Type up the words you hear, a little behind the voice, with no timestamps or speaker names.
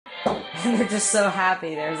And they're just so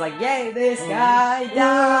happy. They're just like, yay, this guy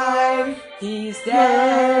died. He's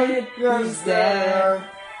dead. He's dead.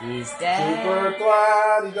 He's dead. Super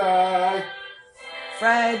glad he died.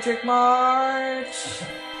 Frederick March.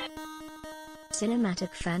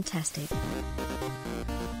 Cinematic Fantastic.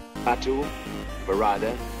 Batu,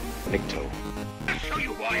 Barada, Nikto. I'll show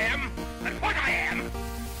you who I am and what I am.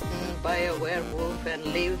 By a werewolf and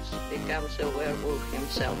lives, becomes a werewolf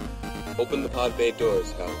himself. Open the pod bay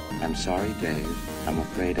doors, Hal. I'm sorry, Dave. I'm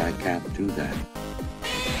afraid I can't do that.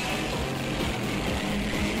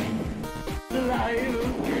 It's alive!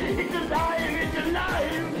 It's alive! It's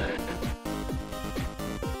alive!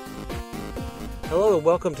 Hello and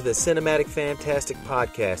welcome to the Cinematic Fantastic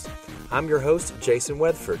Podcast. I'm your host, Jason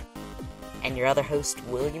Weatherford. And your other host,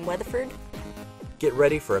 William Weatherford. Get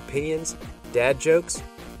ready for opinions, dad jokes,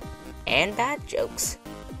 and bad jokes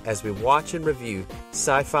as we watch and review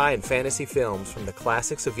sci-fi and fantasy films from the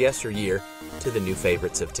classics of yesteryear to the new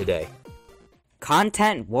favorites of today.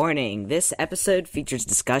 Content warning. This episode features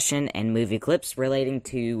discussion and movie clips relating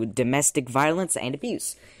to domestic violence and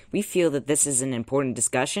abuse. We feel that this is an important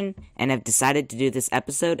discussion and have decided to do this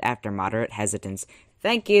episode after moderate hesitance.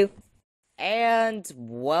 Thank you. And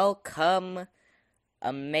welcome,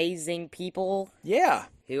 amazing people. Yeah.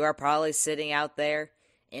 Who are probably sitting out there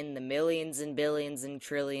in the millions and billions and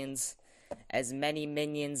trillions, as many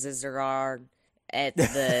minions as there are at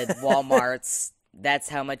the Walmarts. That's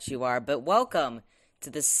how much you are. But welcome to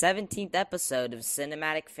the 17th episode of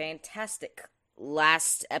Cinematic Fantastic.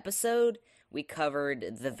 Last episode, we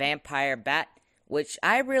covered The Vampire Bat, which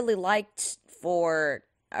I really liked for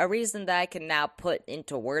a reason that I can now put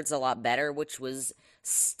into words a lot better, which was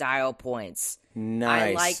style points. Nice.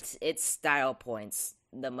 I liked its style points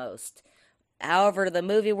the most. However, the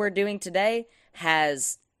movie we're doing today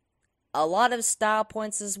has a lot of style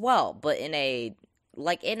points as well, but in a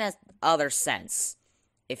other sense,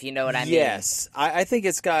 if you know what I mean. Yes, I think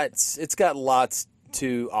it's got lots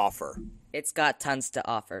to offer. It's got tons to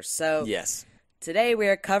offer. So yes, today we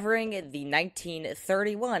are covering the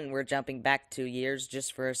 1931. We're jumping back 2 years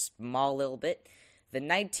just for a small little bit. The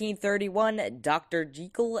 1931 Dr.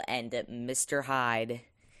 Jekyll and Mr. Hyde.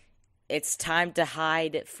 It's time to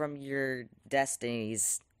hide from your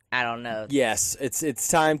destinies. I don't know. Yes, it's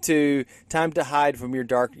time to hide from your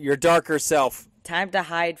darker self. Time to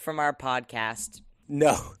hide from our podcast.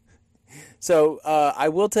 No. So I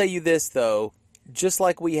will tell you this though, just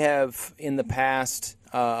like we have in the past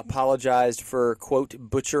apologized for quote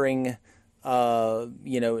butchering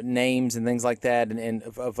names and things like that, and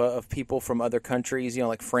of people from other countries,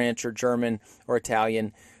 like French or German or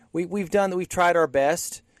Italian. We've tried our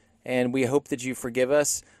best. And we hope that you forgive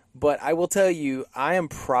us. But I will tell you, I am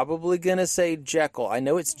probably going to say Jekyll. I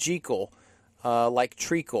know it's Jekyll, like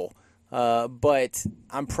treacle. But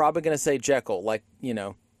I'm probably going to say Jekyll,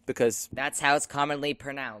 because... That's how it's commonly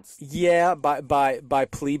pronounced. Yeah, by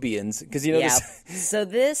plebeians. Because, yeah. So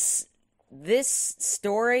this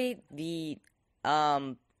story, the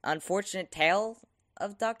unfortunate tale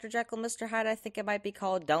of Dr. Jekyll and Mr. Hyde, I think it might be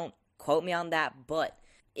called. Don't quote me on that. But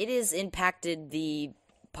it has impacted the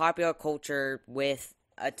popular culture with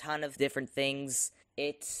a ton of different things.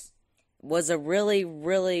 It was a really,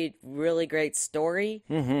 really, really great story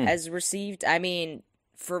as received. I mean,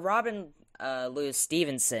 for Robin Louis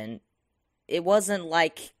Stevenson, it wasn't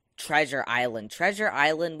like Treasure Island. Treasure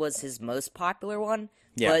Island was his most popular one,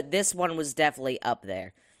 but this one was definitely up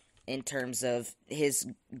there in terms of his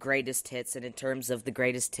greatest hits and in terms of the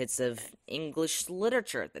greatest hits of English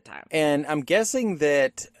literature at the time. And I'm guessing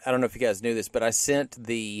that, I don't know if you guys knew this, but I sent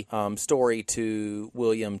the story to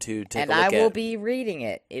William to take a look at. And I will be reading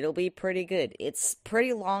it. It'll be pretty good. It's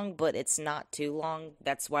pretty long, but it's not too long.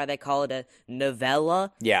 That's why they call it a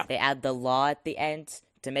novella. Yeah. They add the law at the end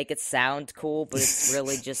to make it sound cool, but it's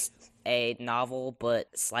really just a novel,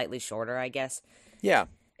 but slightly shorter, I guess. Yeah.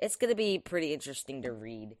 It's going to be pretty interesting to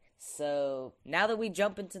read. So, now that we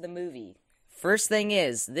jump into the movie, first thing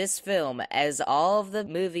is, this film, as all of the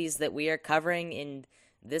movies that we are covering in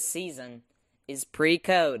this season, is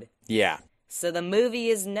pre-code. Yeah. So the movie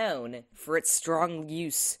is known for its strong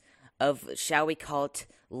use of, shall we call it,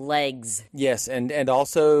 legs. Yes, and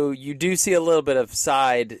also you do see a little bit of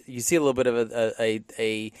some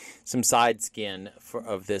side skin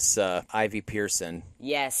of this Ivy Pearson.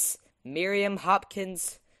 Yes, Miriam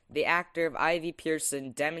Hopkins, the actor of Ivy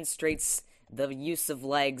Pearson, demonstrates the use of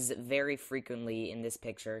legs very frequently in this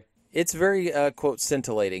picture. It's very, quote,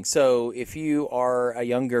 scintillating. So if you are a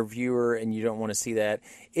younger viewer and you don't want to see that,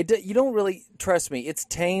 you don't really, trust me, it's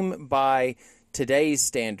tame by today's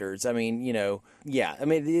standards. I mean,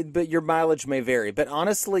 but your mileage may vary. But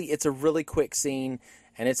honestly, it's a really quick scene,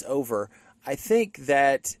 and it's over. I think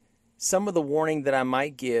that some of the warning that I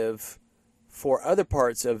might give for other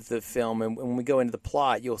parts of the film, and when we go into the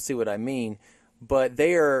plot, you'll see what I mean, but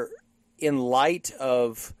they are in light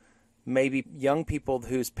of maybe young people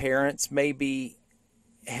whose parents maybe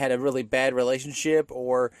had a really bad relationship,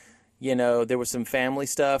 or, there was some family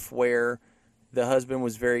stuff where the husband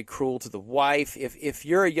was very cruel to the wife. If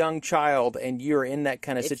you're a young child and you're in that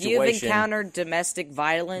kind of situation... If you've encountered domestic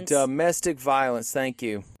violence... Domestic violence, thank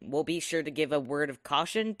you. We'll be sure to give a word of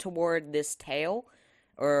caution toward this tale,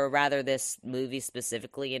 or rather this movie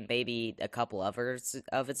specifically, and maybe a couple others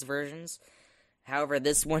of its versions. However,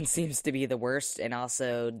 this one seems to be the worst, and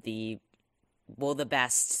also the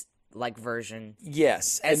best... version.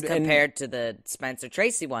 Yes. As compared to the Spencer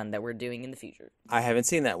Tracy one that we're doing in the future. I haven't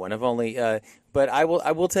seen that one. I've only, but I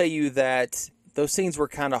will tell you that those scenes were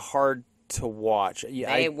kind of hard to watch.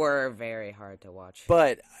 They were very hard to watch.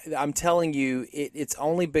 But I'm telling you, it's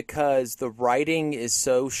only because the writing is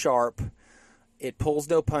so sharp. It pulls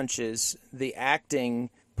no punches. The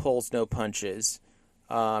acting pulls no punches.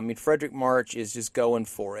 Frederick March is just going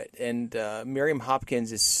for it. And Miriam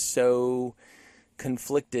Hopkins is so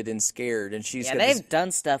conflicted and scared, and they've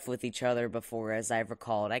done stuff with each other before, as I've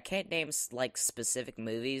recalled. I can't name specific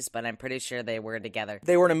movies, but I'm pretty sure they were together.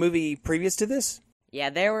 They were in a movie previous to this?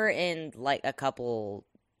 Yeah, they were in a couple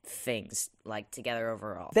things together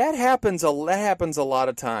overall. That happens a lot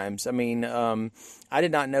of times. I mean, I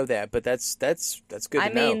did not know that, but that's good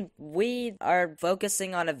to know. We are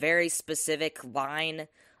focusing on a very specific line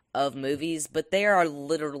of movies, but there are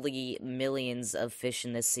literally millions of fish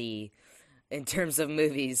in the sea in terms of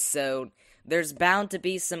movies, so there's bound to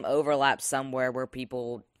be some overlap somewhere where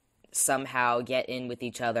people somehow get in with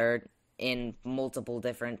each other in multiple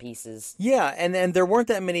different pieces. Yeah, and there weren't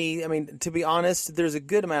that many. I mean, to be honest, there's a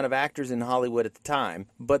good amount of actors in Hollywood at the time,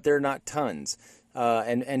 but they're not tons.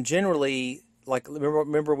 And generally,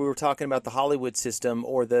 remember we were talking about the Hollywood system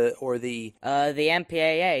or the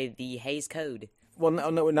MPAA, the Hays Code. Well,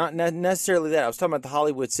 no, not necessarily that. I was talking about the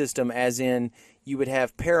Hollywood system, as in you would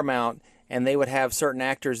have Paramount, and they would have certain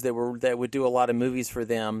actors that would do a lot of movies for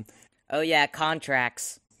them. Oh yeah,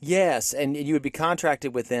 contracts. Yes, and you would be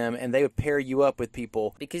contracted with them, and they would pair you up with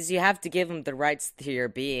people. Because you have to give them the rights to your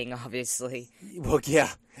being, obviously. Well,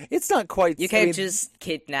 yeah, it's not quite. You can't just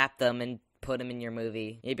kidnap them and put them in your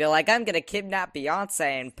movie. You'd be like, I'm gonna kidnap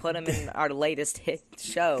Beyonce and put them in our latest hit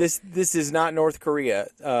show. This is not North Korea,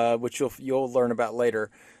 which you'll learn about later.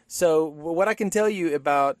 So what I can tell you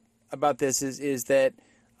about this is that.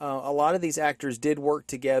 A lot of these actors did work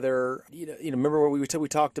together. Remember when we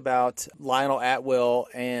talked about Lionel Atwill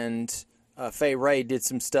and Fay Wray did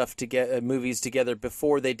some stuff movies together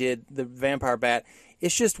before they did the Vampire Bat.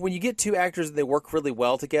 It's just when you get two actors and they work really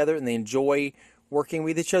well together and they enjoy working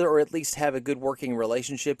with each other, or at least have a good working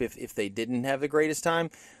relationship. If they didn't have the greatest time,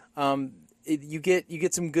 you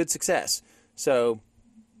get some good success. So,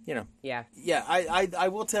 Yeah. I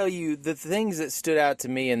will tell you the things that stood out to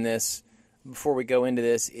me in this. Before we go into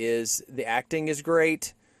this, is the acting is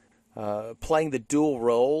great. Playing the dual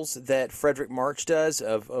roles that Frederick March does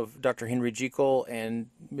of Dr. Henry Jekyll and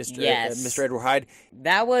Mr. Edward Hyde.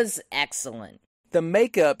 That was excellent. The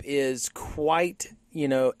makeup is quite,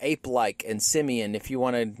 ape-like and simian, if you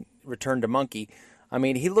want to return to monkey. I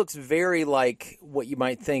mean, he looks very like what you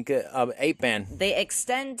might think of Ape Man. They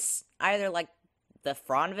extend either the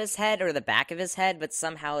front of his head or the back of his head, but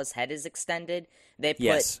somehow his head is extended. They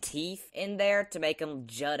put teeth in there to make him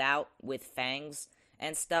jut out with fangs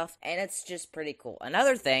and stuff, and it's just pretty cool.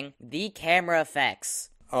 Another thing, the camera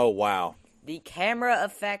effects. Oh, wow. The camera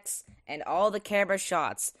effects and all the camera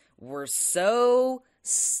shots were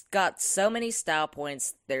got so many style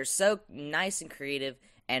points. They're so nice and creative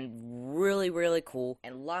and really, really cool,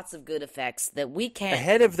 and lots of good effects that we can't...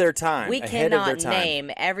 Ahead of their time. We cannot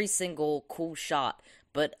name every single cool shot,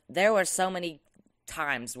 but there were so many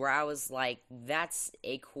times where I was like, that's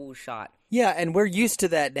a cool shot. Yeah, and we're used to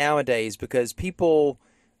that nowadays because people,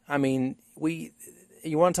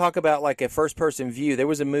 you want to talk about a first-person view. There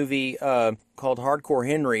was a movie called Hardcore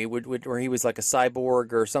Henry where he was like a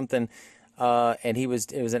cyborg or something, and it was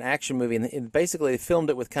an action movie, and basically they filmed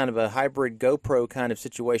it with kind of a hybrid GoPro kind of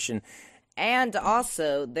situation. And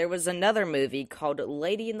also, there was another movie called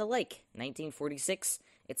Lady in the Lake, 1946.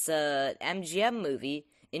 It's a MGM movie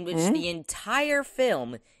in which the entire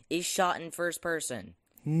film is shot in first person.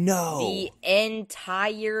 No. The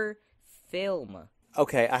entire film.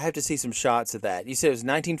 Okay, I have to see some shots of that. You said it was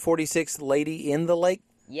 1946 Lady in the Lake?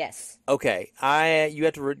 Yes. Okay,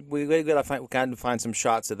 we gotta find some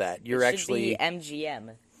shots of that. You're actually be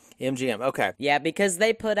MGM. MGM. Okay. Yeah, because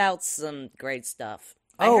they put out some great stuff.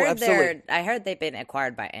 Oh, absolutely. I heard they've been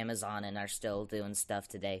acquired by Amazon and are still doing stuff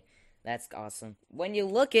today. That's awesome. When you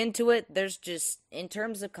look into it, there's just, in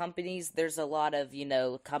terms of companies, there's a lot of,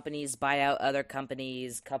 companies buy out other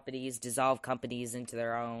companies, companies dissolve companies into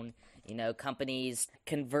their own, companies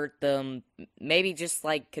convert them, maybe just,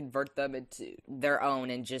 convert them into their own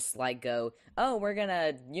and just, go, oh, we're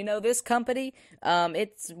gonna, this company,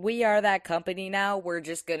 we are that company now, we're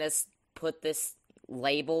just gonna put this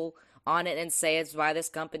label on it and say it's by this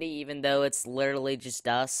company, even though it's literally just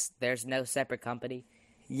us. There's no separate company.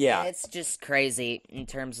 Yeah. And it's just crazy in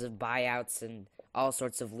terms of buyouts and all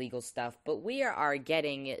sorts of legal stuff. But we are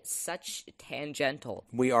getting such tangential.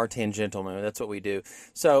 We are tangential, man. That's what we do.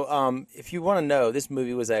 So if you want to know, this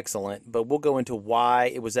movie was excellent, but we'll go into why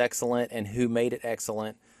it was excellent and who made it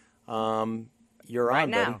excellent. You're right on,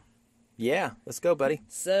 now. buddy. Yeah, let's go, buddy.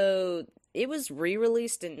 So it was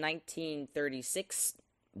re-released in 1936,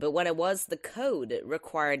 but when it was, the code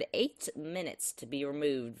required 8 minutes to be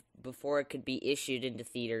removed before it could be issued into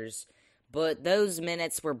theaters. But those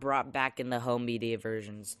minutes were brought back in the home media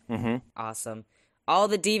versions. Mm-hmm. Awesome. All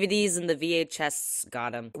the DVDs and the VHS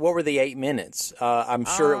got them. What were the 8 minutes? I'm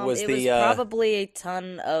sure it was it the... was probably a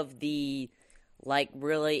ton of the,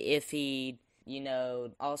 really iffy,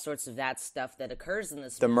 all sorts of that stuff that occurs in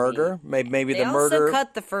this the movie. Murder? Maybe they the murder? They also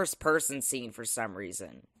cut the first-person scene for some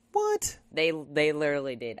reason. What? They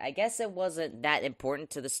literally did. I guess it wasn't that important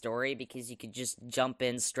to the story because you could just jump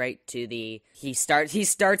in straight to the he starts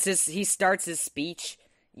his speech,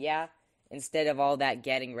 yeah, instead of all that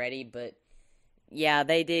getting ready. But yeah,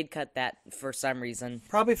 they did cut that for some reason.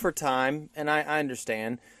 Probably for time, and I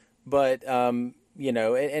understand, but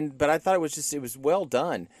but I thought it was well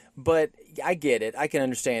done. But I get it. I can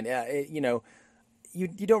understand.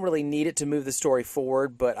 You don't really need it to move the story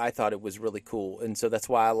forward, but I thought it was really cool, and so that's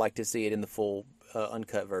why I like to see it in the full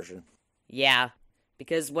uncut version. Yeah,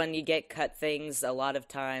 because when you get cut things, a lot of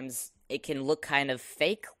times it can look kind of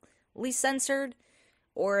fakely censored,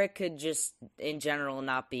 or it could just, in general,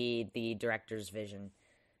 not be the director's vision.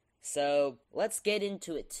 So, let's get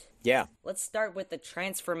into it. Yeah. Let's start with the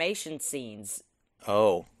transformation scenes.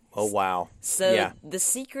 Oh, wow. So, yeah. The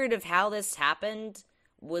secret of how this happened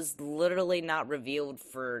was literally not revealed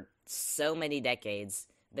for so many decades.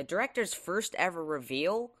 The director's first ever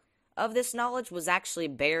reveal of this knowledge was actually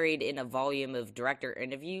buried in a volume of director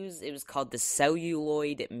interviews. It was called The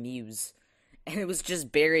Celluloid Muse. And it was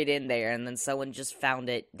just buried in there, and then someone just found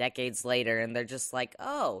it decades later, and they're just like,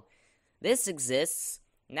 oh, this exists.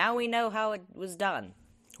 Now we know how it was done.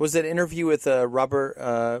 Was it an interview with Ruben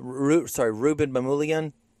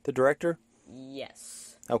Mamoulian, the director? Yes.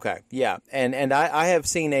 Okay, yeah, and I have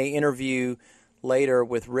seen a interview later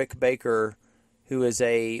with Rick Baker, who is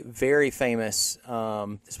a very famous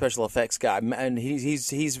special effects guy, and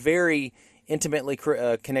he's very intimately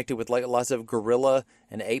connected with lots of gorilla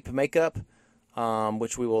and ape makeup,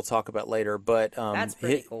 which we will talk about later. But that's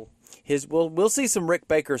pretty cool. We'll see some Rick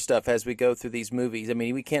Baker stuff as we go through these movies. I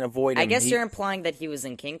mean, we can't avoid him. I guess you're implying that he was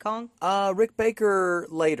in King Kong? Rick Baker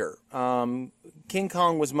later. King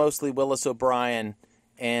Kong was mostly Willis O'Brien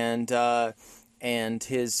and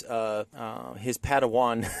his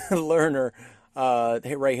Padawan learner,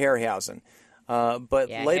 Ray Harryhausen. But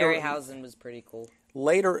yeah, later, Harryhausen was pretty cool.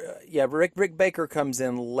 Later, yeah, Rick Baker comes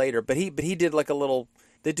in later, but he did like a little.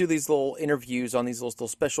 They do these little interviews on these little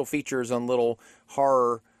special features on little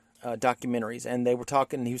horror documentaries, and they were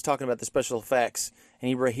talking. He was talking about the special effects, and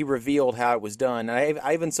he revealed how it was done. And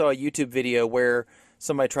I even saw a YouTube video where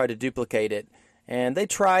somebody tried to duplicate it, and they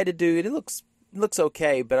tried to do it. It looks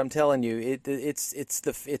okay, but I'm telling you,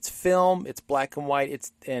 it's film, it's black and white,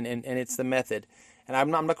 it's the method. And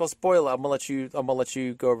I'm not gonna spoil it. I'm gonna let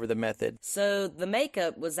you go over the method. So the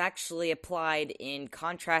makeup was actually applied in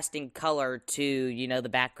contrasting color to, the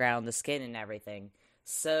background, the skin, and everything.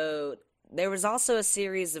 So there was also a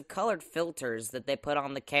series of colored filters that they put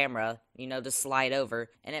on the camera, to slide over,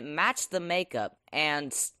 and it matched the makeup,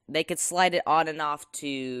 and they could slide it on and off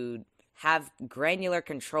to have granular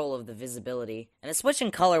control of the visibility. And the switch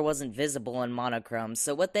in color wasn't visible in monochrome,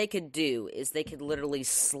 so what they could do is they could literally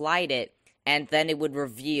slide it, and then it would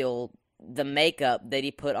reveal the makeup that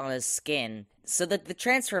he put on his skin, so that the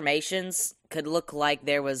transformations could look like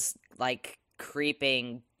there was,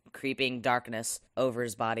 creeping darkness over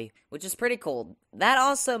his body, which is pretty cool. That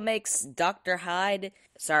also makes Mr. Hyde,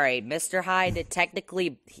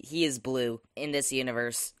 technically, he is blue in this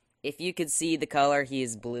universe. If you could see the color, he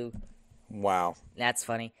is blue. Wow. That's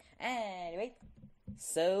funny. Anyway,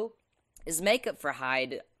 so his makeup for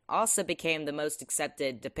Hyde also became the most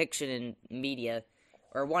accepted depiction in media,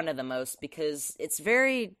 or one of the most, because it's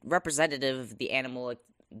very representative of the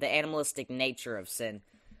the animalistic nature of sin.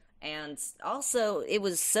 And also, it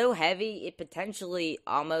was so heavy, it potentially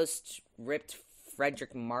almost ripped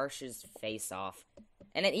Frederick Marsh's face off.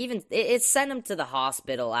 And it sent him to the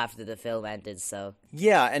hospital after the film ended, so...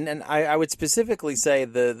 Yeah, and I would specifically say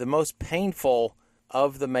the most painful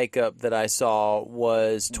of the makeup that I saw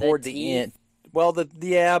was toward the end. Well,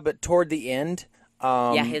 but toward the end...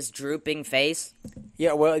 his drooping face.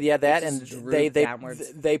 Yeah, well, yeah, that, and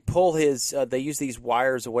downwards. they pull his... they use these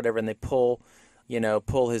wires or whatever, and they pull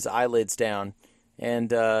his eyelids down. And...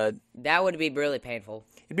 that would be really painful.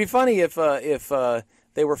 It'd be funny if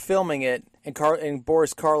they were filming it, and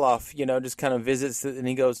Boris Karloff, just kind of visits it, and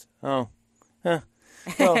he goes, "Oh,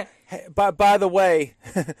 well, hey, by the way,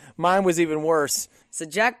 mine was even worse." So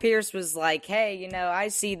Jack Pierce was like, "Hey, I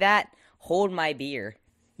see that. Hold my beer."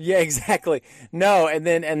 Yeah, exactly. No, and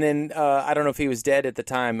then I don't know if he was dead at the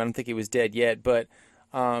time. I don't think he was dead yet, but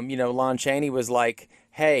Lon Chaney was like,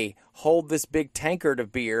 "Hey, hold this big tankard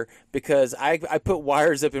of beer because I put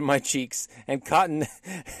wires up in my cheeks and cotton."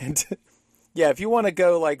 And yeah, if you want to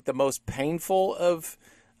go like the most painful of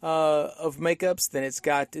makeups, then it's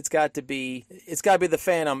got to be the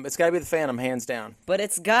Phantom. It's got to be the Phantom, hands down. But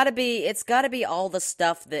it's got to be all the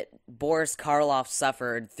stuff that Boris Karloff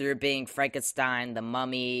suffered through being Frankenstein, the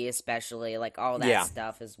Mummy, especially, like all that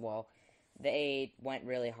stuff as well. They went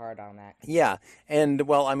really hard on that. Yeah, and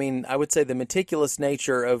well, I mean, I would say the meticulous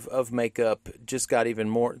nature of makeup just got even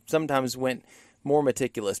more. Sometimes went more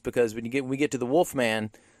meticulous because when we get to the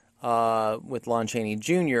Wolfman. With Lon Chaney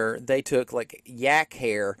Jr., they took like yak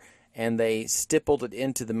hair and they stippled it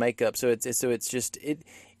into the makeup. So it's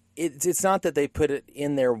not that they put it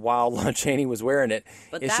in there while Lon Chaney was wearing it.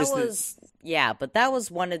 But that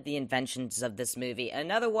was one of the inventions of this movie.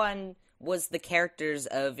 Another one was the characters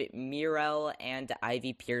of Muriel and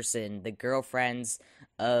Ivy Pearson, the girlfriends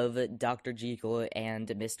of Dr. Jekyll and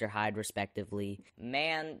Mr. Hyde, respectively.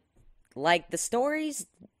 Man, like the stories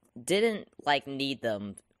didn't need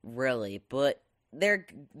them. Really, but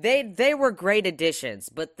they were great additions,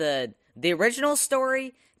 but the original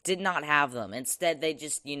story did not have them. Instead, they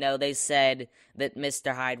just, they said that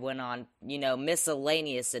Mr. Hyde went on,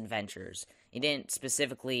 miscellaneous adventures. He didn't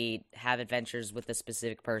specifically have adventures with a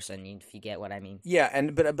specific person, if you get what I mean. Yeah,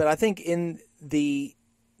 but I think in the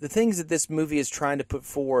things that this movie is trying to put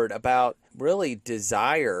forward about really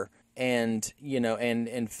desire and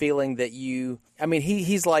feeling that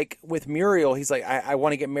he's like with Muriel, he's like, I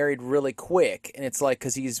want to get married really quick, and it's like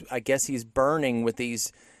because he's burning with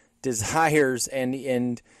these desires,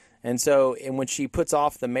 and so when she puts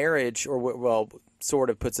off the marriage, or sort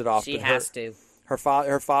of puts it off, she has to. Her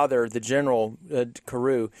father, the general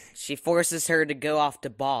Carew, she forces her to go off to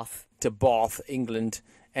Bath, England,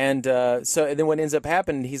 and then what ends up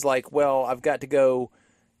happening, he's like, well, I've got to go,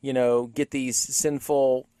 get these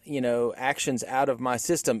sinful actions out of my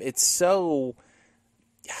system. It's the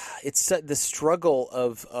struggle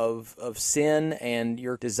of sin and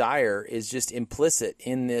your desire is just implicit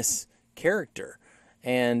in this character,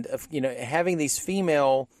 and having these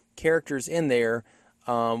female characters in there,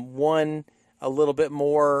 one a little bit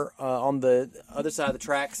more on the other side of the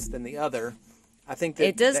tracks than the other. I think that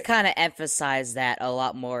it does kind of emphasize that a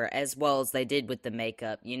lot more, as well as they did with the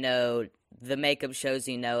makeup. The makeup shows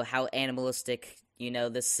how animalistic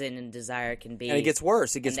the sin and desire can be. And it gets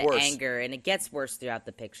worse. It gets and the worse. Anger, and it gets worse throughout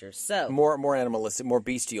the picture. So more animalistic, more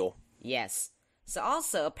bestial. Yes. So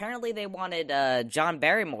also, apparently they wanted John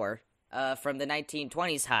Barrymore from the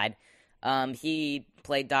 1920s Hyde. He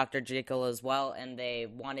played Dr. Jekyll as well, and they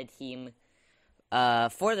wanted him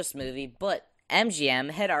for this movie, but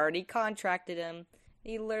MGM had already contracted him.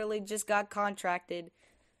 He literally just got contracted.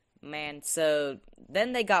 Man, so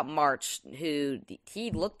then they got March, who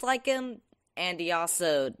he looked like him, and he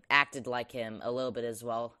also acted like him a little bit as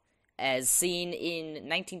well, as seen in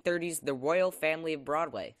 1930s The Royal Family of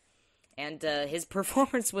Broadway. And his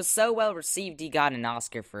performance was so well received, he got an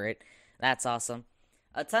Oscar for it. That's awesome.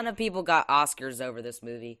 A ton of people got Oscars over this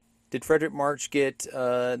movie. Did Frederick March get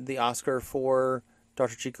the Oscar for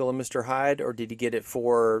Dr. Jekyll and Mr. Hyde, or did he get it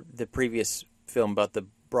for the previous film about the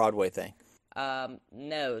Broadway thing?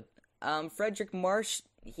 No. Frederick March,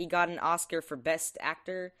 he got an Oscar for Best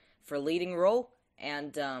Actor for leading role,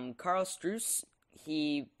 and Carl Struess,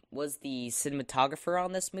 he was the cinematographer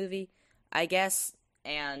on this movie, I guess,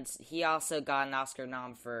 and he also got an Oscar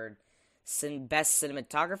nom for Best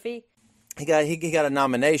Cinematography. He got a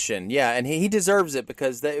nomination, yeah, and he deserves it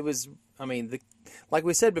because it was, like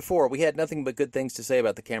we said before, we had nothing but good things to say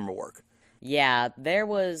about the camera work. Yeah, there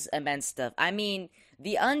was immense stuff.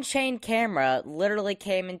 The Unchained camera literally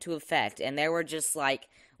came into effect, and there were just,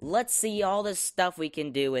 let's see all this stuff we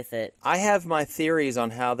can do with it. I have my theories on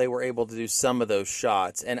how they were able to do some of those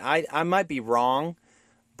shots, and I might be wrong,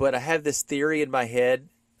 but I have this theory in my head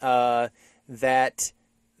that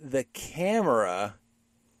the camera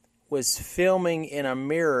was filming in a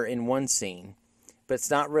mirror in one scene, but it's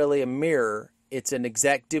not really a mirror. It's an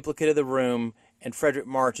exact duplicate of the room, and Frederick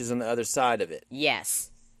March is on the other side of it.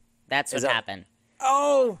 Yes, that's what happened.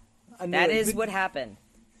 Oh, that is what happened.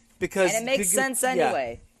 Because and it makes sense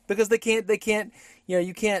anyway. Yeah, because they can't.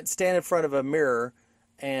 You can't stand in front of a mirror.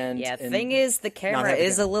 And yeah, the thing is, the camera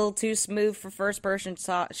is a little too smooth for first-person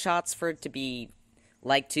shots for it to be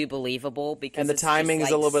too believable. Because and the timing is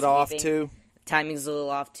a little bit off too. Timing's a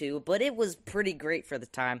little off too, but it was pretty great for the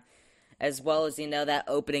time. As well as, that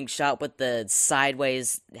opening shot with the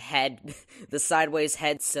sideways head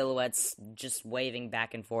silhouettes just waving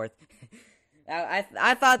back and forth.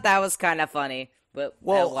 I thought that was kind of funny, but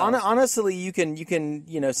honestly, you can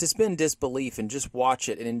suspend disbelief and just watch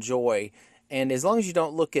it and enjoy. And as long as you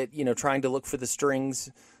don't look at trying to look for the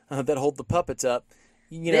strings that hold the puppets up,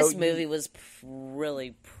 this movie was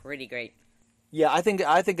really pretty great. Yeah, I think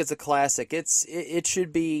it's a classic. It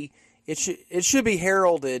should be. It should be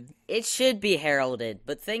heralded. It should be heralded,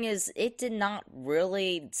 but thing is, it did not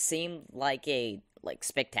really seem like a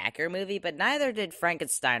spectacular movie, but neither did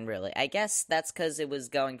Frankenstein really. I guess that's because it was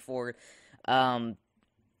going for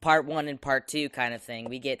part 1 and part 2 kind of thing.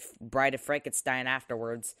 We get Bride of Frankenstein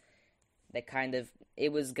afterwards.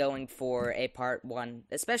 It was going for a part 1,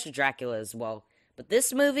 especially Dracula as well. But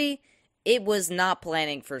this movie, it was not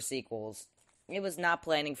planning for sequels. It was not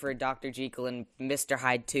planning for Dr. Jekyll and Mr.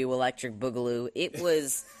 Hyde 2 Electric Boogaloo. It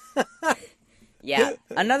was... Yeah.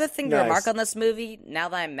 Another thing to remark on this movie, now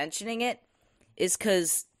that I'm mentioning it, is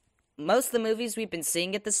because most of the movies we've been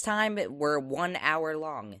seeing at this time were 1 hour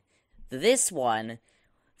long. This one,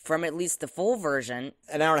 from at least the full version...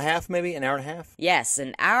 An hour and a half, maybe? An hour and a half? Yes,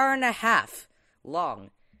 an hour and a half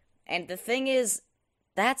long. And the thing is,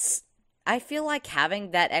 I feel like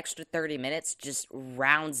having that extra 30 minutes just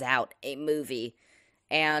rounds out a movie.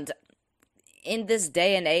 And in this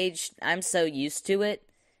day and age, I'm so used to it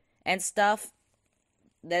and stuff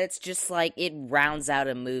that it's just it rounds out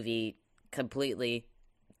a movie completely.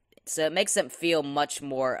 So it makes it feel much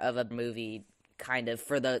more of a movie, kind of,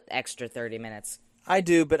 for the extra 30 minutes. I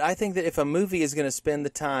do, but I think that if a movie is going to spend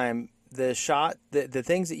the time, the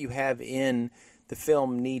things that you have in the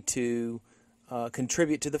film need to...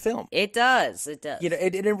 contribute to the film. It does.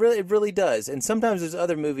 It really does. And sometimes there's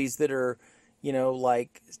other movies that are,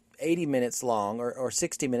 80 minutes long or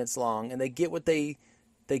 60 minutes long, and they get what they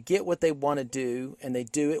want to do, and they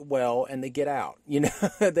do it well, and they get out.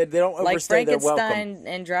 They don't overstay their welcome. Like Frankenstein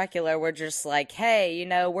and Dracula were just hey,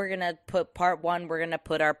 we're gonna put part 1, we're gonna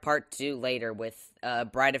put our part 2 later with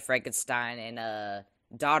Bride of Frankenstein and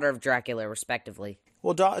Daughter of Dracula, respectively.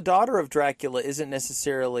 Well, Daughter of Dracula isn't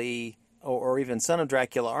necessarily. Or even Son of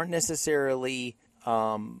Dracula aren't necessarily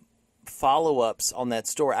follow-ups on that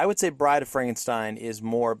story. I would say Bride of Frankenstein is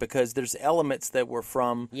more because there's elements that were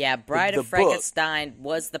from Bride the of Frankenstein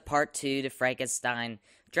was the part 2 to Frankenstein.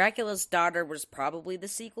 Dracula's Daughter was probably the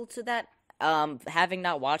sequel to that. Having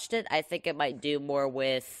not watched it, I think it might do more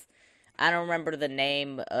with... I don't remember the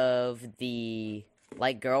name of the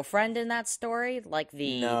girlfriend in that story.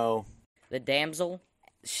 The damsel.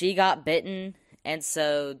 She got bitten, and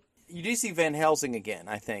so... You do see Van Helsing again,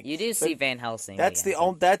 I think. You do see Van Helsing. That's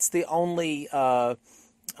again. That's the only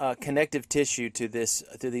connective tissue to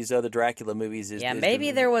these other Dracula movies.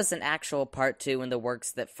 Maybe there was an actual part 2 in the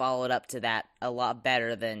works that followed up to that a lot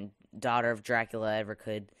better than Daughter of Dracula ever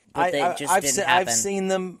could. But didn't happen.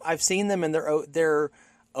 I've seen them, and they're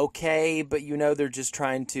okay, but they're just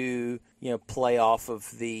trying to play off of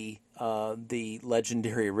the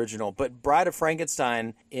legendary original. But Bride of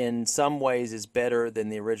Frankenstein, in some ways, is better than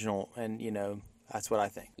the original, and, that's what I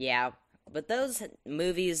think. Yeah, but those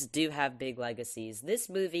movies do have big legacies. This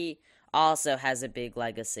movie also has a big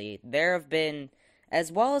legacy. There have been,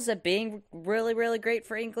 as well as it being really, really great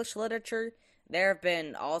for English literature, there have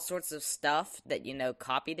been all sorts of stuff that,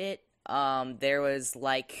 copied it. There was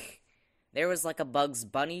a Bugs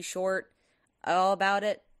Bunny short all about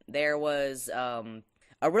it. There was,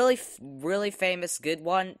 a really, really famous good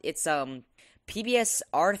one. It's, PBS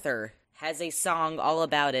Arthur has a song all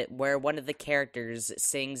about it where one of the characters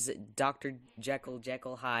sings Dr. Jekyll,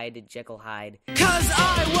 Jekyll, Hyde, Jekyll, Hyde. 'Cause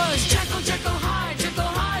I was Jekyll, Jekyll, Hyde, Jekyll,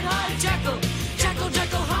 Hyde, Hyde, Jekyll, Jekyll,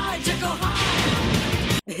 Jekyll, Hyde, Jekyll,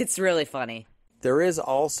 Hyde. It's really funny. There is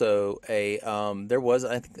also a,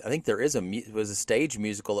 I think there is was a stage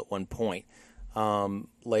musical at one point.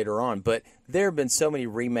 later on. But there have been so many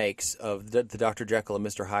remakes of the Dr. Jekyll and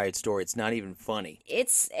Mr. Hyde story. It's not even funny.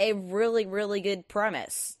 It's a really, really good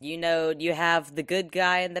premise. You know, you have the good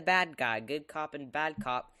guy and the bad guy, good cop and bad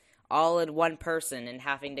cop, all in one person, and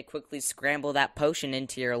having to quickly scramble that potion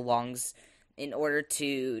into your lungs in order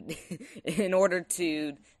to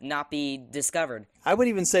not be discovered. I would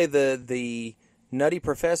even say the Nutty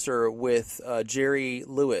Professor with Jerry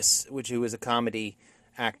Lewis, who was a comedy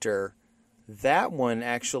actor. That one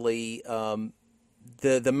actually,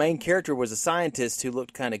 the main character was a scientist who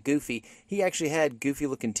looked kind of goofy. He actually had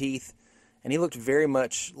goofy-looking teeth, and he looked very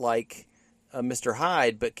much like Mr.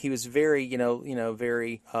 Hyde, but he was very,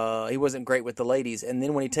 very. He wasn't great with the ladies. And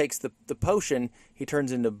then when he takes the potion, he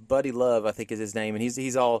turns into Buddy Love, I think is his name, and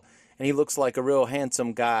he's all, and he looks like a real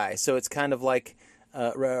handsome guy. So it's kind of like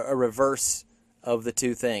a reverse of the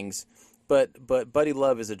two things. But Buddy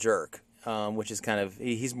Love is a jerk. Which is kind of,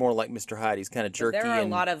 he's more like Mr. Hyde. He's kind of jerky. There are a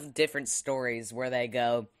lot of different stories where they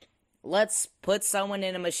go, let's put someone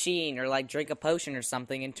in a machine or like drink a potion or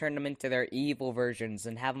something and turn them into their evil versions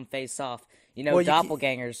and have them face off.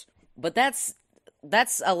 Doppelgangers. But that's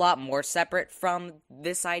a lot more separate from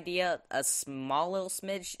this idea. A small little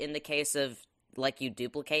smidge in the case of like you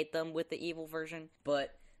duplicate them with the evil version.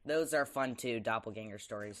 But those are fun too, doppelganger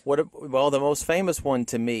stories. Well, the most famous one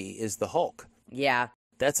to me is the Hulk. Yeah.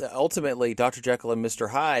 That's ultimately Dr. Jekyll and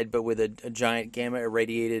Mr. Hyde, but with a giant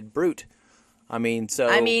gamma-irradiated brute.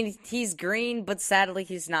 He's green, but sadly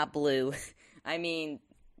he's not blue.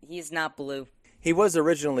 He's not blue. He was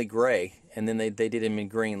originally gray, and then they did him in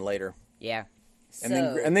green later. Yeah.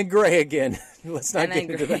 And then gray again. Let's not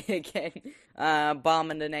get into that. Again.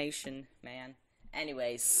 Abomination, man.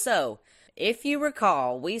 Anyway, so, if you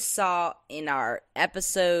recall, we saw in our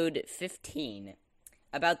episode 15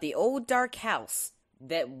 about the old dark house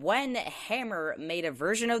that when Hammer made a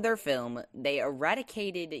version of their film, they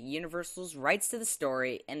eradicated Universal's rights to the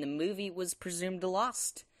story, and the movie was presumed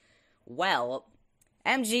lost. Well,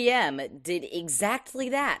 MGM did exactly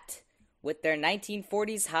that, with their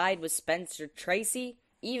 1940s Hyde with Spencer Tracy,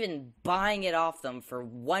 even buying it off them for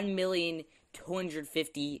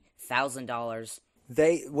 $1,250,000.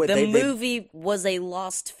 The movie was a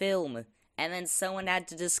lost film, and then someone had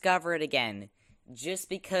to discover it again. Just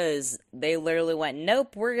because they literally went,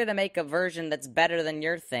 nope, we're going to make a version that's better than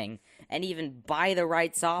your thing, and even buy the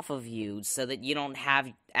rights off of you so that you don't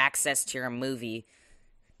have access to your movie.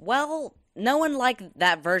 Well, no one liked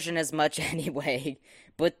that version as much anyway,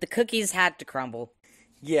 but the cookies had to crumble.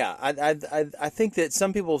 Yeah, I think that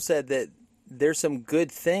some people have said that there's some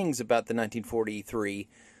good things about the 1943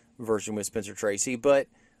 version with Spencer Tracy, but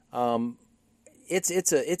it's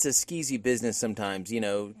a skeezy business sometimes.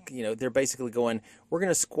 They're basically going, we're going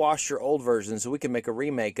to squash your old version so we can make a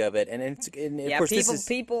remake of it. And of course,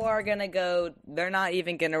 people are going to go, they're not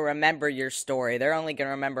even going to remember your story. They're only going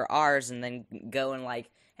to remember ours and then go and like,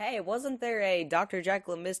 hey, wasn't there a Dr.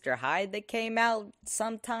 Jekyll and Mr. Hyde that came out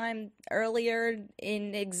sometime earlier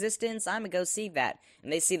in existence? I'm going to go see that.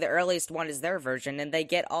 And they see the earliest one is their version and they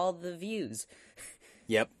get all the views.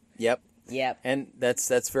 Yep. Yep. And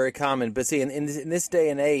that's very common. But see, in this day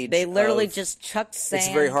and age, they literally just chucked sand.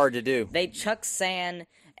 It's very hard to do. They chucked sand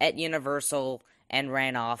at Universal and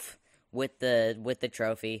ran off with the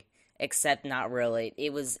trophy. Except not really.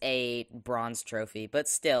 It was a bronze trophy, but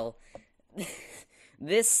still,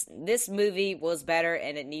 this movie was better,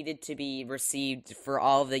 and it needed to be received for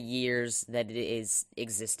all the years that it is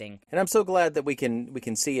existing. And I'm so glad that we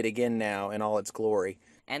can see it again now in all its glory.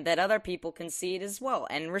 And that other people can see it as well,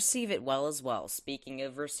 and receive it well as well. Speaking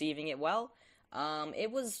of receiving it well, it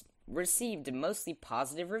was received mostly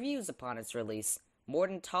positive reviews upon its release.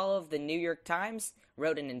 Mordenthal of the New York Times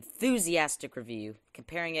wrote an enthusiastic review,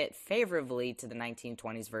 comparing it favorably to the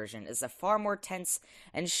 1920s version as a far more tense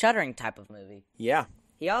and shuddering type of movie. Yeah.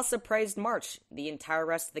 He also praised March, the entire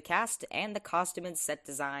rest of the cast, and the costume and set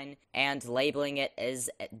design, and labeling it as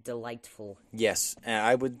delightful. Yes,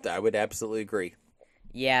 I would absolutely agree.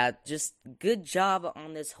 Yeah, just good job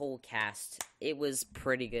on this whole cast. It was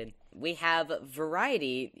pretty good. We have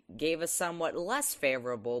Variety gave a somewhat less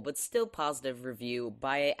favorable but still positive review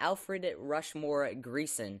by Alfred Rushmore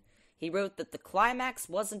Greason. He wrote that the climax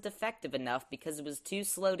wasn't effective enough because it was too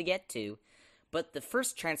slow to get to, but the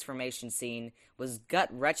first transformation scene was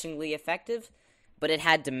gut-wrenchingly effective, but it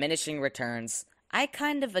had diminishing returns. I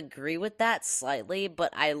kind of agree with that slightly,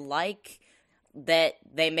 but I like that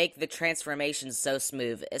they make the transformation so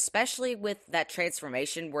smooth, especially with that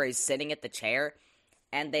transformation where he's sitting at the chair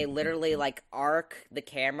and they literally like arc the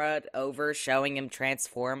camera over showing him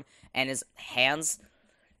transform and his hands,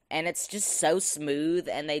 and it's just so smooth,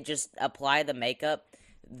 and they just apply the makeup.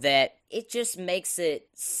 that it just makes it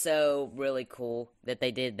so really cool that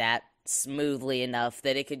they did that smoothly enough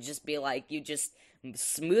that it could just be like, you just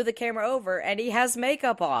smooth the camera over and he has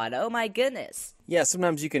makeup on. Oh my goodness. Yeah,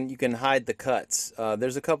 sometimes you can hide the cuts.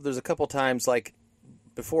 There's a couple times, like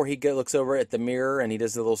before he looks over at the mirror and he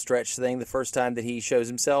does the little stretch thing the first time that he shows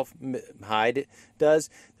himself, Hyde does.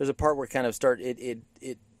 There's a part where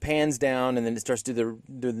it pans down and then it starts doing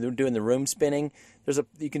the room spinning.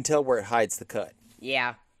 You can tell where it hides the cut.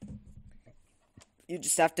 Yeah. You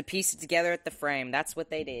just have to piece it together at the frame. That's what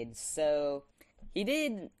they did. So he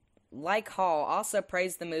did, like Hall, also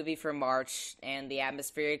praised the movie for March and the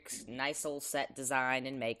atmospheric, nice old set design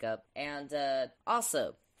and makeup. And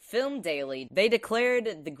also, Film Daily, they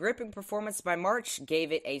declared the gripping performance by March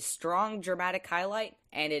gave it a strong dramatic highlight,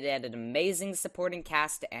 and it had an amazing supporting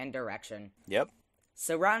cast and direction. Yep.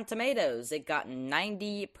 So Rotten Tomatoes, it got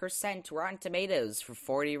 90% Rotten Tomatoes for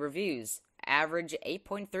 40 reviews. Average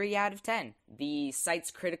 8.3 out of 10. The site's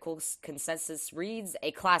critical consensus reads, a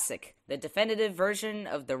classic, the definitive version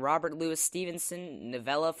of the Robert Louis Stevenson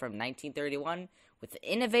novella from 1931, with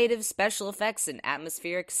innovative special effects and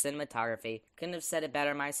atmospheric cinematography. Couldn't have said it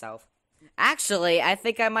better myself. Actually, I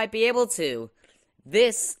think I might be able to.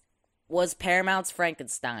 This was Paramount's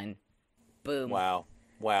Frankenstein. Boom. Wow.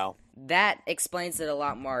 That explains it a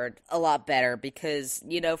lot better, because,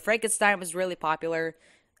 Frankenstein was really popular.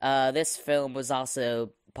 This film was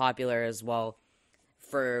also popular as well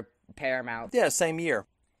for Paramount. Yeah, same year.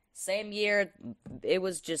 Same year, it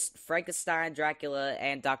was just Frankenstein, Dracula,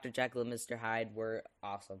 and Dr. Jekyll and Mr. Hyde were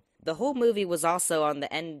awesome. The whole movie was also on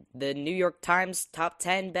the New York Times top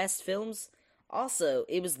 10 best films. Also,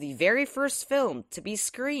 it was the very first film to be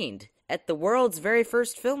screened at the world's very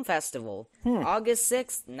first film festival, August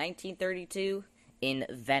 6th, 1932, in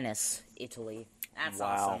Venice, Italy. That's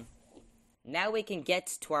awesome. Now we can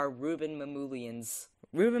get to our Ruben Mamoulians.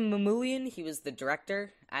 Ruben Mamoulian, he was the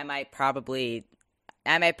director. I might probably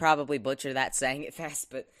butcher that saying it fast,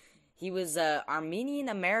 but he was Armenian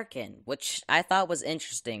American, which I thought was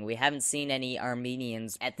interesting. We haven't seen any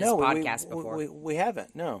Armenians at this podcast before. We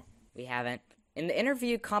haven't, no. We haven't. In the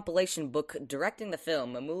interview compilation book directing the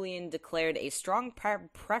film, Mamoulian declared a strong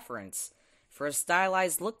preference for a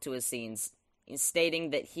stylized look to his scenes,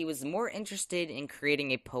 stating that he was more interested in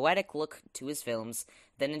creating a poetic look to his films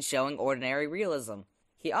than in showing ordinary realism.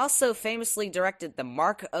 He also famously directed The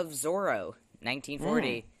Mark of Zorro,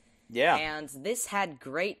 1940. Yeah. And this had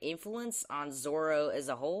great influence on Zorro as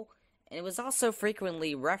a whole, and it was also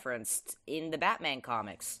frequently referenced in the Batman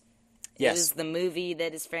comics. Yes. It was the movie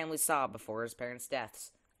that his family saw before his parents'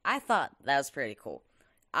 deaths. I thought that was pretty cool.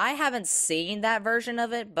 I haven't seen that version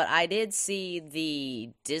of it, but I did see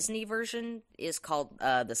the Disney version. Is called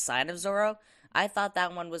The Sign of Zorro. I thought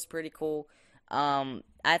that one was pretty cool.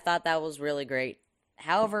 I thought that was really great.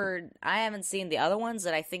 However, I haven't seen the other ones,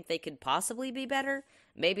 and I think they could possibly be better.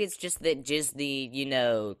 Maybe it's just that Disney,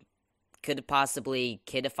 could have possibly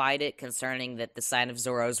kidified it, concerning that The Sign of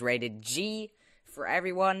Zorro is rated G for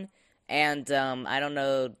everyone. And I don't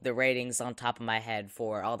know the ratings on top of my head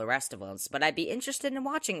for all the rest of us, but I'd be interested in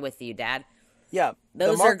watching with you, Dad. Yeah.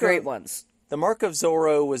 Those are great ones. The Mark of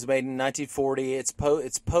Zorro was made in 1940. It's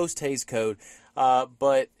post Hays Code.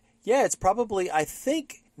 But, yeah, it's probably, I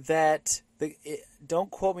think that,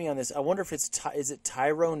 don't quote me on this, I wonder if is it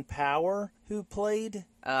Tyrone Power who played?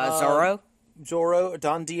 Zorro? Zorro,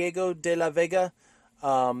 Don Diego de la Vega.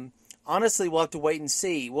 Honestly, we'll have to wait and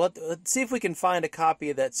see. Let's see if we can find a copy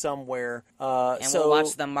of that somewhere. We'll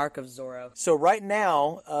watch The Mark of Zorro. So right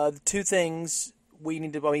now, the two things we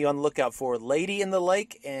need to be on the lookout for: Lady in the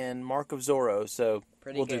Lake and Mark of Zorro. So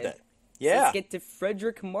we'll do that. Yeah. So let's get to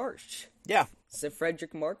Frederick March. Yeah. So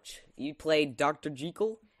Frederick March, you played Dr.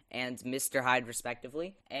 Jekyll and Mr. Hyde,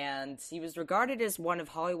 respectively, and he was regarded as one of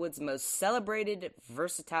Hollywood's most celebrated,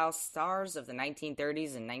 versatile stars of the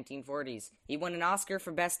 1930s and 1940s. He won an Oscar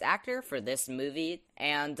for Best Actor for this movie,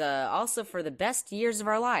 and also for The Best Years of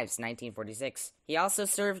Our Lives, 1946. He also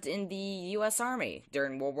served in the U.S. Army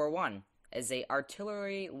during World War I as an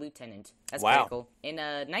artillery lieutenant. That's pretty cool. In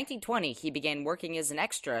 1920, he began working as an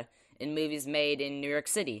extra in movies made in New York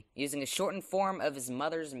City, using a shortened form of his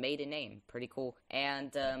mother's maiden name. Pretty cool.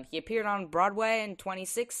 And he appeared on Broadway in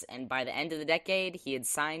 26, and by the end of the decade, he had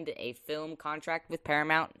signed a film contract with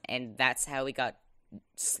Paramount, and that's how he got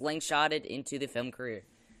slingshotted into the film career.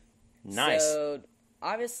 Nice. So,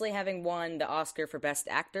 obviously having won the Oscar for Best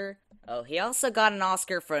Actor, he also got an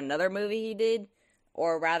Oscar for another movie he did,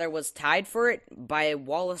 or rather was tied for it by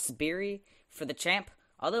Wallace Beery for The Champ.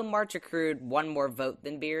 Although March accrued one more vote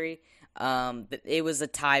than Beery, it was a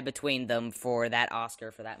tie between them for that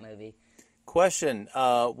Oscar for that movie. Question.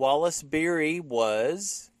 Wallace Beery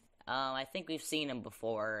was I think we've seen him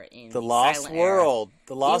before in The Lost Silent Era. World.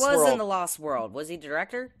 The Lost He was World. in The Lost World. Was he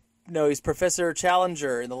director? No, he's Professor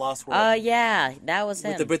Challenger in The Lost World. Yeah, that was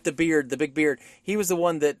him. With the beard, the big beard. He was the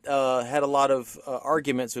one that had a lot of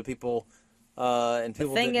arguments with people. And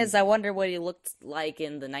people. The thing didn't- is, I wonder what he looked like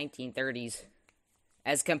in the 1930s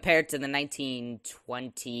as compared to the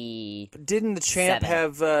 1920. Didn't the champ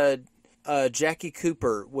have Jackie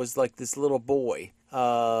Cooper was like this little boy,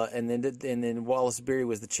 and then Wallace Beery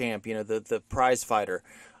was the champ. You know, the prize fighter.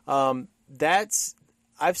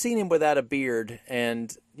 I've seen him without a beard,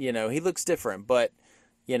 and you know he looks different, but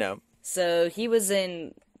you know. So he was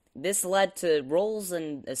in. This led to roles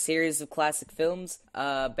in a series of classic films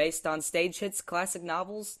based on stage hits, classic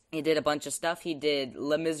novels. He did a bunch of stuff. He did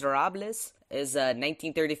Les Miserables, is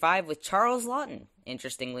 1935 with Charles Laughton.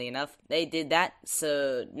 Interestingly enough, they did that.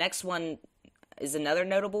 So next one is another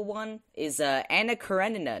notable one is Anna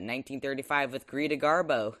Karenina, 1935 with Greta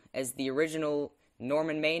Garbo as the original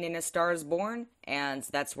Norman Maine in A Star Is Born, and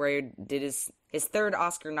that's where he did his third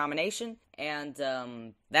Oscar nomination, and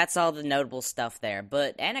that's all the notable stuff there.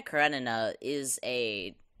 But Anna Karenina is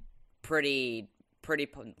a pretty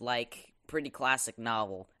classic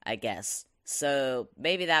novel, I guess. So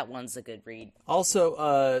maybe that one's a good read.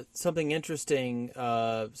 Also, something interesting,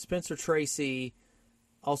 Spencer Tracy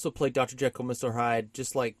also played Dr. Jekyll and Mr. Hyde,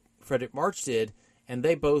 just like Frederick March did, and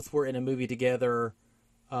they both were in a movie together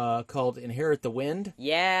called Inherit the Wind.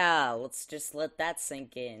 Yeah, let's just let that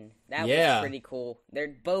sink in. That Yeah. was pretty cool. They're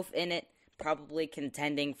both in it, probably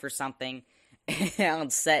contending for something on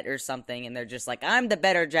set or something, and they're just like, I'm the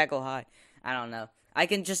better Jekyll Hyde. I don't know. I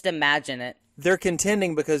can just imagine it. They're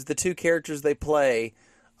contending because the two characters they play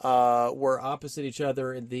were opposite each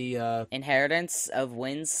other in the... Inheritance of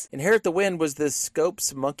Winds. Inherit the Wind was the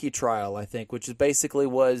Scopes monkey trial, I think, which is basically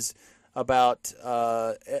was about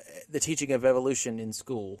the teaching of evolution in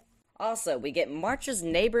school. Also, we get March's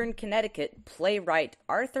neighbor in Connecticut, playwright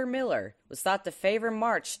Arthur Miller, was thought to favor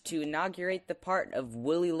March to inaugurate the part of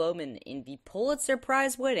Willie Loman in the Pulitzer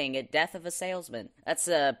Prize winning A Death of a Salesman. That's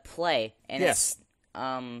a play, and Yes.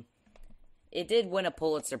 it did win a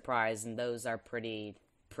Pulitzer Prize, and those are pretty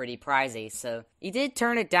pricey, so he did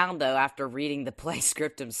turn it down, though, after reading the play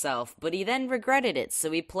script himself, but he then regretted it, so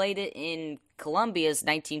he played it in Columbia's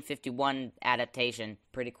 1951 adaptation.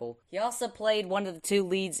 Pretty cool. He also played one of the two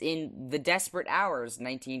leads in The Desperate Hours,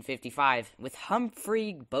 1955, with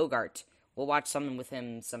Humphrey Bogart. We'll watch something with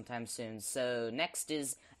him sometime soon. So next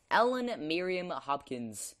is Ellen Miriam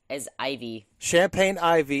Hopkins as Ivy. Champagne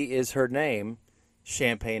Ivy is her name.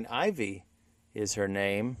 Champagne Ivy is her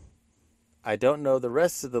name. I don't know the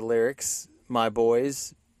rest of the lyrics, my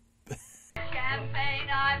boys. Champagne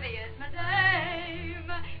Ivy is my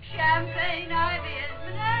name. Champagne Ivy is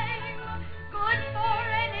my name. Good for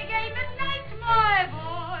any game at night, my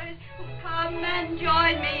boys. Come and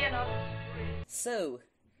join me in a... So,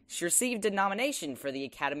 she received a nomination for the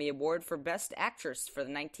Academy Award for Best Actress for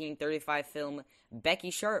the 1935 film Becky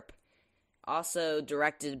Sharp. Also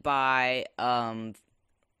directed by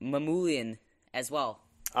Mamoulian as well.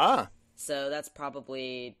 Ah. So that's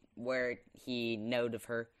probably where he knowed of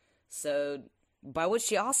her. So, by which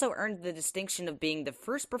she also earned the distinction of being the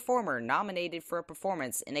first performer nominated for a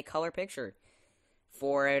performance in a color picture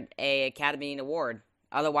for a Academy Award,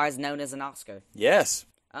 otherwise known as an Oscar. Yes.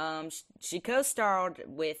 She co-starred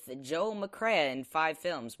with Joel McCrea in 5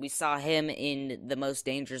 films. We saw him in The Most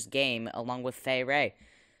Dangerous Game along with Fay Wray.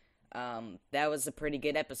 That was a pretty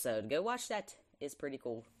good episode. Go watch that. It's pretty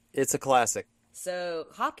cool. It's a classic. So,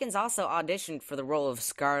 Hopkins also auditioned for the role of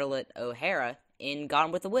Scarlett O'Hara in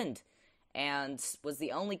Gone with the Wind, and was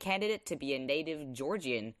the only candidate to be a native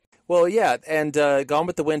Georgian. Well, yeah, and Gone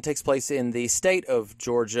with the Wind takes place in the state of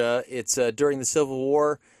Georgia. It's during the Civil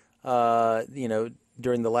War,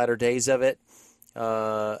 during the latter days of it.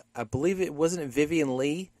 I believe it wasn't Vivian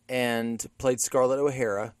Leigh and played Scarlett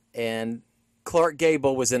O'Hara, and Clark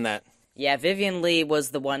Gable was in that. Yeah, Vivian Leigh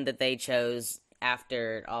was the one that they chose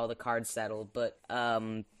after all the cards settled, but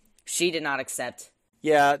she did not accept.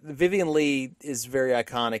 Yeah, Vivian Leigh is very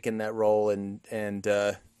iconic in that role, and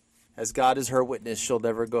as God is her witness, she'll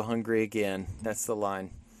never go hungry again. That's the line.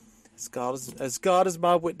 As God is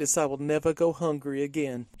my witness, I will never go hungry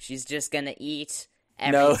again. She's just gonna eat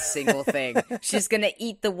every single thing. She's gonna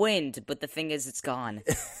eat the wind, but the thing is, it's gone.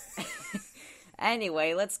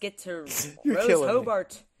 Anyway, let's get to Rose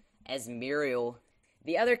Hobart as Muriel,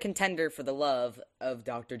 the other contender for the love of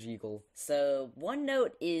Dr. Jekyll. So, one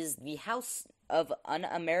note is the House of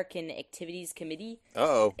Un-American Activities Committee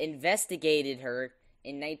investigated her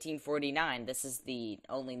in 1949, this is the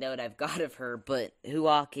only note I've got of her, but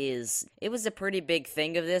Huok it was a pretty big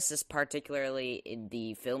thing of this, particularly in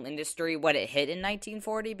the film industry, when it hit in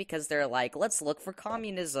 1940, because they're like, let's look for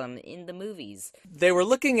communism in the movies. They were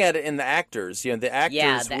looking at it in the actors, the actors.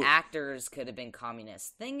 Yeah, the actors could have been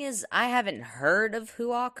communists. Thing is, I haven't heard of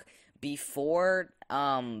Huok before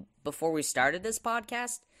we started this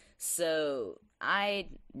podcast, so I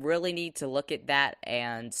really need to look at that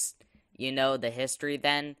and, the history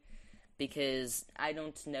then, because I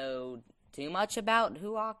don't know too much about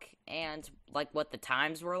Huok and, what the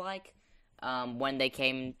times were like, when they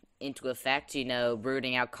came into effect,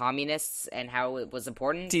 rooting out communists and how it was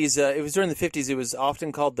important. It was during the 50s. It was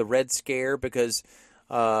often called the Red Scare because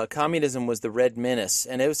communism was the Red Menace.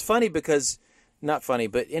 And it was funny because, not funny,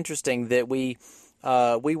 but interesting that we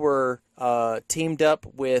were teamed up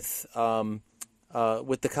with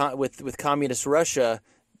communist Russia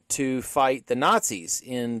to fight the Nazis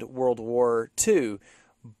in World War II.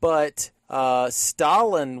 But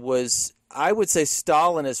Stalin is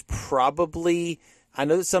probably, I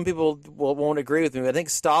know that some people won't agree with me, but I think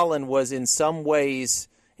Stalin was in some ways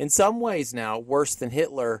now worse than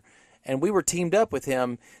Hitler, and we were teamed up with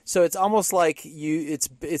him. So it's almost like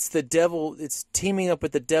it's the devil. It's teaming up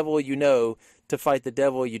with the devil to fight the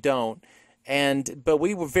devil you don't. But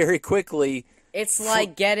we were very quickly. It's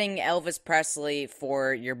like getting Elvis Presley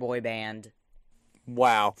for your boy band.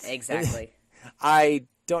 Wow. Exactly. I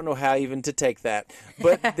don't know how even to take that,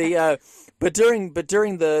 but during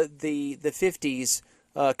the 50s,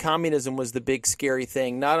 communism was the big scary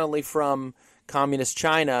thing, not only from communist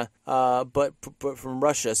China, but from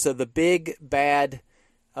Russia. So the big bad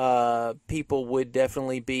people would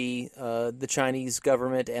definitely be the Chinese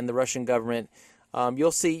government and the Russian government.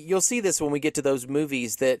 You'll see this when we get to those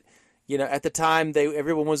movies that, at the time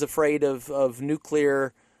everyone was afraid of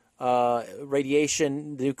nuclear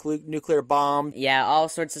radiation, nuclear bomb. Yeah, all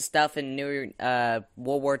sorts of stuff in World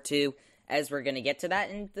War II. As we're gonna get to that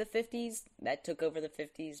in the 50s, that took over the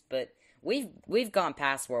 50s, but we've gone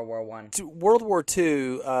past World War I. World War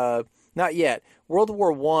II, not yet. World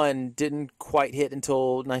War I didn't quite hit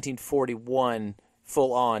until 1941,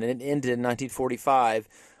 full on, and it ended in 1945.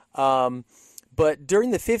 But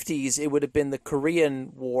during the 50s, it would have been the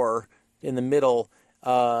Korean War in the middle.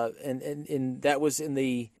 And that was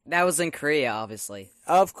in Korea, obviously.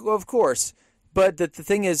 Of course, but the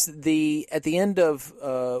thing is, at the end of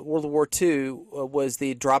World War II was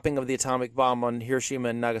the dropping of the atomic bomb on Hiroshima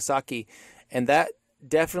and Nagasaki, and that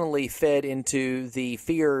definitely fed into the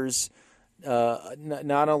fears,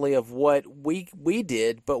 not only of what we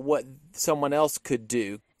did, but what someone else could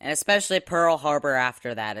do. And especially Pearl Harbor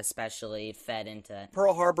after that, especially fed into it.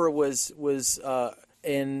 Pearl Harbor was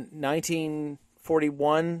in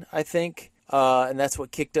 1941, I think, and that's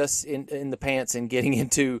what kicked us in the pants in getting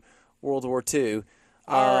into World War II.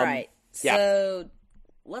 All right, so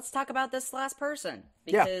let's talk about this last person,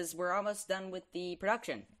 because we're almost done with the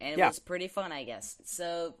production, and it was pretty fun, I guess.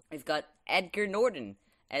 So we've got Edgar Norton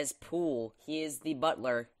as Poole. He is the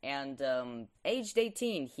butler, and aged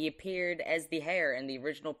 18, he appeared as the hare in the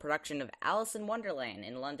original production of Alice in Wonderland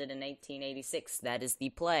in London in 1886. That is the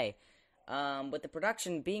play. With the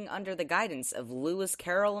production being under the guidance of Lewis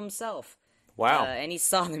Carroll himself. Wow. And he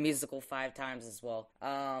saw the musical 5 times as well.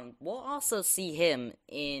 We'll also see him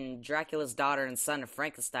in Dracula's Daughter and Son of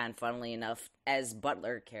Frankenstein, funnily enough, as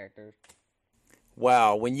butler character.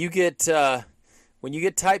 Wow. When you get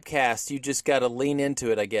typecast, you just got to lean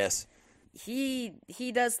into it, I guess. He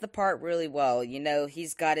does the part really well.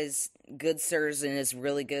 He's got his good sirs and his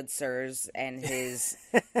really good sirs, and his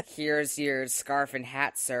here's your scarf and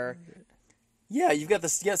hat, sir. Yeah, you got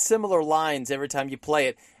similar lines every time you play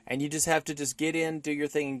it, and you just have to just get in, do your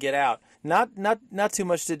thing, and get out. Not too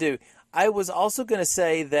much to do. I was also going to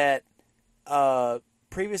say that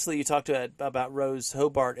previously you talked about Rose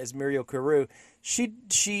Hobart as Muriel Carew. She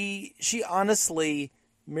honestly,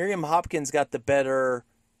 Miriam Hopkins got the better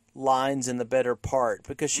lines and the better part,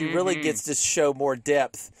 because she really gets to show more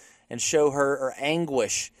depth and show her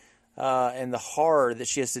anguish and the horror that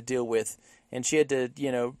she has to deal with, and she had to,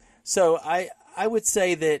 So I would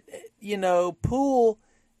say that Poole,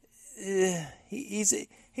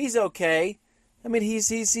 he's okay. I mean,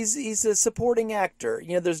 he's a supporting actor.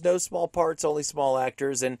 There's no small parts, only small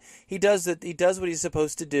actors, and he does what he's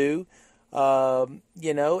supposed to do.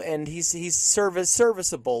 And he's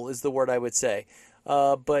serviceable is the word I would say.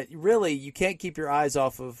 But really, you can't keep your eyes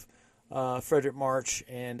off of Frederick March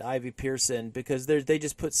and Ivy Pearson, because they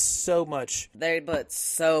just put so much. They put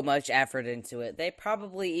so much effort into it. They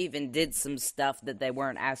probably even did some stuff that they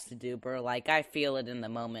weren't asked to do, but like, I feel it in the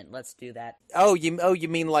moment. Let's do that. Oh, you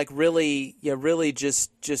mean like really, really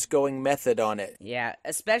just going method on it. Yeah,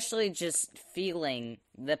 especially just feeling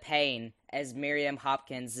the pain as Miriam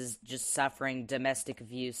Hopkins is just suffering domestic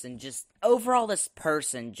abuse, and just overall this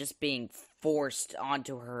person just being forced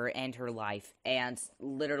onto her and her life, and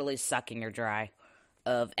literally sucking her dry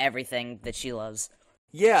of everything that she loves.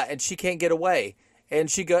 Yeah, and she can't get away. And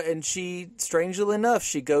she strangely enough,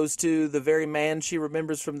 she goes to the very man she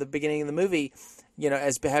remembers from the beginning of the movie,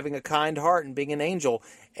 as having a kind heart and being an angel.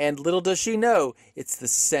 And little does she know, it's the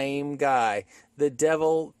same guy. The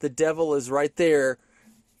devil is right there,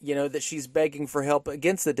 that she's begging for help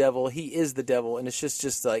against the devil. He is the devil, and it's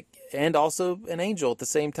just like, and also an angel at the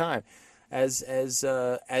same time. As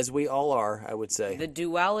we all are, I would say. The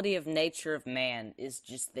duality of nature of man is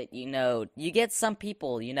just that, you get some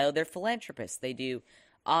people, they're philanthropists. They do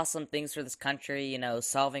awesome things for this country,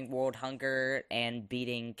 solving world hunger and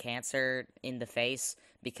beating cancer in the face,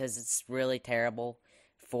 because it's really terrible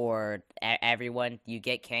for everyone. You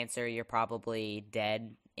get cancer, you're probably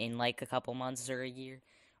dead in like a couple months or a year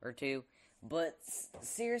or two. But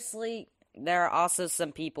seriously, there are also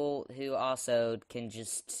some people who also can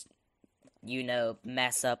just,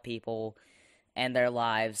 mess up people and their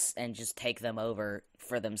lives and just take them over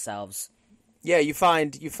for themselves. Yeah, you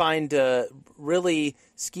find really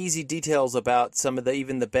skeezy details about some of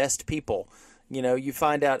even the best people. You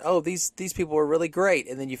find out, oh, these people were really great,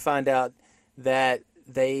 and then you find out that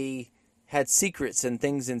they had secrets and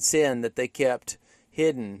things in sin that they kept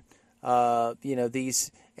hidden.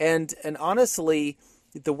 These and honestly,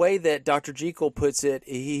 the way that Dr. Jekyll puts it,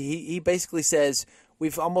 he basically says,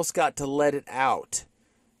 we've almost got to let it out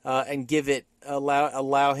and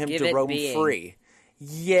allow him to roam free.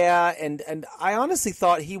 Yeah, and I honestly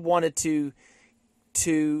thought he wanted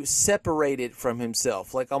to separate it from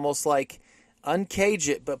himself, like almost like uncage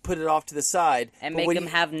it, but put it off to the side. And make him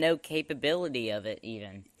have no capability of it,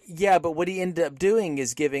 even. Yeah, but what he ended up doing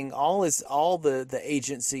is giving all the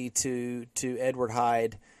agency to Edward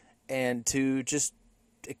Hyde, and to just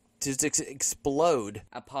explode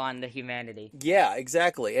upon the humanity. Yeah,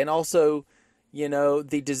 exactly. And also,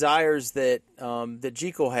 the desires that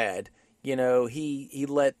Jekyll had, he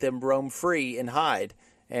let them roam free and hide,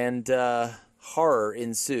 and horror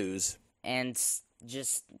ensues. And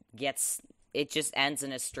just ends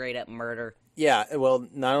in a straight up murder. Yeah, well,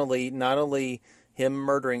 not only him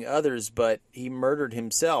murdering others, but he murdered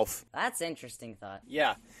himself. That's interesting thought.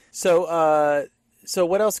 Yeah. So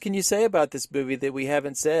what else can you say about this movie that we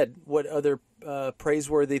haven't said? What other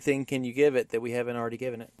praiseworthy thing can you give it that we haven't already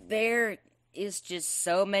given it? There is just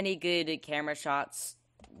so many good camera shots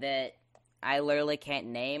that I literally can't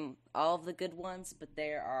name all of the good ones, but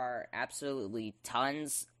there are absolutely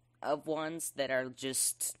tons of ones that are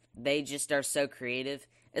they are so creative.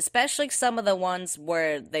 Especially some of the ones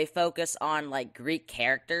where they focus on, like, Greek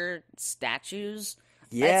character statues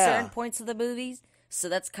at certain points of the movies. So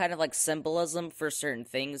that's kind of like symbolism for certain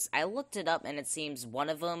things. I looked it up, and it seems one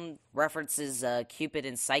of them references Cupid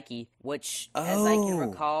and Psyche, which, as I can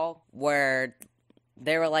recall, where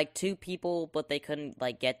they were like two people, but they couldn't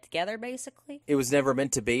like get together, basically. It was never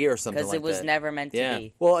meant to be, or something like that. Because it was never meant to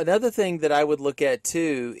be. Well, another thing that I would look at,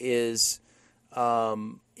 too, is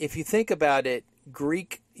if you think about it,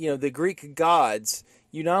 the Greek gods,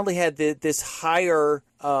 you not only had this higher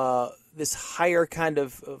kind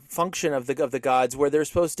of function of the gods, where they're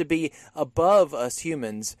supposed to be above us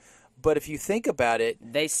humans, but if you think about it,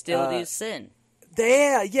 they still do sin.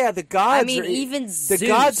 The gods. I mean, even Zeus. The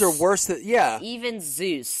gods are worse than Even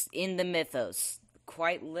Zeus in the mythos,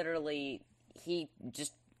 quite literally, he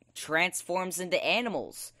just transforms into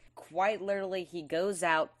animals. Quite literally, he goes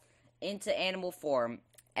out into animal form,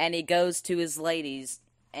 and he goes to his ladies,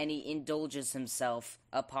 and he indulges himself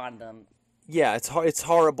upon them. Yeah, it's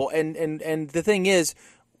horrible, and the thing is,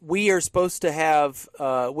 we are supposed to have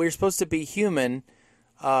we're supposed to be human,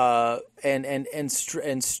 and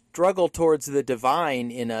struggle towards the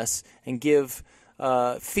divine in us, and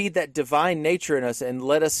feed that divine nature in us, and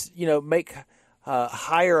let us make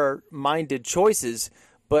higher minded choices.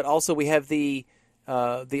 But also we have the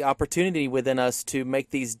opportunity within us to make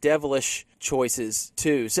these devilish choices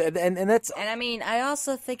too. So and that's, and I mean, I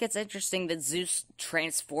also think it's interesting that Zeus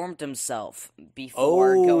transformed himself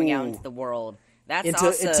before going out into the world. That's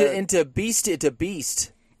into a beast.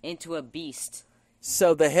 Into a beast.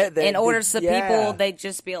 So in order so people, they'd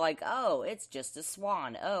just be like, oh, it's just a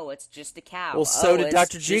swan. Oh, it's just a cow. Well, so did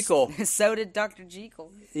Dr. Jekyll. So did Dr.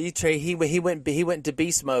 Jekyll. He went to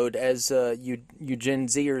beast mode, as you Gen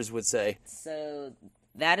Zers would say. So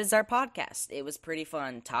that is our podcast. It was pretty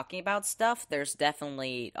fun talking about stuff. There's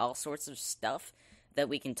definitely all sorts of stuff that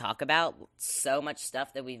we can talk about. So much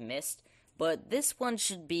stuff that we've missed. But this one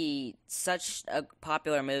should be such a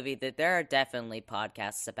popular movie that there are definitely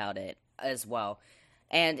podcasts about it as well.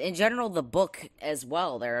 And in general, the book as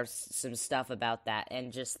well, there's some stuff about that,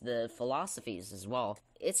 and just the philosophies as well.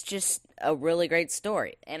 It's just a really great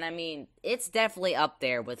story. And I mean, it's definitely up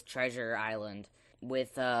there with Treasure Island,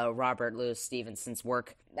 with Robert Louis Stevenson's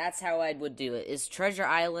work. That's how I would do it, is Treasure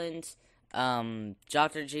Island,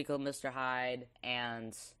 Dr. Jekyll and Mr. Hyde,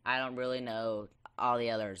 and I don't really know all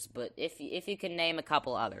the others, but if you can name a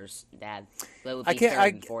couple others, Dad, that would be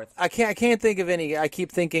third and fourth. I can't think of any. I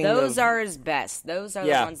keep thinking those are his best. Those are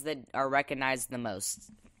the ones that are recognized the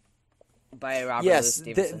most by Robert Louis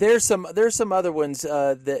Stevenson. There's some other ones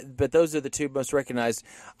but those are the two most recognized.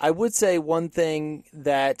 I would say one thing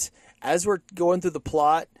that as we're going through the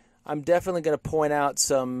plot, I'm definitely going to point out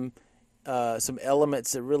some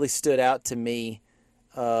elements that really stood out to me.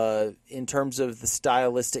 In terms of the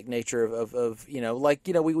stylistic nature of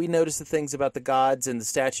we noticed the things about the gods and the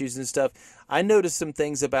statues and stuff. I noticed some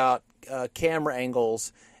things about camera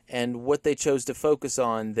angles and what they chose to focus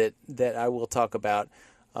on that I will talk about.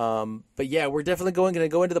 But yeah, we're definitely going to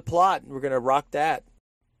go into the plot. We're going to rock that.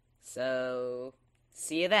 So,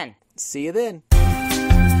 see you then. See you then.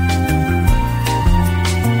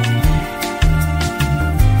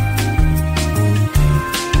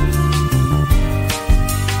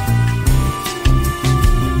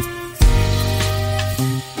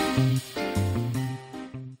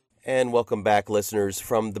 And welcome back, listeners,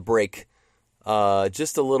 from the break.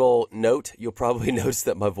 Just a little note. You'll probably notice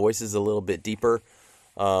that my voice is a little bit deeper.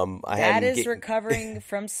 Dad is recovering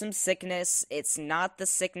from some sickness. It's not the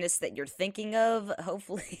sickness that you're thinking of,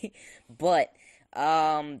 hopefully. But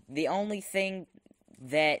the only thing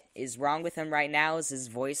that is wrong with him right now is his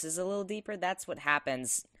voice is a little deeper. That's what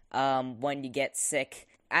happens when you get sick.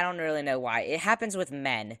 I don't really know why. It happens with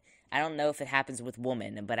men. I don't know if it happens with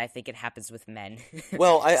women, but I think it happens with men.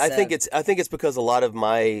 Well, I think it's because a lot of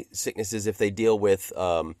my sicknesses, if they deal with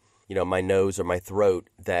my nose or my throat,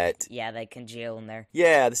 that they congeal in there.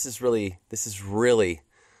 Yeah, this is really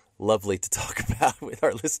lovely to talk about with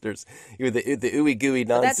our listeners. The ooey gooey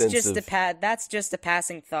nonsense. That's just a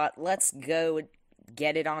passing thought. Let's go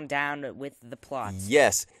get it on down with the plot.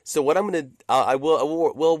 Yes. So what I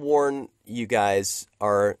will warn you guys,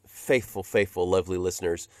 our faithful, lovely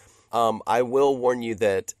listeners. I will warn you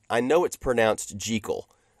that I know it's pronounced Jekyll.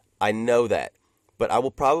 I know that. But I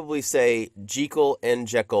will probably say Jekyll and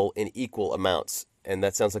Jekyll in equal amounts. And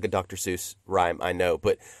that sounds like a Dr. Seuss rhyme, I know.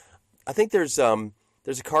 But I think there's a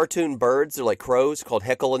cartoon birds, they're like crows, called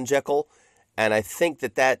Heckle and Jekyll. And I think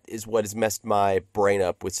that is what has messed my brain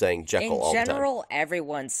up with saying Jekyll all the time. In general,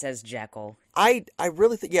 everyone says Jekyll. I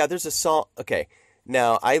really think, there's a song. Okay.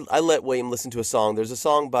 Now, I let William listen to a song. There's a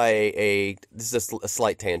song by this is a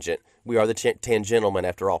slight tangent. We are the Tangentlemen,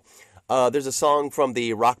 after all. There's a song from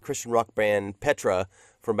the Christian rock band Petra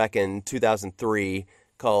from back in 2003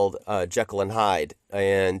 called Jekyll and Hyde.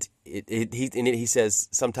 And he says,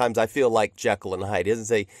 sometimes I feel like Jekyll and Hyde. He doesn't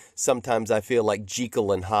say, sometimes I feel like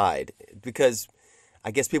Jekyll and Hyde. Because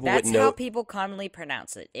I guess people wouldn't know. That's how people commonly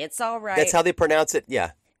pronounce it. It's all right. That's how they pronounce it,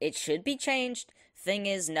 yeah. It should be changed. Thing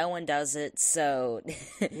is, no one does it, so...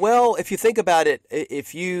 Well, if you think about it,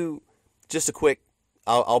 just a quick...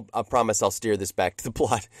 I promise I'll steer this back to the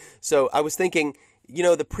plot. So I was thinking,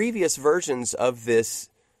 the previous versions of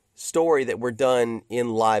this story that were done in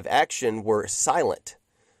live action were silent.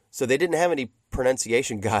 So they didn't have any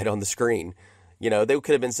pronunciation guide on the screen. They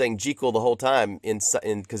could have been saying Jekyll the whole time because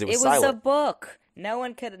it was silent. It was a book. No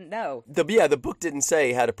one could know. The book didn't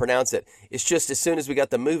say how to pronounce it. It's just as soon as we got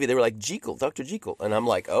the movie, they were like, Jekyll, Dr. Jekyll. And I'm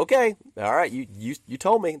like, okay, all right, you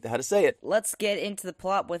told me how to say it. Let's get into the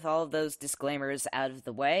plot with all of those disclaimers out of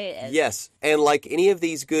the way. Yes, and like any of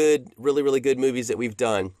these good, really, really good movies that we've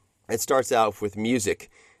done, it starts out with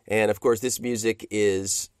music. And, of course, this music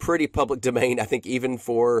is pretty public domain, I think, even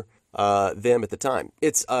for them at the time.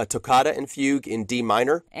 It's Toccata and Fugue in D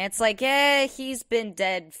minor. And it's like, he's been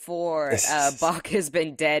dead for... Bach has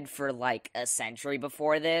been dead for, like, a century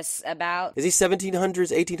before this, about... Is he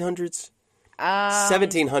 1700s, 1800s?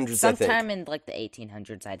 1700s, I think. Sometime in, like, the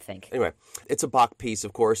 1800s, I'd think. Anyway, it's a Bach piece,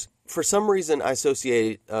 of course. For some reason, I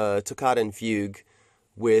associate Toccata and Fugue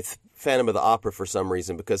with Phantom of the Opera for some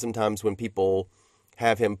reason, because sometimes when people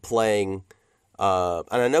have him playing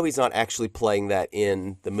And I know he's not actually playing that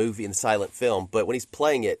in the movie, in the silent film, but when he's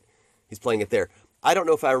playing it there. I don't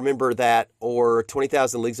know if I remember that or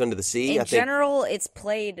 20,000 Leagues Under the Sea. In general, it's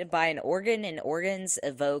played by an organ, and organs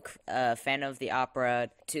evoke Phantom of the Opera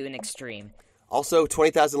to an extreme. Also,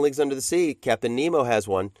 20,000 Leagues Under the Sea, Captain Nemo has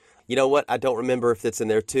one. You know what? I don't remember if it's in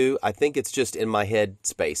there too. I think it's just in my head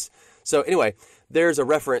space. So anyway, there's a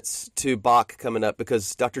reference to Bach coming up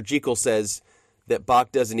because Dr. Jekyll says that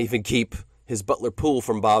Bach doesn't even keep his butler Poole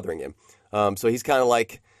from bothering him. So he's kind of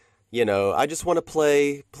like, I just want to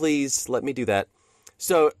play. Please let me do that.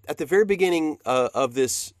 So at the very beginning of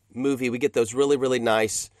this movie, we get those really, really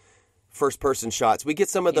nice first-person shots. We get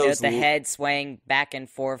some of those... the head swaying back and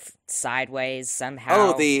forth sideways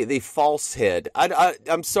somehow. Oh, the false head.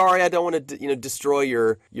 I'm sorry, I don't want to destroy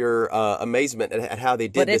your amazement at how they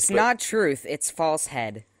did this. But it's not truth, it's false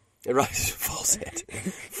head. Right, false head.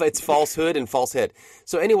 It's falsehood and false head.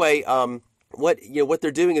 So anyway, what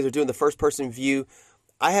they're doing is they're doing the first-person view.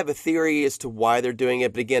 I have a theory as to why they're doing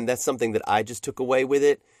it, but again, that's something that I just took away with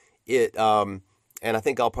it. And I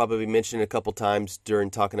think I'll probably mention it a couple times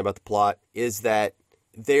during talking about the plot, is that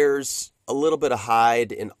there's a little bit of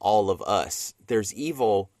Hyde in all of us. There's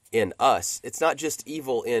evil in us. It's not just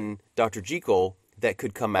evil in Dr. Jekyll that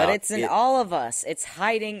could come out. But it's in all of us. It's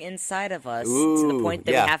hiding inside of us to the point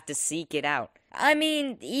that we have to seek it out. I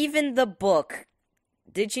mean, even the book.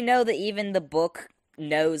 Did you know that even the book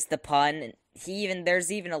knows the pun?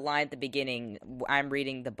 There's even a line at the beginning. I'm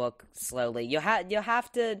reading the book slowly. You'll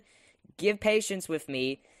have to give patience with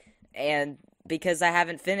me, and because I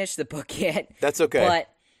haven't finished the book yet. That's okay. But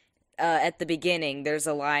at the beginning, there's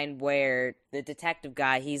a line where the detective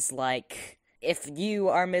guy, he's like, "If you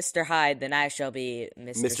are Mr. Hyde, then I shall be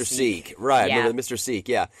Mr. Seek." Right? Yeah. Remember Mr. Seek?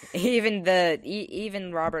 Yeah.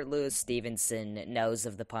 Even Robert Louis Stevenson knows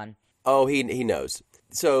of the pun. Oh, he knows.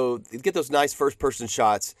 So you get those nice first-person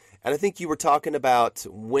shots. And I think you were talking about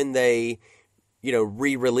when they,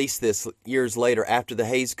 re-released this years later after the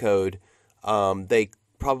Hays Code. You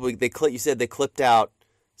said they clipped out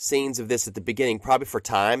scenes of this at the beginning, probably for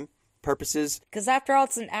time purposes. Because after all,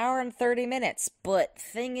 it's an hour and 30 minutes. But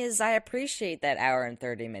thing is, I appreciate that hour and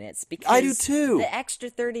 30 minutes because I do too. The extra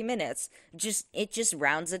 30 minutes just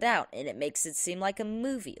rounds it out, and it makes it seem like a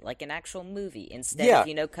movie, like an actual movie, instead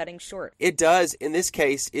of cutting short. It does. In this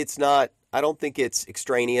case, it's not. I don't think it's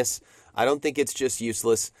extraneous. I don't think it's just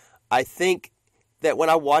useless. I think that when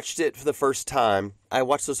I watched it for the first time, I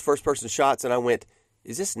watched those first-person shots and I went,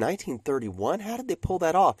 is this 1931? How did they pull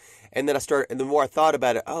that off? And then the more I thought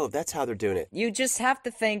about it, oh, that's how they're doing it. You just have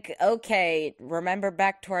to think, okay, remember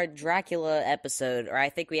back to our Dracula episode, or I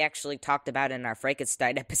think we actually talked about it in our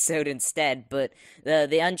Frankenstein episode instead, but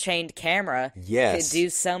the Unchained camera could do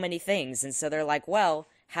so many things, and so they're like, well,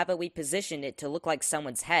 how about we position it to look like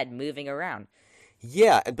someone's head moving around?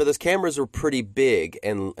 Yeah, but those cameras were pretty big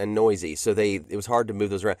and noisy, so it was hard to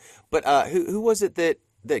move those around. But who was it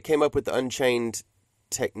that came up with the Unchained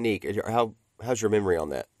technique? How's your memory on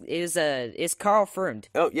that? It's Carl Freund.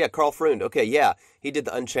 Oh yeah, Carl Freund. Okay, yeah, he did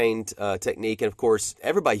the Unchained technique, and of course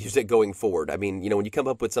everybody used it going forward. I mean, when you come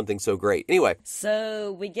up with something so great. Anyway,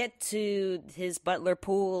 so we get to his butler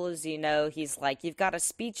Poole. As he's like, you've got a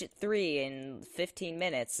speech at 3 in 15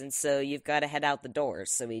 minutes, and so you've got to head out the door.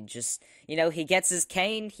 So he just, he gets his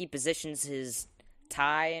cane, he positions his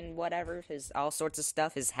tie and whatever, his all sorts of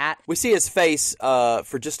stuff, his hat. We see his face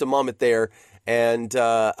for just a moment there. And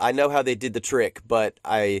I know how they did the trick, but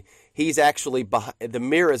he's actually behind. The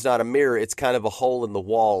mirror is not a mirror; it's kind of a hole in the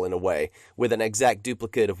wall in a way, with an exact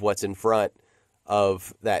duplicate of what's in front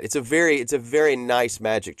of that. It's a very nice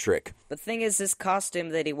magic trick. The thing is, this costume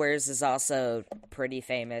that he wears is also pretty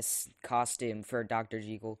famous costume for Dr.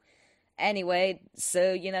 Jekyll. Anyway,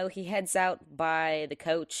 so he heads out by the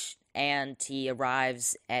coach. And he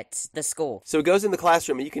arrives at the school. So he goes in the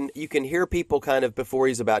classroom, and you can hear people kind of before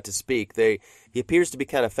he's about to speak. He appears to be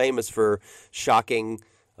kind of famous for shocking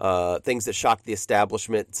things that shock the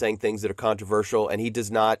establishment, saying things that are controversial, and he does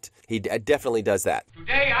not. He definitely does that.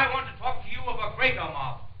 Today I want to talk to you of a greater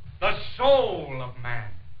marvel, the soul of man.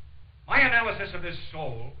 My analysis of this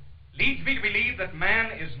soul leads me to believe that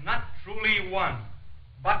man is not truly one,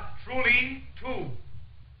 but truly two.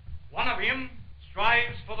 One of him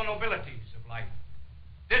strives for the nobilities of life.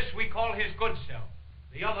 This we call his good self.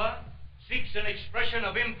 The other seeks an expression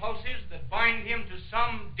of impulses that bind him to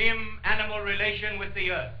some dim animal relation with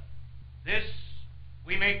the earth. This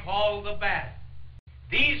we may call the bad.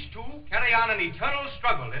 These two carry on an eternal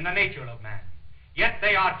struggle in the nature of man, yet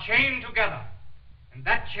they are chained together, and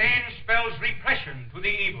that chain spells repression to the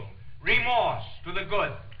evil, remorse to the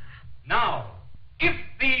good. Now, if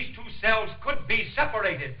these two selves could be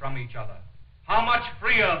separated from each other, how much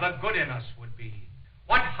freer the good in us would be,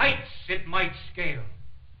 what heights it might scale,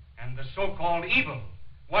 and the so-called evil,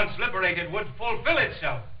 once liberated, would fulfill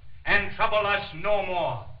itself and trouble us no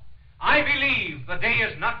more. I believe the day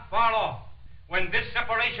is not far off when this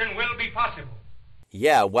separation will be possible.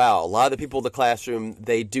 Yeah, wow. A lot of the people in the classroom,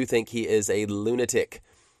 they do think he is a lunatic.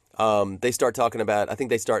 They start talking about,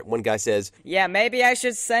 one guy says, yeah, maybe I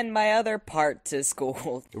should send my other part to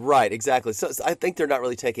school. Right, exactly. So I think they're not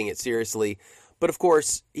really taking it seriously. But of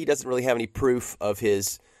course, he doesn't really have any proof of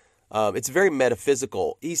his, it's very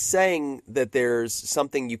metaphysical. He's saying that there's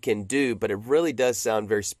something you can do, but it really does sound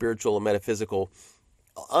very spiritual and metaphysical.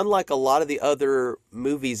 Unlike a lot of the other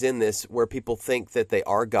movies in this where people think that they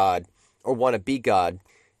are God or want to be God,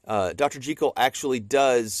 Dr. Jekyll actually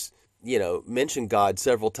does, mention God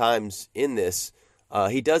several times in this.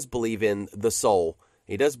 He does believe in the soul.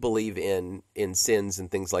 He does believe in sins and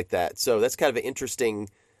things like that. So that's kind of an interesting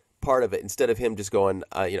part of it. Instead of him just going,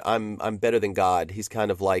 I'm better than God, he's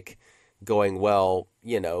kind of like going, well,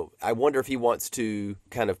 I wonder if he wants to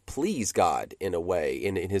kind of please God in a way,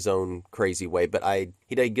 in his own crazy way, but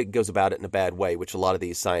he goes about it in a bad way, which a lot of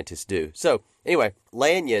these scientists do. So anyway,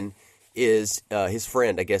 Lanyon is his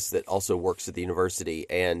friend, I guess, that also works at the university,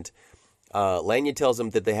 and Lanyon tells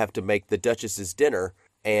him that they have to make the Duchess's dinner,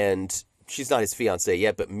 and she's not his fiancée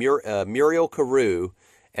yet, but Muriel Carew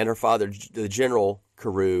and her father, the General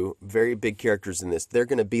Carew, very big characters in this, they're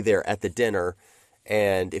going to be there at the dinner,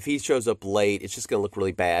 and if he shows up late, it's just going to look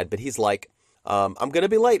really bad, but he's like, I'm going to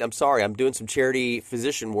be late, I'm sorry, I'm doing some charity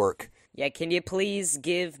physician work. Yeah, can you please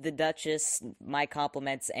give the Duchess my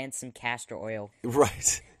compliments and some castor oil?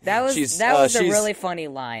 Right. That was a really funny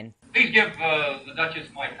line. Please give the Duchess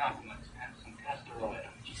my compliments and some castor oil.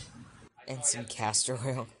 And some castor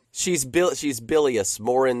oil. She's bilious,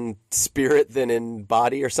 more in spirit than in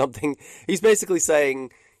body or something. He's basically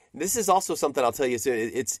saying, this is also something I'll tell you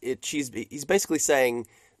soon. He's basically saying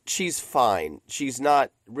she's fine. She's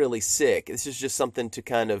not really sick. This is just something to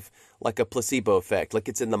kind of like a placebo effect, like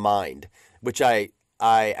it's in the mind, which I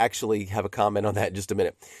actually have a comment on that in just a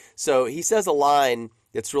minute. So he says a line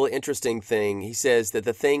that's really interesting thing. He says that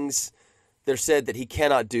the things they're said that he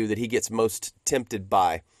cannot do, that he gets most tempted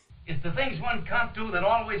by. It's the things one can't do that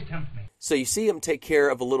always tempt me. So you see him take care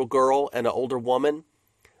of a little girl and an older woman.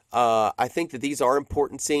 I think that these are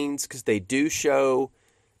important scenes because they do show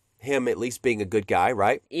him at least being a good guy,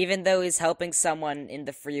 right? Even though he's helping someone in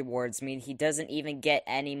the free wards, he doesn't even get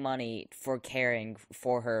any money for caring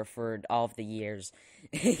for her for all of the years.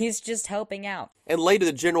 He's just helping out. And later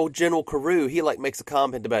the General Carew, he makes a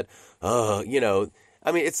comment about,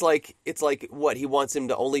 it's like what he wants him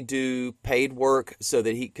to only do paid work so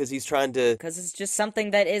that because it's just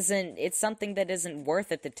something that isn't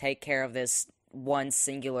worth it to take care of this one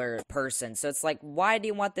singular person. So it's like, why do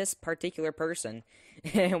you want this particular person?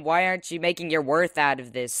 Why aren't you making your worth out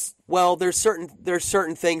of this? Well, there's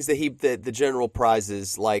certain things that the general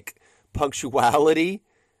prizes, like punctuality,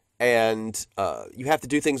 and you have to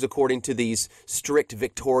do things according to these strict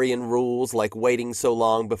Victorian rules, like waiting so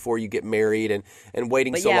long before you get married and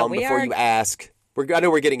waiting long before you ask. I know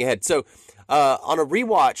we're getting ahead. So on a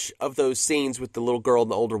rewatch of those scenes with the little girl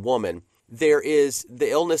and the older woman, there is the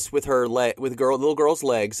illness with her little girl's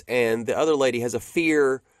legs, and the other lady has a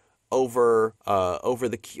fear over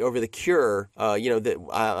the cure. That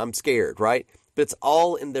I'm scared, right? But it's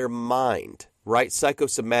all in their mind, right?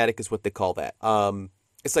 Psychosomatic is what they call that.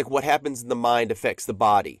 It's like what happens in the mind affects the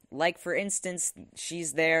body. Like, for instance,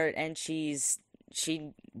 she's there and she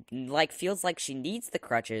feels like she needs the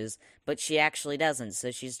crutches, but she actually doesn't.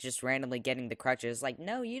 So she's just randomly getting the crutches. Like,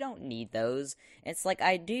 no, you don't need those. And it's like,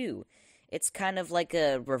 I do. It's kind of like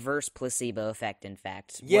a reverse placebo effect, in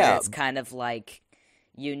fact. Yeah. Where it's kind of like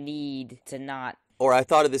you need to not... Or I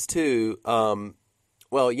thought of this too.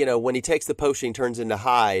 When he takes the potion, he turns into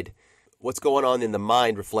Hyde. What's going on in the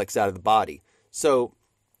mind reflects out of the body. So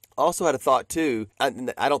I also had a thought too.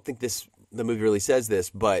 I don't think the movie really says this,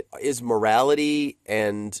 but is morality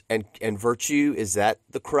and virtue, is that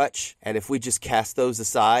the crutch? And if we just cast those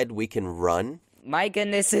aside, we can run? My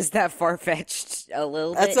goodness, is that far-fetched a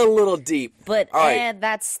little bit? That's a little deep. But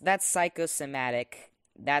that's psychosomatic.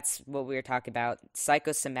 That's what we were talking about.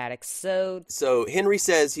 Psychosomatic. So Henry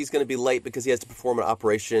says he's going to be late because he has to perform an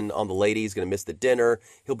operation on the lady. He's going to miss the dinner.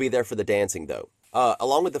 He'll be there for the dancing, though.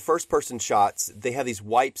 Along with the first-person shots, they have these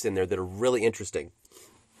wipes in there that are really interesting.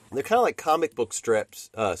 They're kind of like comic book strips,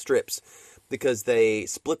 because they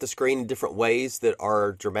split the screen in different ways that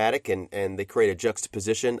are dramatic and they create a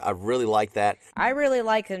juxtaposition. I really like that. I really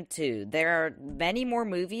like them too. There are many more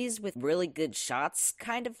movies with really good shots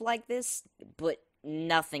kind of like this, but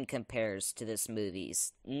nothing compares to this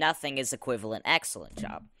movie's. Nothing is equivalent. Excellent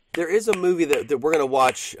job. There is a movie that we're going to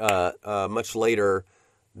watch much later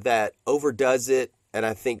that overdoes it, and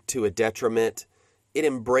I think to a detriment. It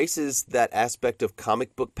embraces that aspect of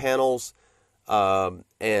comic book panels,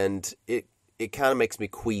 and it kind of makes me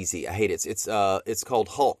queasy. I hate it. It's called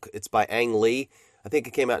Hulk. It's by Ang Lee. I think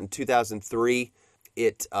it came out in 2003.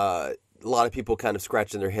 A lot of people kind of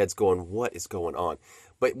scratching their heads going, what is going on?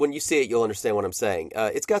 But when you see it, you'll understand what I'm saying.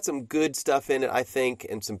 It's got some good stuff in it, I think,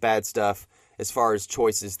 and some bad stuff as far as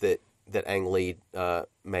choices that Ang Lee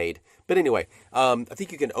made. But anyway, I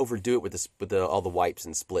think you can overdo it with all the wipes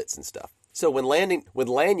and splits and stuff. So when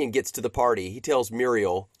Lanyon gets to the party, he tells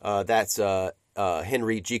Muriel, that's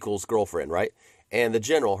Henry Jekyll's girlfriend, right? And the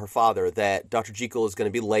general, her father, that Dr. Jekyll is going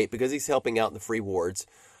to be late because he's helping out in the free wards.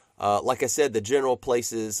 Like I said, the general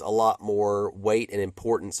places a lot more weight and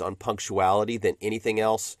importance on punctuality than anything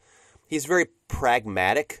else. He's very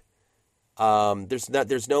pragmatic.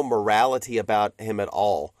 There's no morality about him at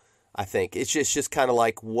all, I think. It's just kind of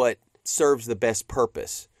like what serves the best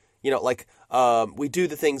purpose. Like we do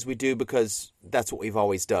the things we do because that's what we've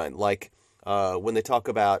always done. Like when they talk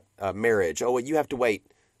about marriage, well, you have to wait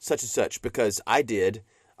such and such because I did,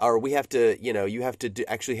 or we have to, you have to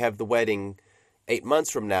actually have the wedding 8 months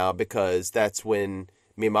from now because that's when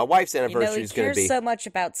me and my wife's anniversary is going to be. He cares so much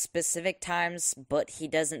about specific times, but he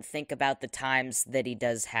doesn't think about the times that he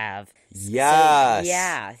does have. Yes. So,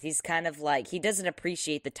 yeah, he's kind of like, he doesn't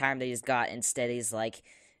appreciate the time that he's got. Instead, he's like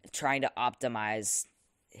trying to optimize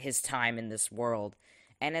his time in this world.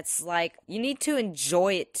 And it's like, you need to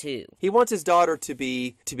enjoy it too. He wants his daughter to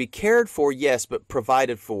be cared for, yes, but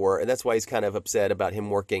provided for, and that's why he's kind of upset about him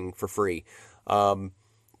working for free.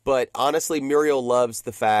 But honestly, Muriel loves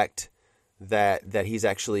the fact that he's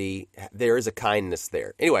actually, there is a kindness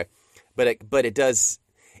there. Anyway, but it does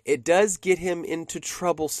get him into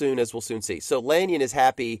trouble soon, as we'll soon see. So Lanyon is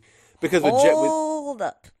happy because Hold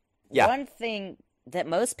up. Yeah. One thing that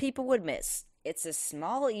most people would miss, it's a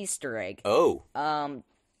small Easter egg. Oh.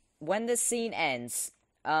 When this scene ends,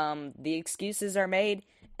 the excuses are made,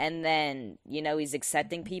 and then, he's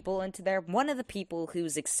accepting people into there. One of the people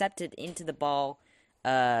who's accepted into the ball,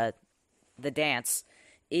 the dance,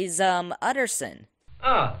 is Utterson.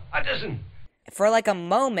 Utterson. For like a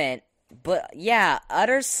moment, but yeah,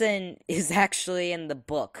 Utterson is actually in the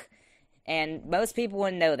book, and most people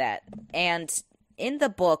wouldn't know that. And in the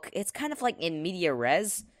book, it's kind of like in media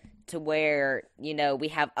res, to where, we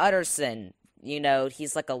have Utterson,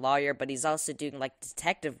 he's like a lawyer, but he's also doing like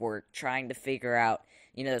detective work, trying to figure out,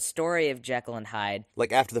 the story of Jekyll and Hyde.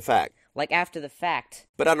 Like after the fact. But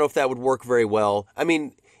I don't know if that would work very well. I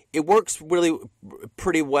mean, it works really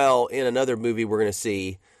pretty well in another movie we're going to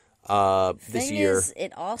see this year.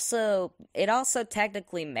 It also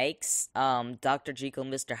technically makes Dr. Jekyll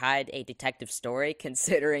and Mr. Hyde a detective story,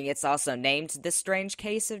 considering it's also named The Strange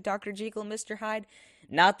Case of Dr. Jekyll and Mr. Hyde.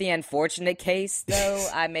 Not the unfortunate case, though.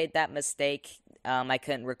 I made that mistake. I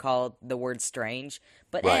couldn't recall the word strange.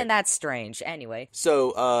 But right. That's strange. Anyway.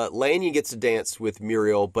 So Lanyon gets to dance with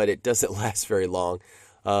Muriel, but it doesn't last very long.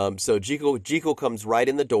 So Jekyll comes right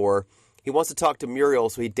in the door. He wants to talk to Muriel,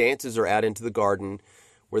 so he dances her out into the garden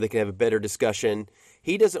where they can have a better discussion.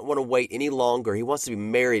 He doesn't want to wait any longer. He wants to be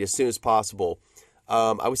married as soon as possible.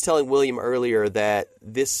 I was telling William earlier that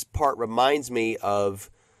this part reminds me of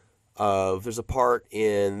there's a part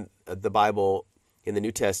in the Bible in the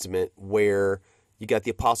New Testament where you got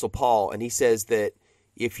the Apostle Paul, and he says that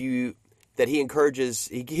he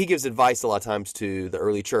gives advice a lot of times to the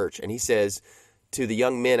early church, and he says to the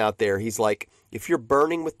young men out there, he's like, if you're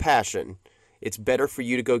burning with passion, it's better for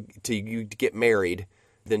you to get married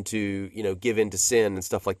than to, give in to sin and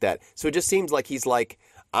stuff like that. So it just seems like he's like,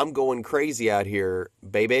 I'm going crazy out here,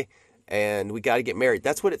 baby, and we got to get married.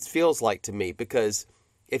 That's what it feels like to me, because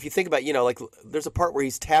if you think about, like there's a part where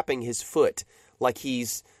he's tapping his foot like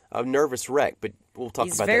he's a nervous wreck, but we'll talk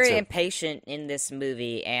about that soon. He's very impatient in this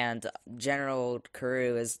movie, and General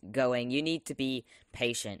Carew is going, you need to be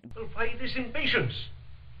patient. Well, why this impatience?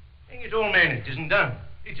 Hang it all, man, it isn't done.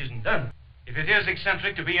 It isn't done. If it is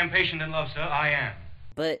eccentric to be impatient in love, sir, I am.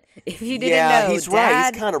 But if you didn't know, he's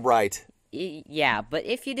right. He's kind of right. Yeah, but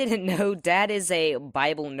if you didn't know, Dad is a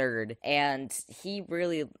Bible nerd, and he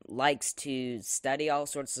really likes to study all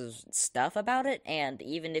sorts of stuff about it, and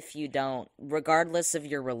even if you don't, regardless of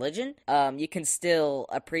your religion, you can still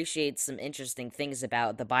appreciate some interesting things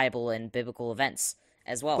about the Bible and biblical events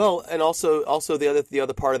as well. Well, and also the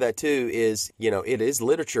other part of that too is, it is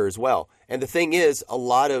literature as well. And the thing is, a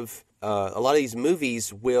lot of these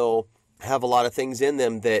movies will have a lot of things in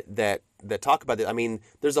them that talk about it. I mean,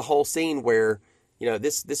 there's a whole scene where,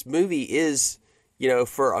 this movie is,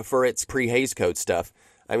 for its pre-Hays Code stuff.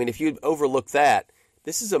 I mean, if you overlook that,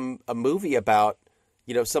 this is a movie about,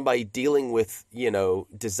 somebody dealing with,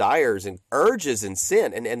 desires and urges and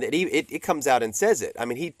sin, and it comes out and says it. I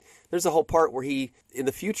mean, there's a whole part where in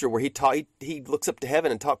the future where he looks up to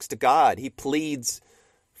heaven and talks to God. He pleads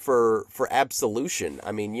for absolution.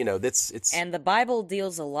 I mean, it's and the Bible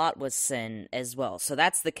deals a lot with sin as well. So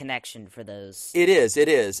that's the connection for those. It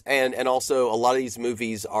is, and also a lot of these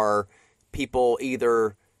movies are people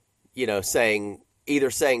either saying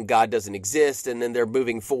God doesn't exist, and then they're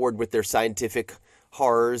moving forward with their scientific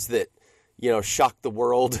horrors that shock the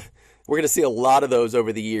world. We're going to see a lot of those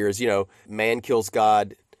over the years. Man kills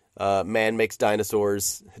God, man makes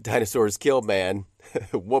dinosaurs, dinosaurs kill man,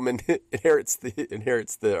 woman inherits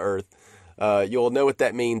the earth. You'll know what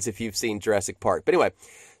that means if you've seen Jurassic Park. But anyway,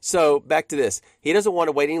 so back to this. He doesn't want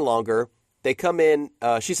to wait any longer. They come in.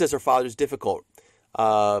 She says her father's difficult,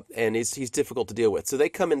 and he's difficult to deal with. So they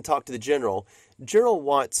come in and talk to the general. General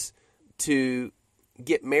wants to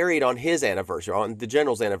get married on his anniversary, on the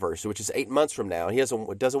general's anniversary, which is 8 months from now. He doesn't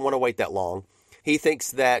want to wait that long. He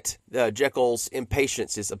thinks that Jekyll's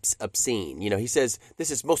impatience is obscene. He says this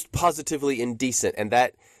is most positively indecent, and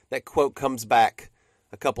that quote comes back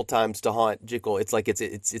a couple times to haunt Jekyll. It's like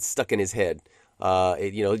it's stuck in his head.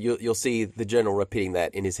 You'll see the general repeating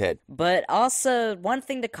that in his head. But also, one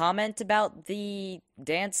thing to comment about the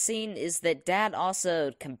dance scene is that Dad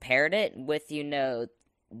also compared it with,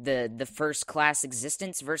 the first class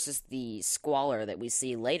existence versus the squalor that we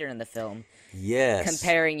see later in the film. Yes.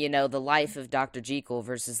 Comparing, the life of Dr. Jekyll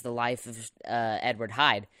versus the life of Edward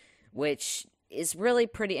Hyde, which is really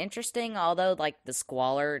pretty interesting, although, the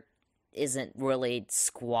squalor isn't really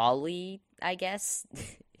squally, I guess.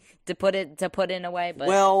 to put in a way, but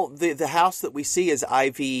well, the house that we see is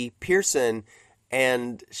Ivy Pearson,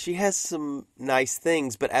 and she has some nice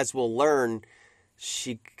things, but as we'll learn,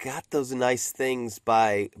 she got those nice things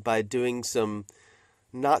by doing some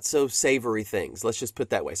not so savory things. Let's just put it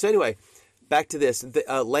that way. So anyway, back to this.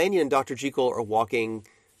 Lanyon and Dr. Jekyll are walking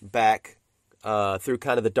back through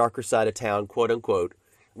kind of the darker side of town, quote unquote,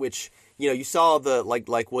 which you saw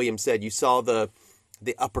like William said, you saw the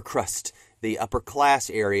upper crust, the upper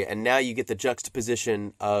class area, and now you get the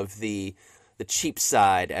juxtaposition of the cheap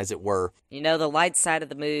side, as it were. The light side of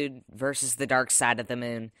the moon versus the dark side of the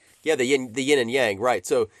moon. Yeah, the yin and yang, right?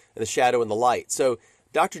 So the shadow and the light. So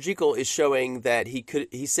Dr. Jekyll is showing that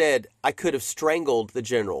he said, I could have strangled the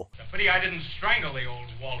general. It's a pity I didn't strangle the old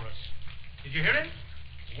walrus. Did you hear it?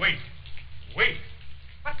 Wait.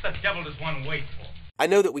 What the devil does one wait for? I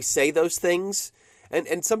know that we say those things,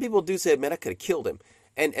 and some people do say, man, I could have killed him.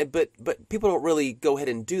 But people don't really go ahead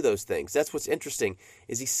and do those things. That's what's interesting,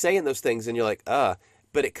 is he's saying those things and you're like, but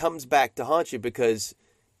it comes back to haunt you because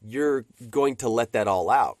you're going to let that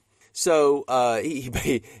all out. So he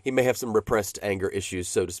may have some repressed anger issues,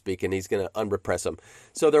 so to speak, and he's going to unrepress them.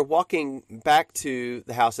 So they're walking back to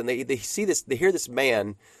the house, and they hear this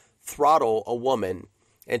man throttle a woman,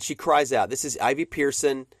 and she cries out. This is Ivy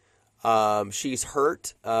Pearson. She's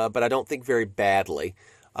hurt, but I don't think very badly.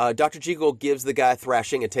 Dr. Jekyll gives the guy a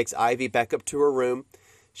thrashing and takes Ivy back up to her room.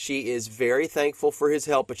 She is very thankful for his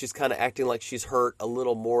help, but she's kind of acting like she's hurt a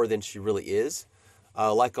little more than she really is.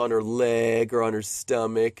 Like on her leg or on her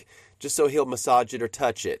stomach, just so he'll massage it or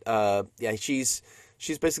touch it. She's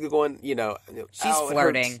basically going, she's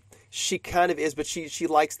flirting. She kind of is, but she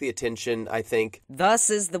likes the attention, I think. Thus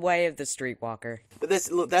is the way of the streetwalker. But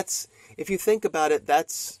that's if you think about it,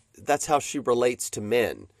 that's how she relates to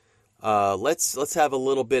men. Let's have a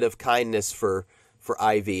little bit of kindness for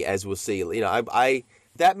Ivy, as we'll see.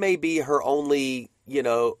 That may be her only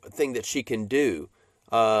thing that she can do.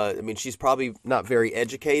 She's probably not very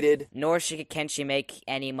educated. Nor can she make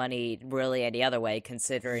any money really any other way,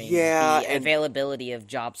 considering the availability of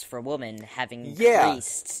jobs for women having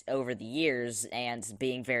increased over the years and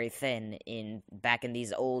being very thin back in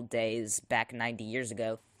these old days, back 90 years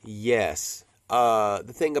ago. Yes. The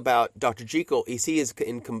thing about Dr. Jekyll is he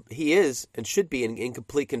is and should be in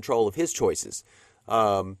complete control of his choices.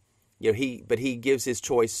 He gives his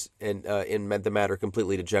choice in the matter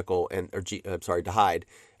completely to Jekyll to Hyde,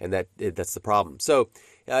 and that's the problem. So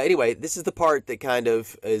anyway, this is the part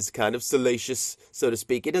that is kind of salacious, so to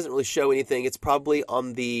speak. It doesn't really show anything. It's probably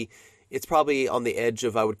on the edge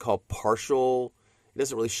of, I would call, partial. It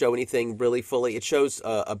doesn't really show anything really fully. It shows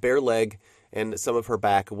a bare leg and some of her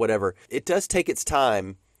back, whatever. It does take its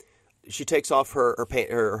time. She takes off her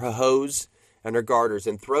hose and her garters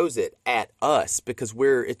and throws it at us because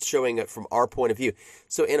it's showing it from our point of view.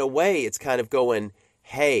 So in a way, it's kind of going,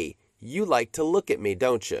 hey, you like to look at me,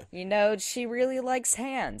 don't you? She really likes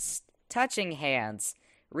hands, touching hands,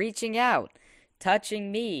 reaching out,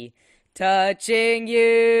 touching me, touching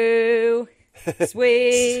you,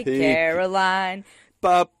 sweet Caroline.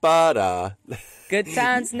 Ba-ba-da. Good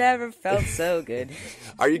times never felt so good.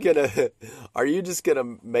 Are you just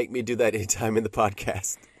gonna make me do that anytime in the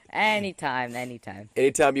podcast? Anytime.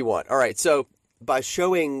 Anytime you want. All right, so by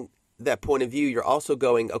showing that point of view, you're also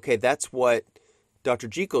going, okay, that's what Dr.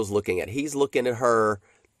 Jekyll's looking at. He's looking at her.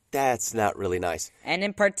 That's not really nice. And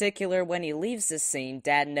in particular, when he leaves the scene,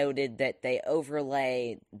 Dad noted that they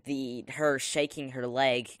overlay her shaking her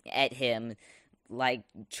leg at him, like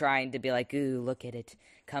trying to be like, ooh, look at it.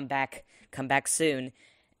 Come back soon.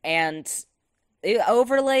 And it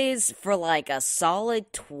overlays for like a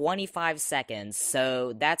solid 25 seconds,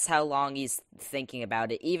 so that's how long he's thinking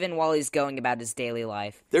about it, even while he's going about his daily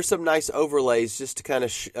life. There's some nice overlays just to kind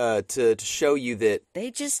of to show you that they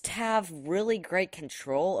just have really great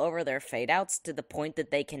control over their fade-outs to the point that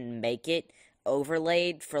they can make it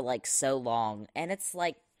overlaid for like so long. And it's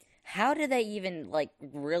like, how do they even like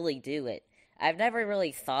really do it? I've never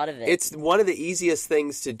really thought of it. It's one of the easiest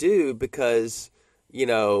things to do because, you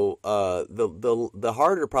know, the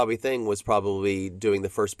harder probably thing was probably doing the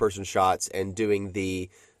first person shots and doing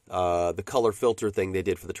the color filter thing they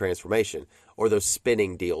did for the transformation, or those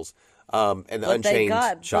spinning deals, and the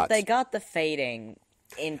unchanged shots. But they got the fading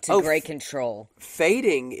into great control.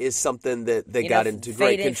 Fading is something that they got into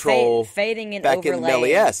great control. Fading and back overlaying. in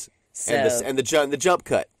MELES, and the jump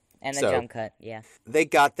cut. And the jump cut, yeah. They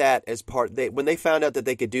got that as part. When they found out that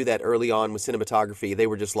they could do that early on with cinematography, they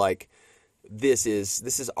were just like, This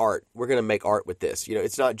is art. We're going to make art with this. You know,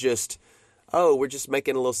 it's not just, oh, we're just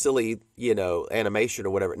making a little silly, you know, animation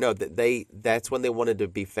or whatever. No, that's when they wanted to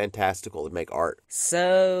be fantastical and make art.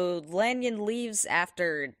 So Lanyon leaves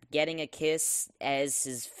after getting a kiss as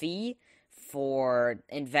his fee for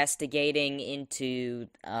investigating into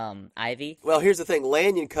Ivy. Well, here's the thing.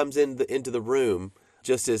 Lanyon comes into the room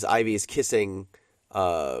just as Ivy is kissing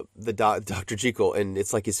Dr. Jekyll, and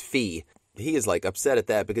it's like his fee. He is like upset at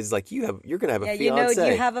that because he's like, you're gonna have a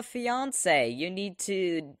fiance. You have a fiance.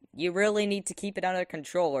 You really need to keep it under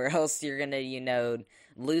control, or else you're gonna,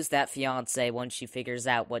 lose that fiance once she figures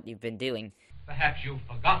out what you've been doing. Perhaps you've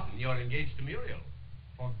forgotten you're engaged to Muriel.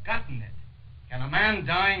 Forgotten it? Can a man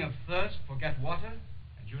dying of thirst forget water?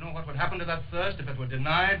 And you know what would happen to that thirst if it were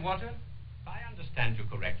denied water? If I understand you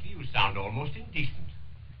correctly, you sound almost indecent.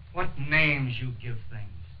 What names you give things.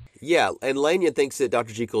 Yeah, and Lanyon thinks that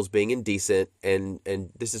Dr. Jekyll's being indecent, and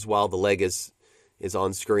this is while the leg is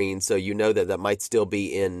on screen, so you know that might still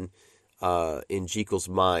be in Jekyll's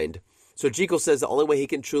mind. So Jekyll says the only way he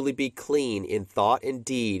can truly be clean in thought and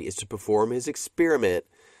deed is to perform his experiment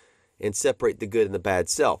and separate the good and the bad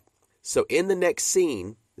self. So in the next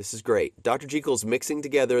scene, this is great, Dr. Jekyll's mixing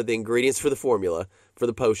together the ingredients for the formula, for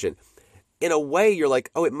the potion. In a way, you're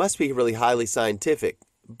like, oh, it must be really highly scientific,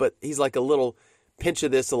 but he's like a little pinch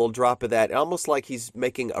of this, a little drop of that, almost like he's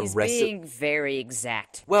making a recipe. He's being very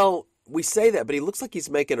exact. Well, we say that, but he looks like he's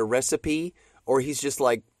making a recipe, or he's just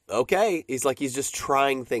like, okay, he's just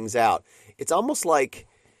trying things out. It's almost like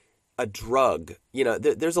a drug. You know,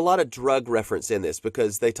 there's a lot of drug reference in this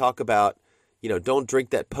because they talk about, don't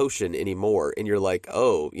drink that potion anymore, and you're like,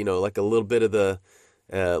 oh, like a little bit of the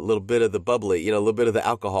bubbly, a little bit of the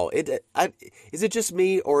alcohol. Is it just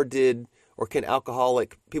me, or can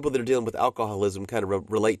people that are dealing with alcoholism kind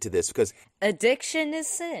of relate to this? Because addiction is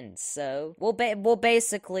sin, so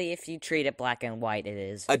basically, if you treat it black and white, it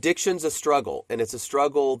is. Addiction's a struggle, and it's a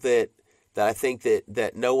struggle that I think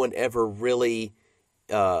that no one ever really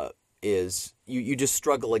is. You just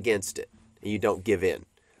struggle against it, and you don't give in.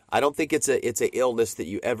 I don't think it's a illness that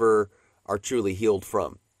you ever are truly healed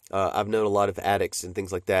from. I've known a lot of addicts and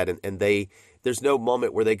things like that, and there's no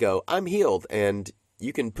moment where they go, I'm healed, and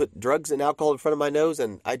you can put drugs and alcohol in front of my nose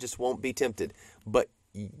and I just won't be tempted. But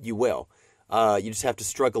you will. You just have to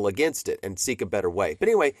struggle against it and seek a better way. But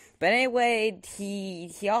anyway,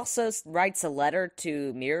 he also writes a letter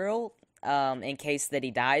to Muriel in case that he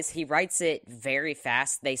dies. He writes it very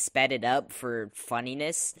fast. They sped it up for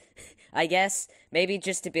funniness, I guess. Maybe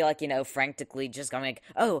just to be like, frantically just going like,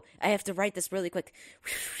 oh, I have to write this really quick.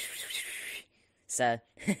 So,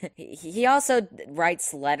 he also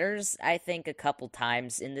writes letters, I think, a couple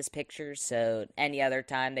times in this picture, so any other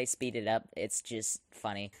time they speed it up, it's just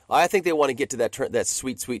funny. I think they want to get to that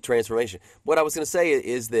sweet, sweet transformation. What I was going to say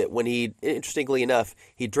is that when interestingly enough,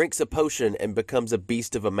 he drinks a potion and becomes a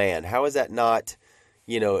beast of a man. How is that not,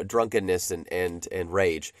 drunkenness and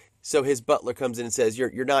rage? So his butler comes in and says,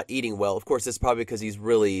 you're not eating well. Of course, that's probably because he's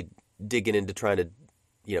really digging into trying to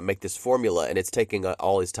make this formula, and it's taking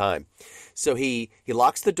all his time. So he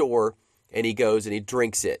locks the door, and he goes and he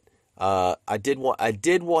drinks it. I did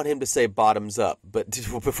want him to say bottoms up, but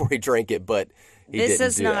before he drank it, but he This didn't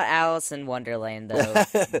is do not it. Alice in Wonderland, though.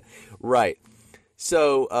 Right.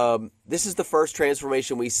 So this is the first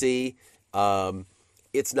transformation we see.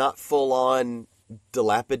 It's not full on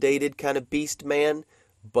dilapidated kind of beast man,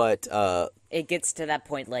 but it gets to that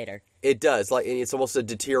point later. It does. Like it's almost a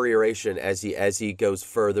deterioration as he goes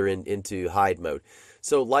further into Hyde mode.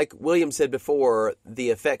 So like William said before, the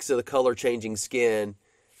effects of the color changing skin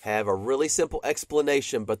have a really simple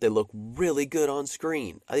explanation, but they look really good on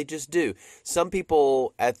screen. They just do. Some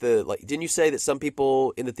people didn't you say that some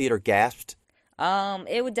people in the theater gasped?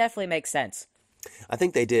 It would definitely make sense. I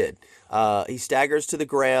think they did. He staggers to the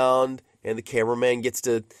ground, and the cameraman gets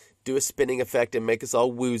to do a spinning effect and make us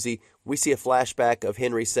all woozy. We see a flashback of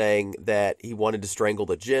Henry saying that he wanted to strangle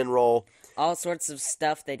the general. All sorts of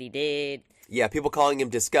stuff that he did. Yeah, people calling him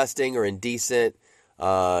disgusting or indecent.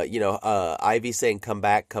 Ivy saying, come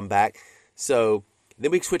back, come back. So then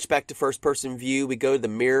we switch back to first-person view. We go to the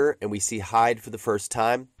mirror, and we see Hyde for the first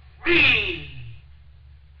time. Free!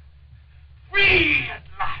 Free at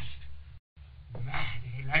last! Man,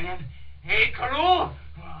 hey, Lanyon. Hey, Carew. Oh,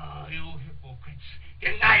 you hypocrites,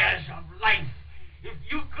 deniers of life. If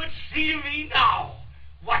you could see me now,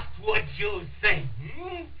 what would you think?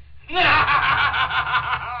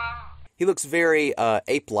 He looks very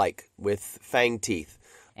ape-like with fang teeth.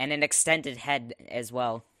 And an extended head as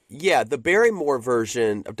well. Yeah, the Barrymore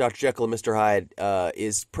version of Dr. Jekyll and Mr. Hyde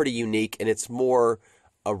is pretty unique, and it's more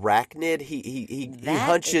arachnid. He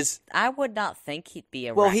hunches. I would not think he'd be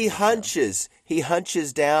arachnid. Well, he hunches. Though. He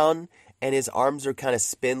hunches down, and his arms are kind of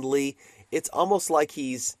spindly. It's almost like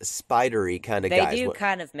he's a spidery kind of guy. They do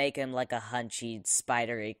kind of make him like a hunchy,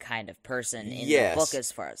 spidery kind of person in yes. the book,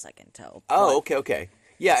 as far as I can tell. Oh, okay.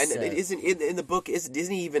 Yeah, and it isn't in the book. Isn't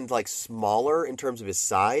he even like smaller in terms of his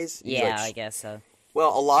size? Yeah, I guess so.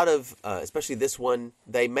 Well, a lot of, especially this one,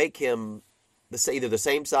 they make him either the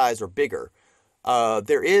same size or bigger.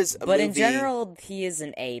 There is a movie... But in general, he is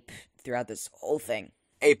an ape throughout this whole thing.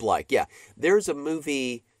 Ape-like, yeah. There's a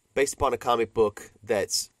movie based upon a comic book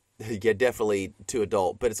that's, definitely too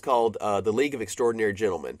adult, but it's called The League of Extraordinary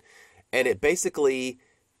Gentlemen. And it basically,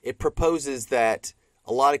 it proposes that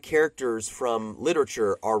a lot of characters from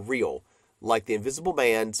literature are real. Like the Invisible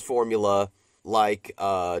Man's formula, like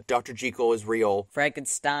Dr. Jekyll is real.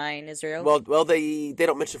 Frankenstein is real? Well, they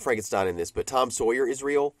don't mention Frankenstein in this, but Tom Sawyer is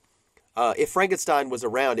real. If Frankenstein was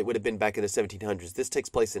around, it would have been back in the 1700s. This takes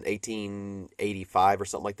place in 1885 or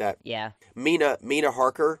something like that. Yeah. Mina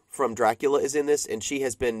Harker from Dracula is in this, and she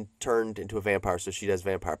has been turned into a vampire, so she has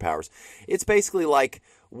vampire powers. It's basically like,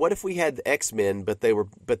 what if we had the X-Men, but they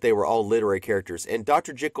were all literary characters? And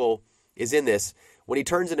Dr. Jekyll is in this. When he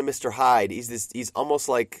turns into Mr. Hyde, he's almost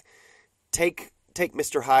like take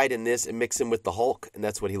Mr. Hyde in this and mix him with the Hulk, and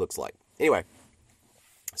that's what he looks like. Anyway,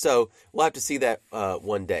 so we'll have to see that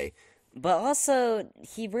one day. But also,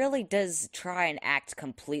 he really does try and act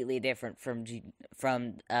completely different from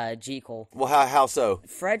Jekyll. Well, how so?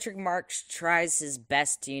 Frederick Marx tries his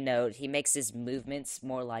best, he makes his movements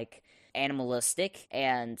more like animalistic,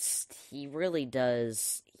 and he really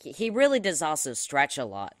does also stretch a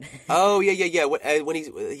lot. Oh, yeah. When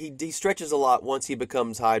he stretches a lot once he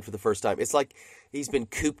becomes Hyde for the first time. It's like he's been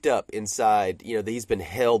cooped up inside, that he's been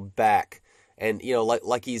held back, and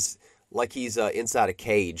like he's inside a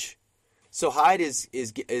cage. So Hyde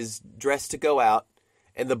is dressed to go out,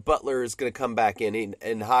 and the butler is going to come back in,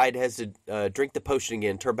 and Hyde has to drink the potion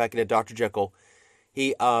again, turn back into Dr. Jekyll.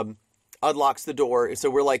 He unlocks the door, so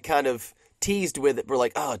we're like kind of teased with it. We're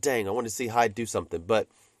like, oh dang, I want to see Hyde do something, but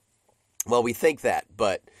we think that,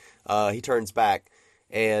 but he turns back,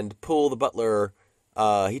 and Poole the butler,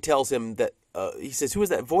 he tells him that he says, "Who is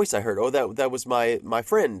that voice I heard?" "Oh, that was my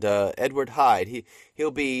friend Edward Hyde.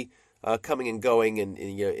 He'll be coming and going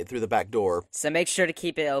and through the back door. So make sure to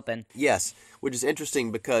keep it open." Yes, which is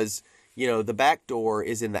interesting because, the back door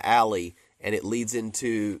is in the alley and it leads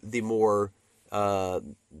into the more,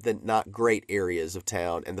 the not great areas of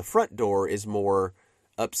town. And the front door is more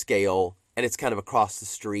upscale and it's kind of across the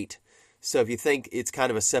street. So if you think it's kind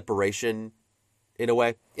of a separation in a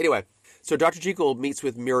way. Anyway, so Dr. Jekyll meets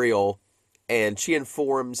with Muriel and she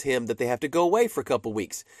informs him that they have to go away for a couple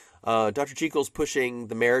weeks. Dr. Jekyll's pushing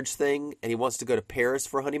the marriage thing, and he wants to go to Paris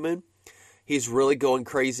for a honeymoon. He's really going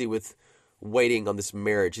crazy with waiting on this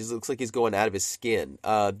marriage. He looks like he's going out of his skin.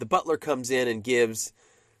 The butler comes in and gives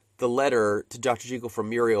the letter to Dr. Jekyll from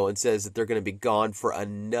Muriel and says that they're going to be gone for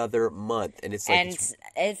another month. And it's like...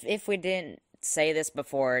 And if we didn't say this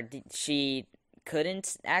before, she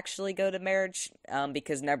couldn't actually go to marriage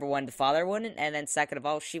because number one, the father wouldn't, and then second of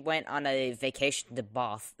all, she went on a vacation to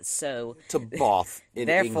Bath. So To Bath in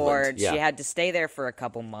therefore, England. Yeah. she had to stay there for a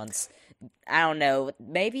couple months. I don't know.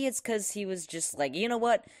 Maybe it's because he was just like, you know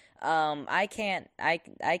what? I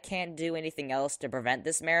can't do anything else to prevent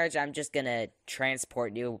this marriage. I'm just gonna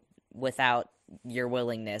transport you without your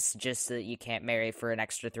willingness, just so that you can't marry for an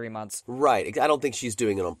extra 3 months. Right. I don't think she's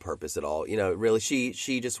doing it on purpose at all. Really,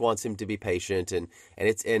 she just wants him to be patient,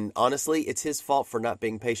 and honestly, it's his fault for not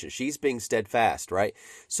being patient. She's being steadfast, right?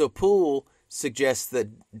 So Poole suggests that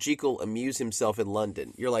Jekyll amuse himself in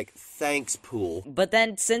London. You're like, thanks, Poole. But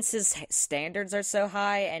then, since his standards are so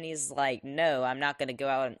high, and he's like, no, I'm not going to go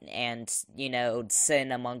out and,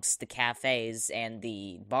 sin amongst the cafes and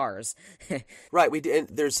the bars. Right. And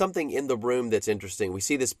there's something in the room that's interesting. We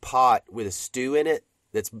see this pot with a stew in it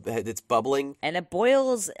that's bubbling. And it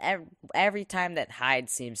boils every time that Hyde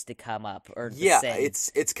seems to come up. Or yeah, sing.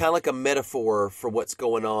 it's kind of like a metaphor for what's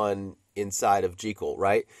going on inside of Jekyll,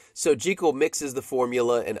 right? So Jekyll mixes the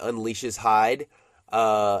formula and unleashes Hyde.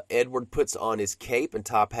 Edward puts on his cape and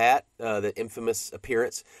top hat, the infamous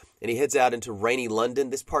appearance, and he heads out into rainy London.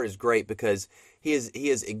 This part is great because he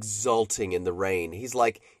is exulting in the rain. He's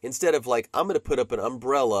like, instead of like, I'm going to put up an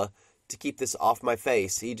umbrella to keep this off my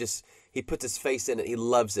face, he puts his face in it. He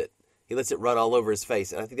loves it. He lets it run all over his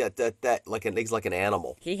face, and I think that he's like an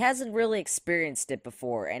animal. He hasn't really experienced it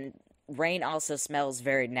before, and rain also smells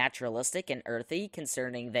very naturalistic and earthy,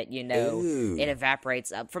 concerning that, Ooh. it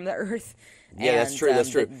evaporates up from the earth. Yeah, that's true. That's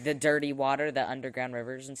true. The dirty water, the underground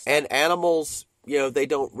rivers and stuff. And animals, they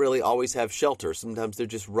don't really always have shelter. Sometimes they're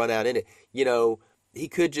just run out in it. He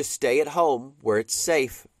could just stay at home where it's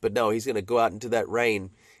safe, but no, he's going to go out into that rain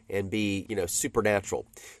and be, supernatural.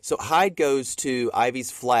 So Hyde goes to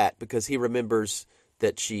Ivy's flat because he remembers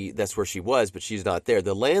that's where she was, but she's not there.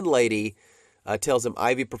 The landlady tells him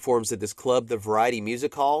Ivy performs at this club, the Variety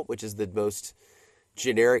Music Hall, which is the most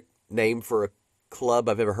generic name for a club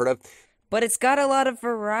I've ever heard of. But it's got a lot of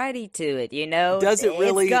variety to it, Does it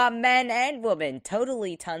really? It's got men and women.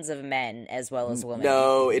 Totally tons of men as well as women.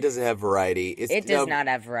 No, it doesn't have variety. It does not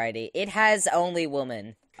have variety. It has only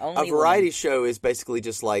women. A variety show is basically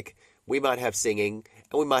just like, we might have singing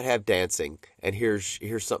and we might have dancing, and here's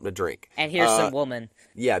something to drink. And here's some woman.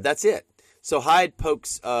 Yeah, that's it. So Hyde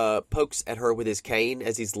pokes at her with his cane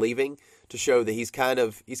as he's leaving to show that he's kind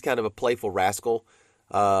of a playful rascal.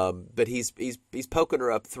 But he's poking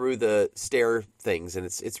her up through the stair things, and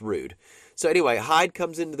it's rude. So anyway, Hyde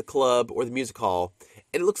comes into the club or the music hall,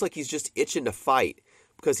 and it looks like he's just itching to fight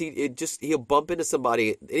because he'll bump into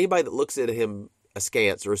somebody. Anybody that looks at him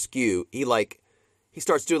askance or askew, he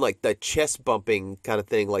starts doing like the chest bumping kind of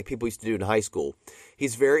thing like people used to do in high school.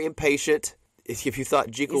 He's very impatient. If you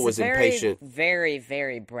thought Jekyll was impatient, very,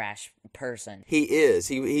 very brash person. He is.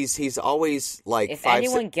 He's always like. If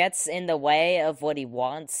anyone gets in the way of what he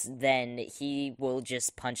wants, then he will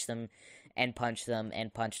just punch them and punch them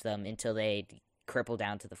and punch them until they cripple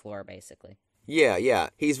down to the floor, basically. Yeah.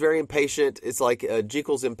 He's very impatient. It's like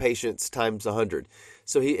Jekyll's impatience times 100.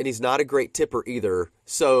 So he's not a great tipper either.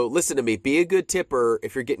 So listen to me. Be a good tipper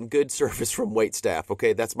if you're getting good service from waitstaff.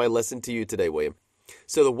 Okay, that's my lesson to you today, William.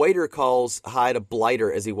 So the waiter calls Hyde a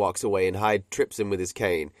blighter as he walks away, and Hyde trips him with his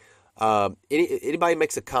cane. Anybody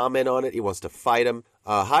makes a comment on it, he wants to fight him.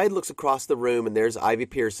 Hyde looks across the room, and there's Ivy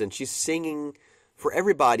Pearson. She's singing for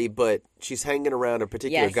everybody, but she's hanging around a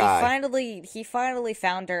particular guy. He finally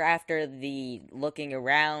found her after the looking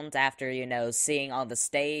around, after, seeing on the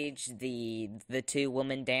stage the two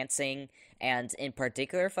women dancing, and in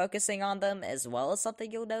particular focusing on them, as well as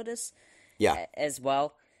something you'll notice. Yeah. As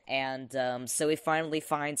well. And so he finally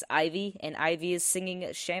finds Ivy, and Ivy is singing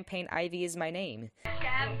Champagne Ivy Is My Name.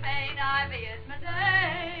 Champagne Ivy is my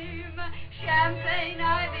name. Champagne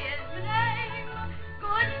Ivy is my name.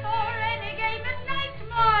 Good for any game at night,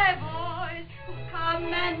 my boys, who come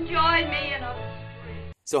and join me in a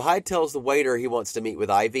spree. So Hyde tells the waiter he wants to meet with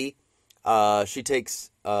Ivy. She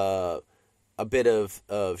takes a bit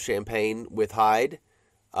of champagne with Hyde.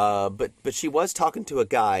 But she was talking to a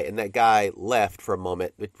guy, and that guy left for a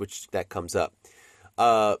moment, which that comes up.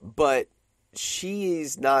 But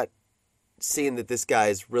she's not seeing that this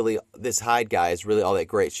Hyde guy is really all that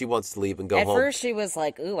great. She wants to leave and go home. At first she was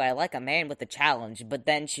like, ooh, I like a man with a challenge, but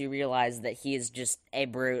then she realized that he is just a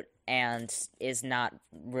brute and is not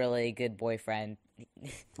really a good boyfriend.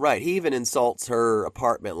 Right, he even insults her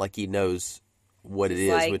apartment like he knows what it is.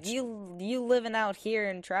 Like, which you living out here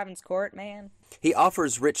in Travan's Court, man? He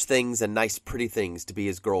offers rich things and nice pretty things to be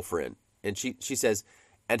his girlfriend. And she says,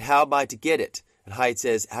 and how am I to get it? And Hyde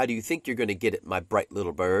says, how do you think you're going to get it, my bright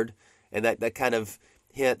little bird? And that kind of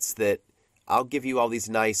hints that I'll give you all these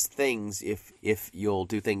nice things if you'll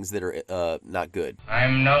do things that are not good.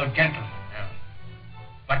 I'm no gentleman, no.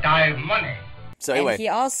 But I've money. So anyway, and he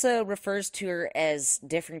also refers to her as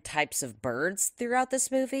different types of birds throughout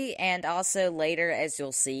this movie, and also later, as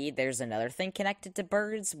you'll see, there's another thing connected to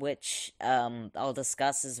birds, which I'll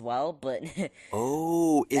discuss as well, but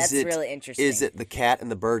that's really interesting. Is it the cat and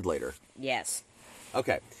the bird later? Yes.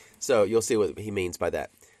 Okay, so you'll see what he means by that.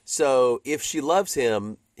 So if she loves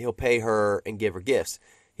him, he'll pay her and give her gifts.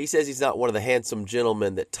 He says he's not one of the handsome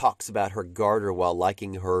gentlemen that talks about her garter while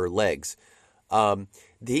liking her legs.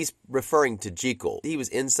 He's referring to Jekyll. He was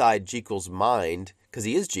inside Jekyll's mind, because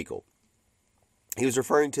he is Jekyll. He was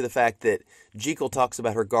referring to the fact that Jekyll talks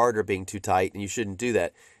about her garter being too tight, and you shouldn't do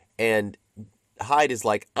that. And Hyde is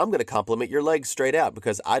like, I'm going to compliment your legs straight out,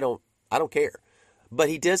 because I don't care. But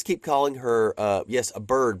he does keep calling her, yes, a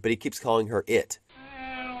bird, but he keeps calling her it.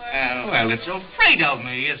 Well, it's afraid of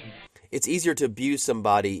me, isn't it? It's easier to abuse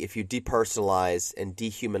somebody if you depersonalize and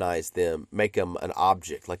dehumanize them, make them an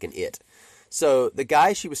object, like an it. So the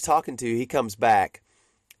guy she was talking to, he comes back,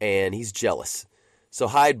 and he's jealous. So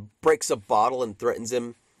Hyde breaks a bottle and threatens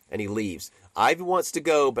him, and he leaves. Ivy wants to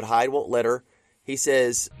go, but Hyde won't let her. He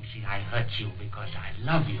says, You see, I hurt you because I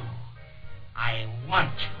love you. I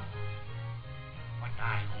want you. What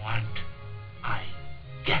I want, I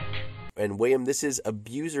get. And William, this is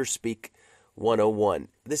abuser speak 101.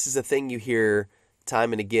 This is a thing you hear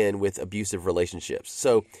time and again with abusive relationships.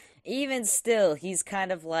 So even still, he's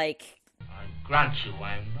kind of like, I grant you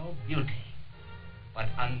I'm no beauty, but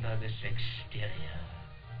under this exterior,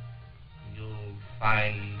 you'll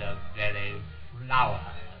find a very flower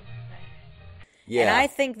of me. Yeah. And I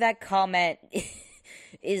think that comment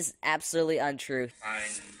is absolutely untrue. Find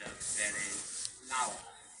a very flower.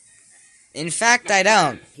 In fact, I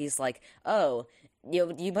don't. He's like, oh,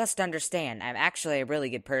 you must understand, I'm actually a really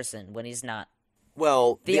good person, when he's not.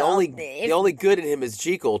 Well, the only good in him is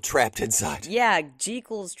Jekyll trapped inside. Yeah,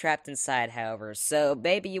 Jekyll's trapped inside, however. So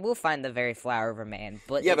maybe you will find the very flower of a man.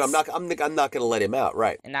 But yeah, but I'm not going to let him out,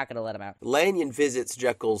 right? I'm not going to let him out. Lanyon visits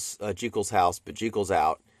Jekyll's house, but Jekyll's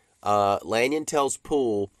out. Lanyon tells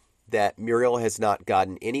Poole that Muriel has not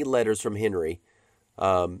gotten any letters from Henry.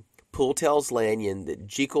 Poole tells Lanyon that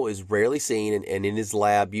Jekyll is rarely seen and in his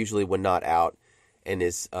lab, usually when not out, and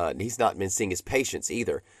he's not been seeing his patients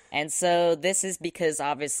either. And so this is because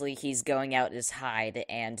obviously he's going out as Hyde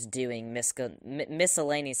and doing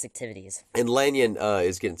miscellaneous activities. And Lanyon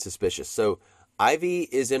is getting suspicious. So Ivy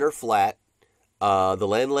is in her flat. The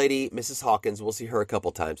landlady, Mrs. Hawkins, we'll see her a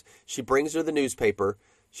couple times. She brings her the newspaper.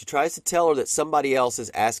 She tries to tell her that somebody else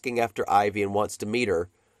is asking after Ivy and wants to meet her.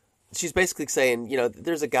 She's basically saying,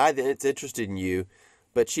 there's a guy that's interested in you,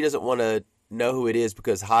 but she doesn't want to know who it is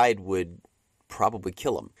because Hyde would probably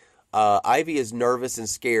kill him. Ivy is nervous and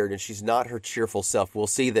scared, and she's not her cheerful self. We'll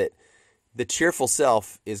see that the cheerful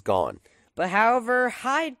self is gone. But however,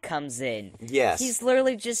 Hyde comes in. Yes. He's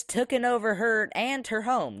literally just taken over her and her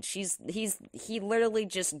home. He literally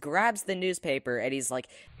just grabs the newspaper and he's like,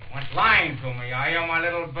 You weren't lying to me, are you, my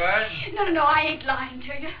little bird? No, I ain't lying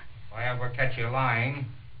to you. If I ever catch you lying,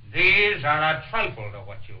 these are a trifle to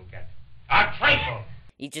what you'll get. A trifle!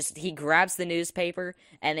 He grabs the newspaper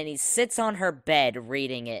and then he sits on her bed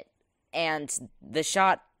reading it. And the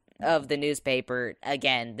shot of the newspaper,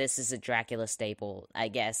 again, this is a Dracula staple, I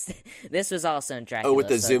guess. This was also in Dracula. Oh, with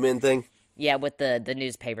the zoom-in thing? Yeah, with the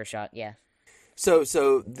newspaper shot, yeah.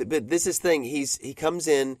 But this is thing. He comes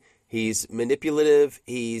in, he's manipulative,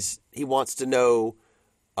 he wants to know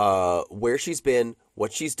where she's been,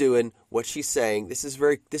 what she's doing, what she's saying. This is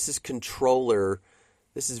very controller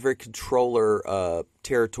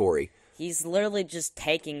territory. He's literally just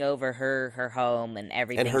taking over her home and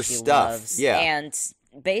everything and her she stuff. loves. Yeah. And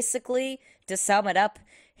basically, to sum it up,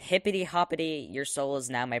 hippity hoppity, your soul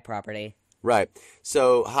is now my property. Right.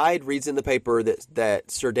 So Hyde reads in the paper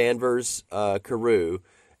that Sir Danvers Carew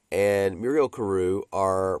and Muriel Carew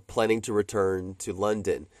are planning to return to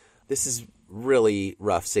London. This is really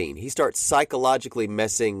rough scene. He starts psychologically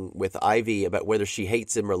messing with Ivy about whether she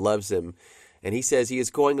hates him or loves him. And he says he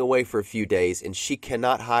is going away for a few days, and she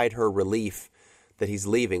cannot hide her relief that he's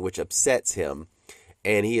leaving, which upsets him.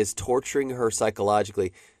 And he is torturing her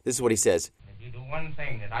psychologically. This is what he says. If you do one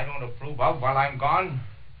thing that I don't approve of while I'm gone,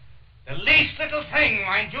 the least little thing,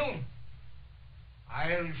 mind you,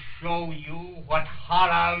 I'll show you what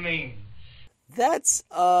horror means. That's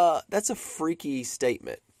a freaky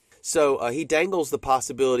statement. So he dangles the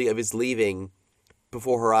possibility of his leaving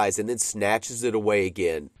before her eyes and then snatches it away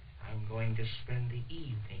again. I'm going to spend the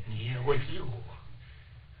evening here with you,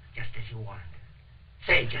 just as you want.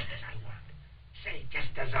 Say just as I want. Say just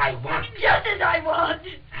as I want. Just as I want.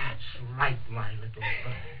 That's right, my little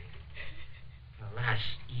bird. The last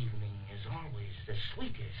evening is always the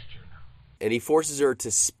sweetest, you know. And he forces her to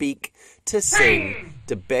speak, to sing,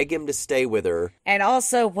 to beg him to stay with her. And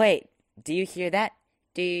also, wait, do you hear that?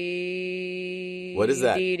 What is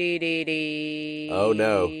that? Oh,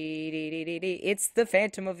 no. It's the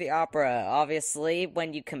Phantom of the Opera. Obviously,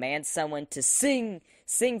 when you command someone to sing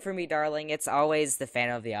for me, darling, it's always the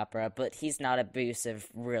Phantom of the Opera. But he's not abusive,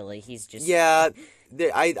 really. He's just... Yeah,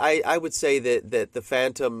 I would say that the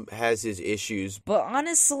Phantom has his issues. But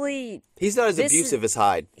honestly... He's not as abusive as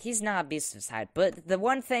Hyde. He's not abusive as Hyde. But the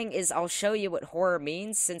one thing is, I'll show you what horror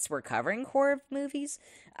means since we're covering horror movies.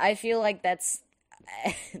 I feel like that's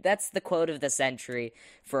the quote of the century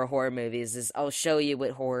for horror movies is, I'll show you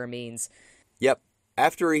what horror means. Yep.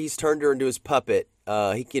 After he's turned her into his puppet,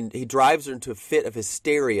 he drives her into a fit of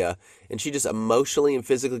hysteria, and she just emotionally and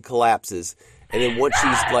physically collapses. And then once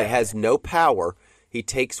she's has no power, he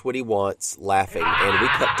takes what he wants, laughing, and we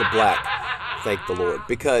cut to black. Thank the Lord,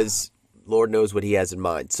 because Lord knows what he has in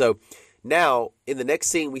mind. So now in the next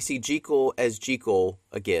scene, we see Jekyll as Jekyll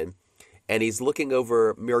again. And he's looking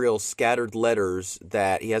over Muriel's scattered letters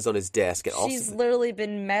that he has on his desk. And She's literally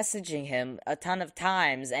been messaging him a ton of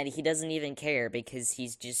times, and he doesn't even care because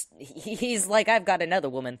he's like, I've got another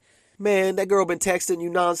woman. Man, that girl been texting you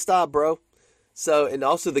nonstop, bro. So, and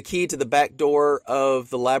also the key to the back door of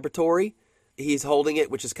the laboratory, he's holding it,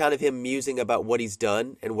 which is kind of him musing about what he's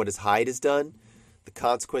done and what his Hyde has done, the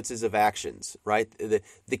consequences of actions, right?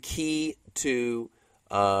 The key to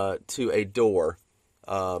a door.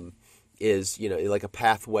 Is, like a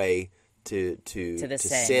pathway to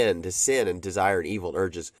sin and desire and evil and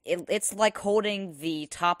urges. It's like holding the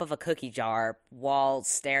top of a cookie jar while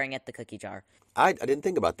staring at the cookie jar. I didn't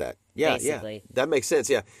think about that. Yeah, basically. Yeah. That makes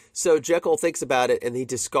sense, yeah. So Jekyll thinks about it, and he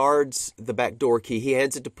discards the back door key. He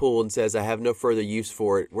hands it to Poole and says, I have no further use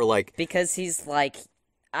for it. We're like... Because he's like,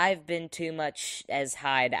 I've been too much as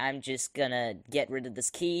Hyde. I'm just gonna get rid of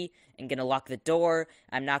this key and gonna lock the door.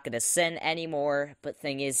 I'm not gonna sin anymore. But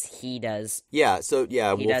thing is, he does. Yeah, so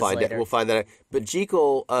yeah, we'll find it. We'll find that out. But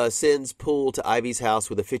Jekyll sends Poole to Ivy's house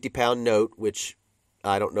with a 50-pound note, which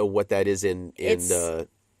I don't know what that is in it's a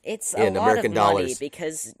in lot American of dollars. money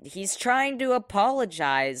because he's trying to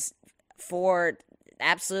apologize for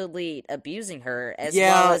absolutely abusing her, as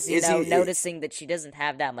well as noticing that she doesn't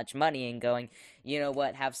have that much money and going, you know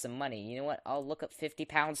what, have some money. You know what, I'll look up 50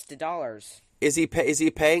 pounds to dollars. Is he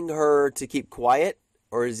paying her to keep quiet,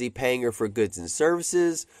 or is he paying her for goods and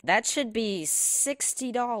services? That should be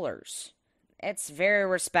 $60. It's very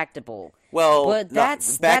respectable. Well, but back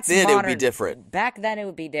then modern. It would be different. Back then it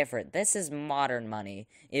would be different. This is modern money.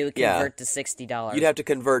 It would convert to $60. You'd have to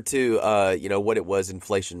convert to what it was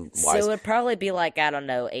inflation-wise. So it would probably be like, I don't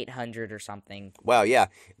know, 800 or something. Wow, yeah,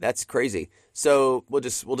 that's crazy. So we'll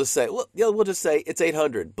just say it's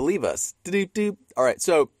 800. Believe us. Doop. All right.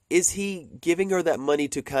 So is he giving her that money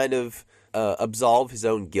to kind of absolve his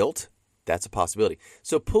own guilt? That's a possibility.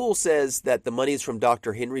 So Poole says that the money is from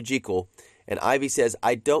Dr. Henry Jekyll, and Ivy says,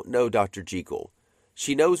 I don't know Dr. Jekyll.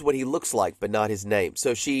 She knows what he looks like, but not his name.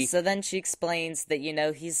 So then she explains that,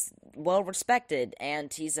 he's well respected,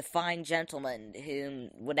 and he's a fine gentleman who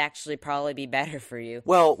would actually probably be better for you.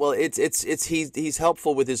 Well, he's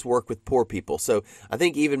helpful with his work with poor people. So I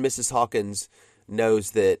think even Mrs. Hawkins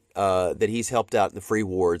knows that he's helped out in the free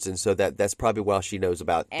wards, and so that's probably why she knows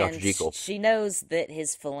about Dr. Jekyll. She knows that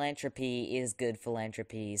his philanthropy is good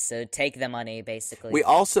philanthropy, so take the money, basically. We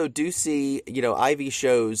also do see, Ivy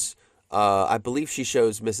shows, I believe she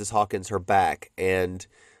shows Mrs. Hawkins her back, and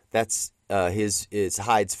that's his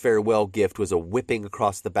Hyde's farewell gift was a whipping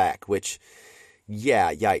across the back, which...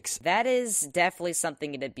 Yeah, yikes. That is definitely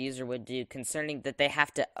something an abuser would do, concerning that they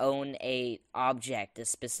have to own a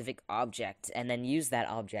specific object, and then use that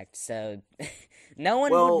object. So, no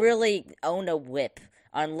one would really own a whip,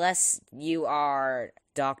 unless you are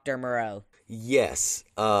Dr. Moreau. Yes,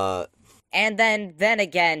 And then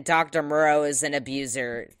again, Dr. Moreau is an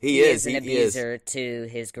abuser. He is an abuser to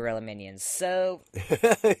his gorilla minions. So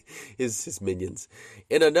his minions.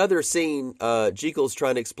 In another scene, Jekyll's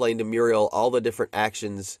trying to explain to Muriel all the different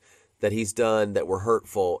actions that he's done that were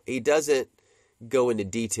hurtful. He doesn't go into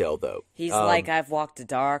detail though. He's like, I've walked a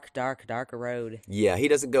darker road. Yeah, he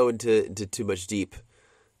doesn't go into too much deep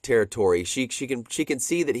territory. She can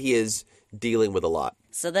see that he is dealing with a lot.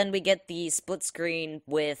 So then we get the split screen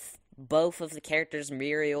with both of the characters,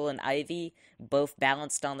 Muriel and Ivy, both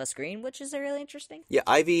balanced on the screen, which is really interesting. Yeah,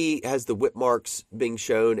 Ivy has the whip marks being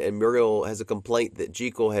shown, and Muriel has a complaint that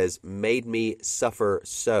Jekyll has made me suffer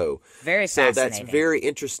so. Very fascinating. So that's very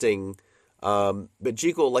interesting. But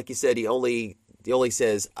Jekyll, like you said, he only Yoli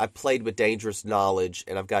says, I played with dangerous knowledge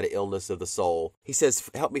and I've got an illness of the soul. He says,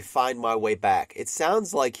 help me find my way back. It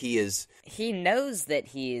sounds like he knows that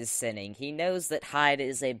he is sinning. He knows that Hyde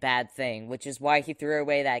is a bad thing, which is why he threw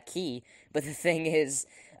away that key. But the thing is,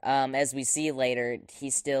 as we see later, he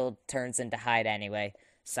still turns into Hyde anyway,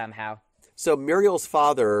 somehow. So Muriel's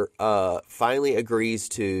father finally agrees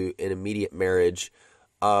to an immediate marriage.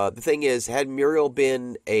 The thing is, had Muriel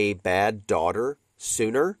been a bad daughter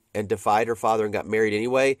sooner and defied her father and got married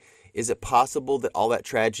anyway, is it possible that all that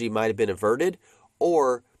tragedy might have been averted?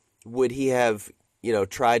 Or would he have,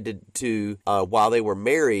 tried to while they were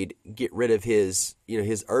married, get rid of his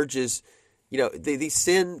urges? These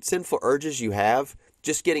sinful urges you have,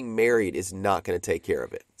 just getting married is not going to take care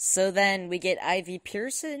of it. So then we get Ivy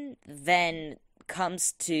Pearson, then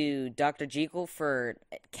comes to Dr. Jekyll for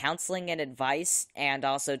counseling and advice, and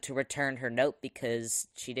also to return her note because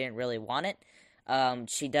she didn't really want it.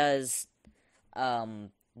 She does.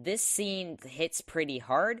 This scene hits pretty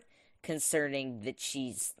hard, concerning that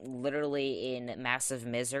she's literally in massive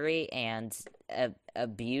misery and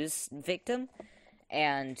abuse victim.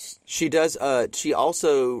 And she does. She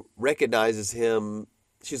also recognizes him.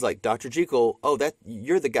 She's like, Dr. Jekyll. Oh,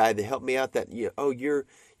 you're the guy that helped me out. You're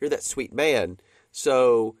that sweet man.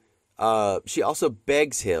 So she also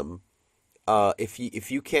begs him,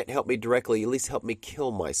 if you can't help me directly, at least help me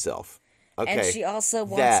kill myself. Okay. And she also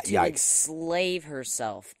wants to enslave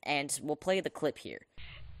herself. And we'll play the clip here.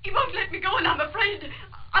 He won't let me go, and I'm afraid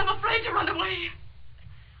to run away.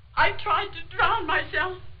 I tried to drown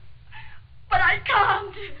myself, but I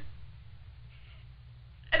can't.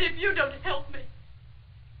 And if you don't help me,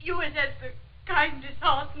 you as has the kindest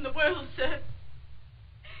heart in the world, sir,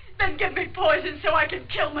 then give me poison so I can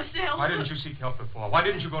kill myself. Why didn't you seek help before? Why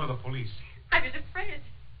didn't you go to the police? I was afraid.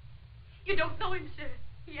 You don't know him, sir.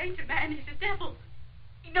 He ain't a man, he's a devil.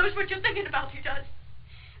 He knows what you're thinking about, he does.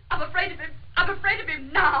 I'm afraid of him. I'm afraid of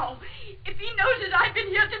him now. If he knows that I've been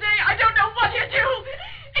here today, I don't know what he'll do.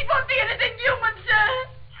 It won't be anything human, sir.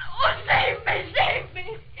 Oh, save me, save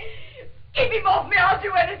me. Keep him off me. I'll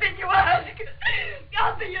do anything you ask.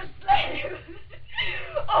 I'll be your slave.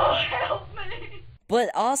 Oh, help me. But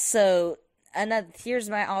also, here's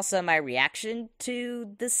my reaction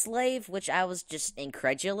to the slave, which I was just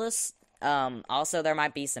incredulous. Also, there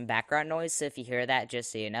might be some background noise, so if you hear that,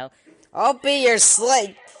 just so you know. I'll be your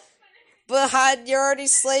slave. But Hyde, you're already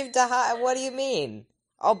slave to Hyde. What do you mean?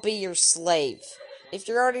 I'll be your slave. If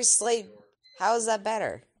you're already slave, how is that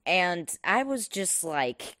better? And I was just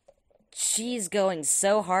like, she's going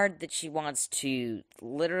so hard that she wants to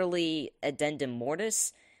literally addendum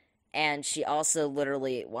mortis, and she also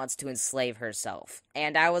literally wants to enslave herself.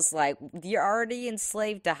 And I was like, you're already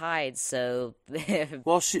enslaved to Hyde, so...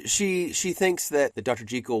 Well, she thinks that Dr.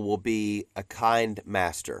 Jekyll will be a kind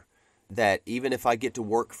master. That even if I get to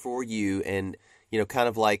work for you and, kind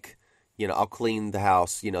of like, I'll clean the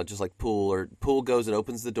house, just like Pool goes and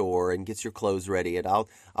opens the door and gets your clothes ready, and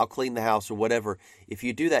I'll clean the house or whatever. If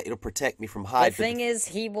you do that, it'll protect me from Hyde. The thing is,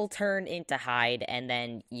 he will turn into Hyde, and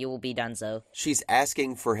then you will be donezo. She's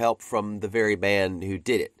asking for help from the very man who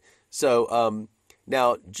did it. So,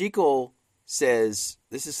 now, Jekyll says,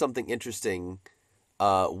 this is something interesting.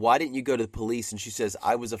 Why didn't you go to the police? And she says,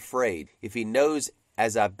 I was afraid. If he knows,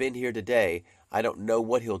 as I've been here today, I don't know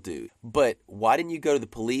what he'll do. But why didn't you go to the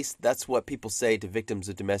police? That's what people say to victims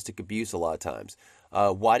of domestic abuse a lot of times.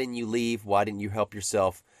 Why didn't you leave? Why didn't you help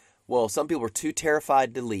yourself? Well, some people are too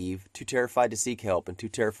terrified to leave, too terrified to seek help, and too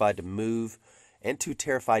terrified to move, and too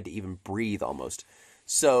terrified to even breathe almost.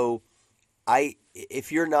 So,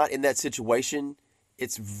 if you're not in that situation,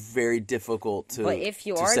 it's very difficult to say why. But if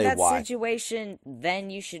you are in that situation, then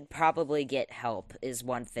you should probably get help, is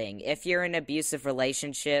one thing. If you're in an abusive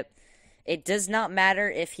relationship, it does not matter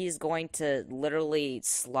if he's going to literally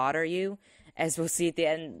slaughter you, as we'll see at the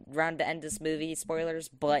end, around the end of this movie, spoilers,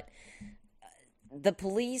 but the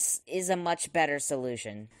police is a much better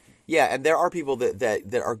solution. Yeah, and there are people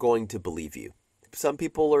that are going to believe you. Some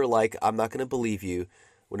people are like, I'm not going to believe you,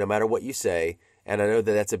 no matter what you say. And I know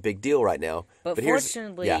that that's a big deal right now. But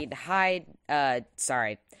fortunately, Hyde,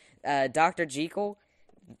 Dr. Jekyll,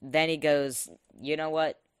 then he goes, you know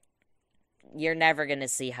what? You're never going to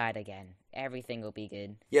see Hyde again. Everything will be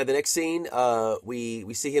good. Yeah, the next scene,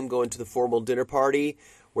 we see him going to the formal dinner party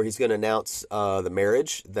where he's going to announce the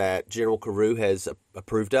marriage that General Carew has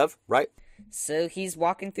approved of, right? So he's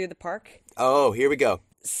walking through the park. Oh, here we go.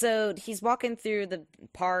 So he's walking through the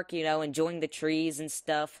park, enjoying the trees and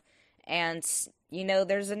stuff. And,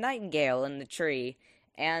 there's a nightingale in the tree,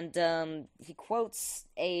 and he quotes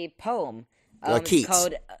a poem Keats. It's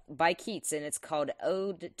called by Keats, and it's called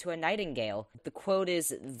 "Ode to a Nightingale." The quote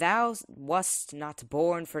is, "Thou wast not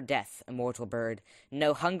born for death, immortal bird.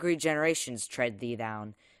 No hungry generations tread thee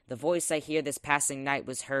down. The voice I hear this passing night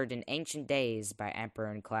was heard in ancient days by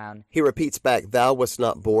emperor and clown." He repeats back, "Thou wast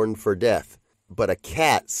not born for death," but a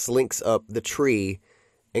cat slinks up the tree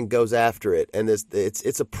and goes after it, and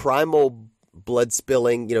it's a primal blood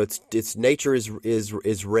spilling. Its nature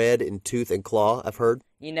is red in tooth and claw. I've heard.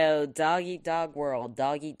 Dog eat dog world,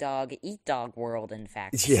 dog eat dog, eat dog world. In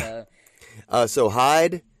fact, yeah. So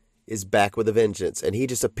Hyde is back with a vengeance, and he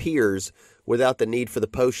just appears without the need for the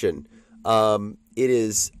potion. It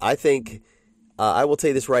is, I think, I will tell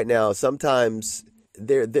you this right now. Sometimes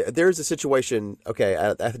there's a situation. Okay,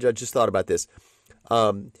 I just thought about this.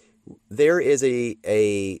 There is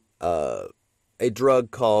a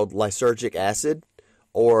drug called lysergic acid,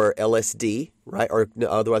 or LSD, right, or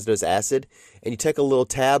otherwise known as acid, and you take a little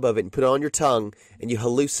tab of it and put it on your tongue, and you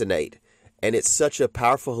hallucinate, and it's such a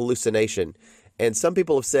powerful hallucination. And some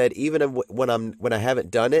people have said even when I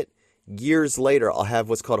haven't done it, years later I'll have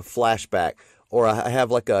what's called a flashback, or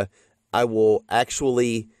I will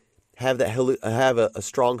actually have a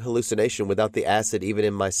strong hallucination without the acid even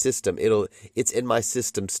in my system. It's in my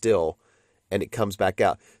system still, and it comes back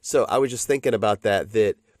out. So I was just thinking about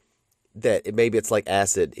that maybe it's like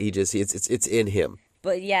acid. It's in him.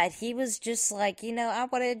 But yeah, he was just like, I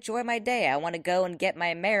want to enjoy my day. I want to go and get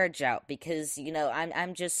my marriage out because,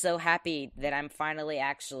 I'm just so happy that I'm finally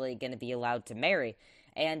actually going to be allowed to marry.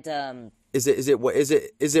 And is it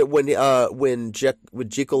when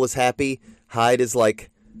Jekyll is happy, Hyde is like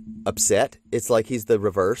upset? It's like he's the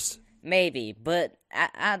reverse. Maybe, but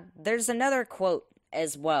there's another quote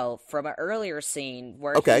as well from an earlier scene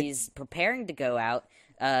where he's preparing to go out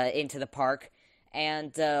into the park.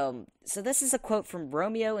 And so this is a quote from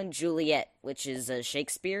Romeo and Juliet, which is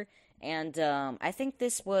Shakespeare. And I think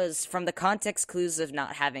this was from the context clues of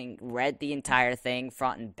not having read the entire thing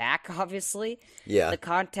front and back, obviously. Yeah. The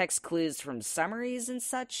context clues from summaries and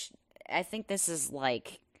such. I think this is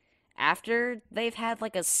like after they've had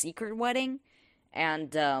like a secret wedding.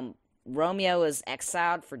 And Romeo is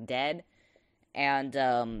exiled for dead. And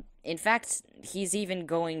in fact, he's even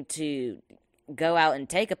going to go out and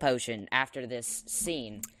take a potion after this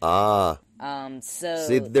scene. So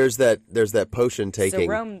see, there's that potion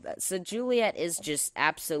taking. So Juliet is just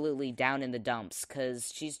absolutely down in the dumps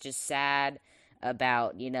because she's just sad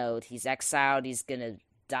about, he's exiled, he's gonna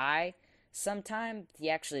die sometime. He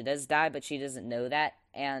actually does die, but she doesn't know that.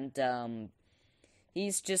 And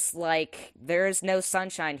he's just like, there's no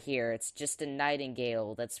sunshine here, it's just a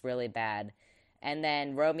nightingale that's really bad. And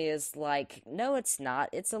then Romeo's like, no, it's not.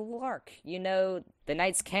 It's a lark. The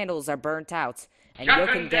night's candles are burnt out, and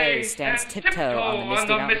Jocund Day stands tiptoe on the misty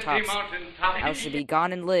mountain tops. I shall be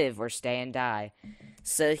gone and live, or stay and die.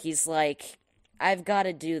 So he's like, I've got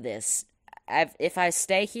to do this. If I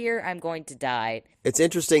stay here, I'm going to die. It's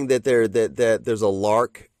interesting that there's a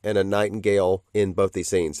lark and a nightingale in both these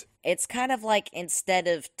scenes. It's kind of like instead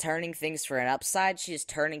of turning things for an upside, she's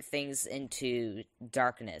turning things into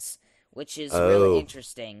darkness, which is really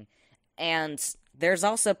interesting. And there's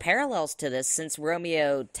also parallels to this, since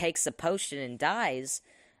Romeo takes a potion and dies.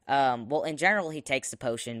 Well, in general, he takes a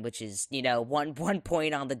potion, which is, one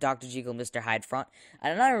point on the Dr. Jekyll and Mr. Hyde front.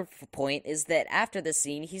 And another point is that after the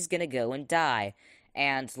scene, he's gonna go and die.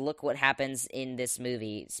 And look what happens in this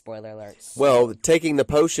movie, spoiler alerts. Well, taking the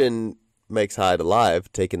potion makes Hyde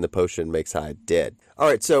alive. Taking the potion makes Hyde dead. All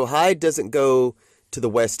right, so Hyde doesn't go to the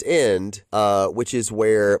West End, which is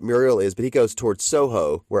where Muriel is, but he goes towards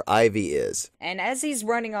Soho, where Ivy is. And as he's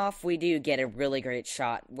running off, we do get a really great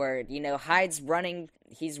shot where, Hyde's running,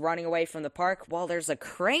 he's running away from the park, while there's a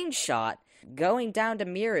crane shot going down to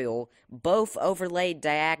Muriel, both overlaid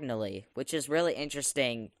diagonally, which is really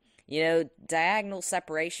interesting. Diagonal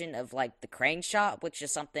separation of, the crane shot, which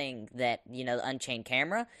is something that, the Unchained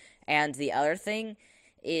camera, and the other thing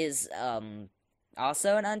is,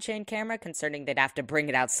 also an Unchained camera, concerning they'd have to bring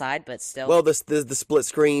it outside, but still. Well, the split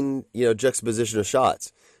screen, juxtaposition of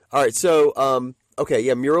shots. All right, so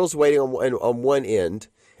Muriel's waiting on one end,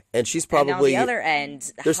 and she's probably and on the other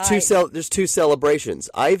end. There's two celebrations.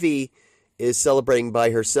 Ivy is celebrating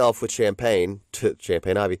by herself with champagne.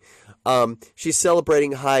 Champagne Ivy. She's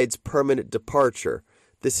celebrating Hyde's permanent departure.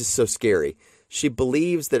 This is so scary. She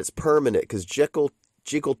believes that it's permanent because Jekyll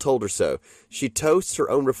told her so. She toasts her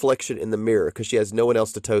own reflection in the mirror because she has no one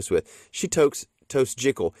else to toast with. She toasts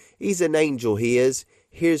Jekyll. He's an angel, he is.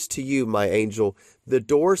 Here's to you, my angel. The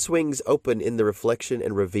door swings open in the reflection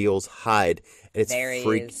and reveals Hyde. And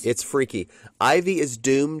it's freaky. Ivy is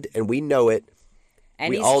doomed, and we know it. And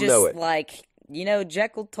we all know it.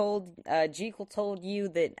 Jekyll told you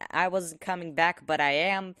that I wasn't coming back, but I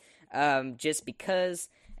am, just because.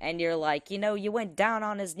 And you're like, you went down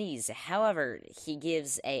on his knees. However, he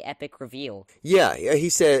gives a epic reveal. Yeah, he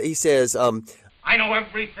says, I know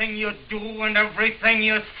everything you do and everything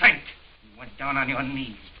you think. You went down on your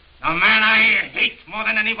knees. The man I hate more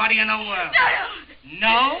than anybody in the world.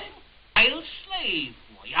 No, I'll slave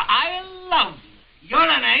for you. I'll love you. You're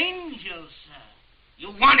an angel, sir. You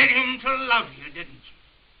wanted him to love you, didn't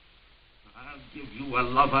you? I'll give you a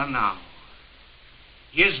lover now.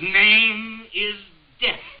 His name is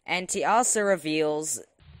Death. And he also reveals,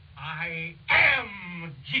 I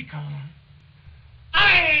am Jekyll.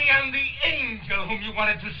 I am the angel whom you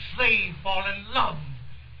wanted to slave, fall in love.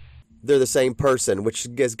 they're the same person, which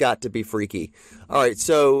has got to be freaky. All right,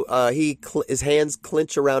 so his hands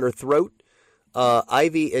clench around her throat,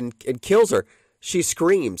 Ivy, and kills her. She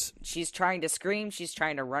screams. She's trying to scream. She's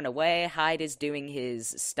trying to run away. Hyde is doing his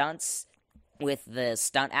stunts with the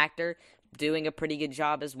stunt actor, doing a pretty good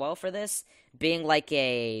job as well for this, being like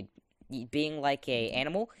a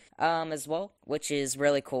animal as well, which is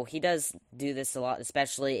really cool. He does do this a lot,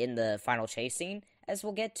 especially in the final chase scene, as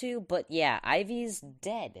we'll get to. But yeah, Ivy's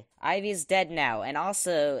dead. Ivy's dead now, and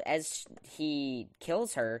also as he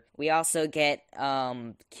kills her, we also get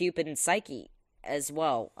Cupid and Psyche as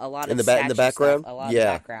well. A lot of in the background. Stuff, a lot of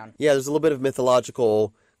background. Yeah, there's a little bit of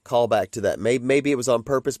mythological callback to that. Maybe it was on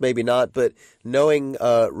purpose, maybe not. But knowing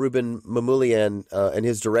Ruben Mamoulian and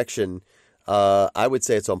his direction, I would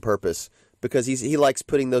say it's on purpose, because he likes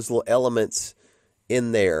putting those little elements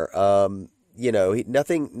in there.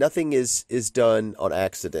 Nothing is done on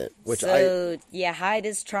accident. Hyde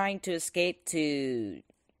is trying to escape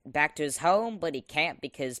back to his home, but he can't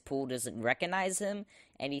because Poole doesn't recognize him,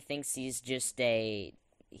 and he thinks he's a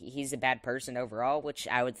bad person overall, which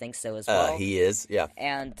I would think so as well. He is, yeah.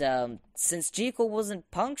 And since Jekyll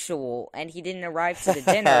wasn't punctual and he didn't arrive to the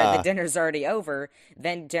dinner, and the dinner's already over,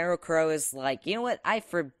 then General Crow is like, you know what? I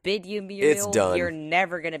forbid you, Muriel. It's done. You're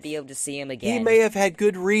never gonna be able to see him again. He may have had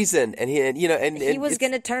good reason, and he was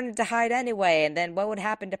gonna turn into Hyde anyway. And then what would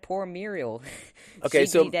happen to poor Muriel? Okay,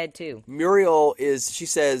 She'd be dead too. Muriel she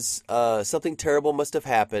says something terrible must have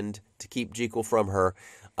happened to keep Jekyll from her.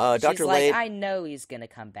 She's like, I know he's gonna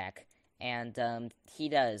come back, and he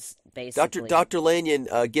does, basically. Dr. Lanyon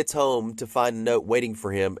gets home to find a note waiting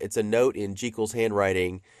for him. It's a note in Jekyll's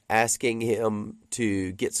handwriting asking him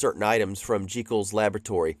to get certain items from Jekyll's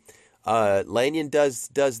laboratory. Lanyon does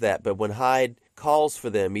that, but when Hyde calls for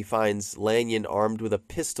them, he finds Lanyon armed with a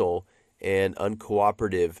pistol and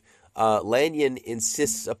uncooperative. Lanyon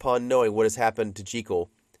insists upon knowing what has happened to Jekyll.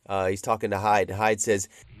 He's talking to Hyde. Hyde says,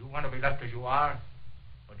 "Do you want to be left as you are?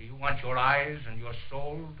 Or do you want your eyes and your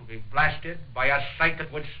soul to be blasted by a sight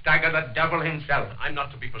that would stagger the devil himself?" I'm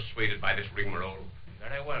not to be persuaded by this rigmarole.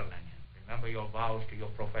 Very well, Lanyon. Remember your vows to your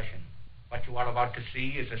profession. What you are about to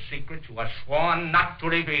see is a secret you are sworn not to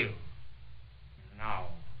reveal. Now,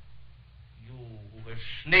 you who have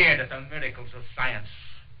sneered at the miracles of science,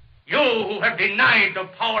 you who have denied the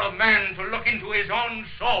power of man to look into his own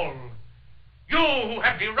soul, you who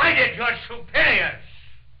have derided your superiors,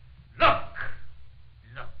 look.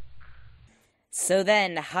 So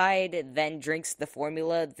then Hyde drinks the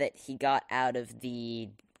formula that he got out of the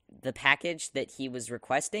package that he was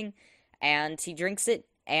requesting, and he drinks it,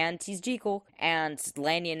 and he's Jekyll, and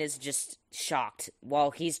Lanyon is just shocked.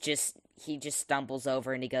 While he just stumbles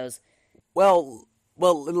over and he goes, Well,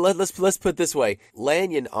 let's put it this way.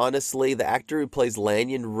 Lanyon, honestly, the actor who plays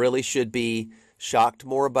Lanyon really should be shocked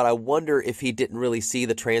more, but I wonder if he didn't really see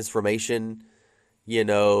the transformation,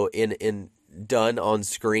 in done on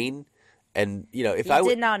screen. And, if he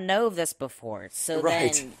did not know this before. So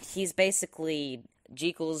right. Then he's basically,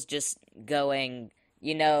 Jekyll's just going,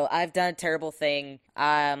 I've done a terrible thing.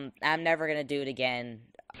 I'm never going to do it again.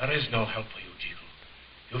 There is no help for you, Jekyll.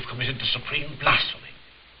 You've committed the supreme blasphemy.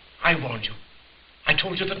 I warned you. I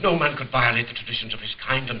told you that no man could violate the traditions of his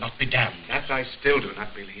kind and not be damned. That I still do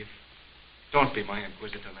not believe. Don't be my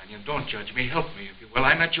inquisitor, Lanyon. Don't judge me. Help me, if you will.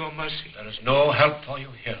 I'm at your mercy. There is no help for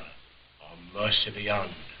you here, or mercy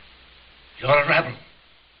beyond. You're a rebel,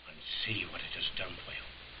 and see what it has done for you.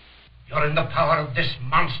 You're in the power of this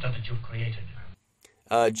monster that you've created.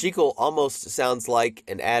 Jekyll almost sounds like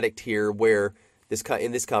an addict here, where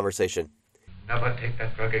in this conversation. Never take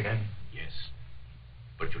that drug again. Yes,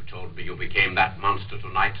 but you told me you became that monster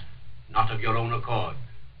tonight, not of your own accord.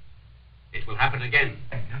 It will happen again.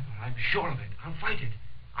 Never. I'm sure of it. I'll fight it.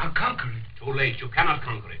 I'll conquer it. Too late. You cannot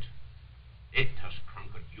conquer it. It has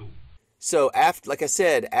conquered you. So,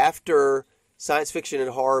 after science fiction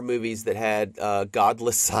and horror movies that had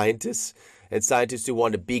godless scientists and scientists who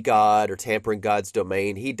want to be God or tamper in God's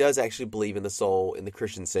domain. He does actually believe in the soul in the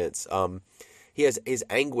Christian sense. He has his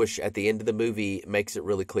anguish at the end of the movie makes it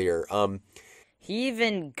really clear. He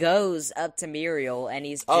even goes up to Muriel and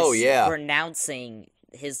he's just renouncing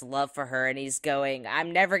his love for her, and he's going,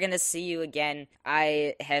 I'm never gonna see you again.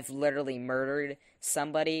 I have literally murdered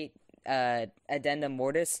somebody, addendum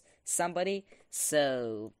mortis, somebody.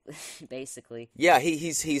 So, basically. Yeah,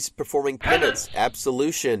 he's performing penance,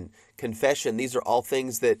 absolution, confession. These are all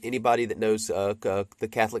things that anybody that knows the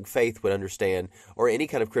Catholic faith would understand, or any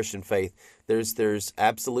kind of Christian faith. There's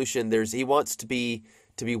absolution. He wants to be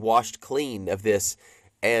washed clean of this,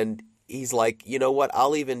 and he's like, you know what?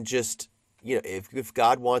 I'll even just, if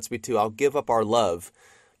God wants me to, I'll give up our love.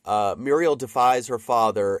 Muriel defies her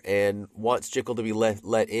father and wants Jekyll to be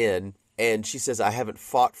let in. And she says, I haven't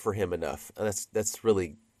fought for him enough. And that's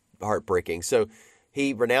really heartbreaking. So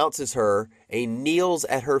he renounces her and he kneels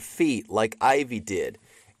at her feet like Ivy did.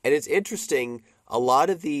 And it's interesting, a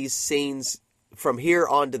lot of these scenes from here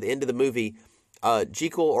on to the end of the movie,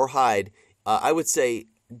 Jekyll or Hyde, I would say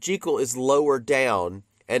Jekyll is lower down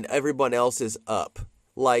and everyone else is up.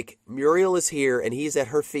 Like Muriel is here and he's at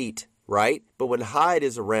her feet, right? But when Hyde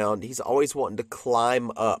is around, he's always wanting to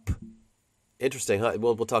climb up. Interesting, huh?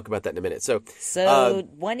 We'll talk about that in a minute. So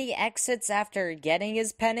when he exits after getting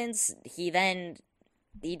his penance, he then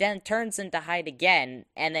turns into Hyde again,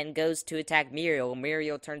 and then goes to attack Muriel.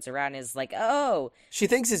 Muriel turns around and is like, "Oh!" She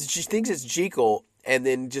thinks it's Jekyll, and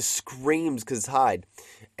then just screams because it's Hyde.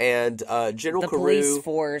 And General Carew, the police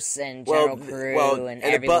force, and General Carew, and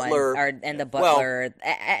everyone, the butler,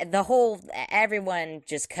 everyone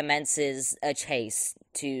just commences a chase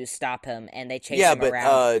to stop him, and they chase him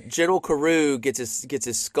around. But General Carew gets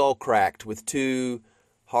his skull cracked with 2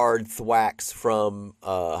 hard thwacks from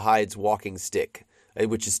Hyde's walking stick,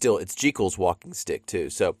 which is it's Jekyll's walking stick too.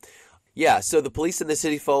 So, yeah. So the police and the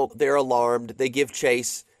city folk, they're alarmed. They give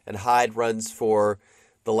chase, and Hyde runs for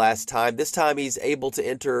the last time. This time he's able to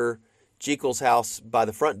enter Jekyll's house by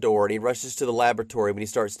the front door, and he rushes to the laboratory when he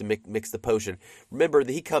starts to mix the potion. Remember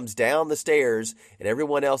that he comes down the stairs, and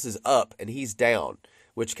everyone else is up, and he's down,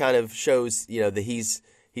 which kind of shows, that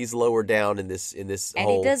he's lower down in this and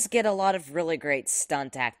whole... he does get a lot of really great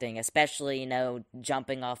stunt acting, especially,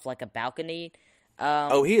 jumping off like a balcony. He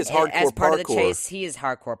is hardcore parkour. As part of the chase, he is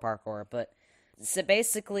hardcore parkour, but... So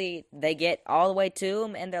basically, they get all the way to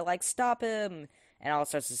him, and they're like, stop him! And all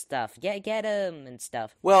sorts of stuff. Get him and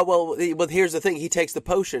stuff. Well, here's the thing. He takes the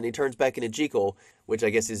potion. He turns back into Jekyll, which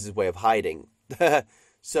I guess is his way of hiding.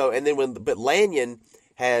 So, and then but Lanyon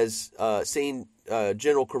has seen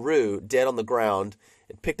General Carew dead on the ground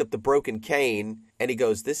and picked up the broken cane, and he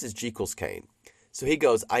goes, "This is Jekyll's cane." So he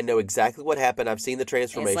goes, "I know exactly what happened. I've seen the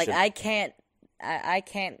transformation." It's like I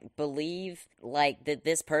can't believe that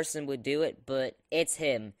this person would do it, but it's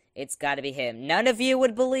him. It's got to be him. None of you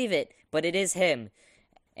would believe it, but it is him.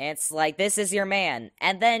 And it's like, this is your man.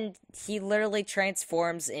 And then he literally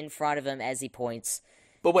transforms in front of him as he points.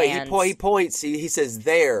 But wait, he points. He says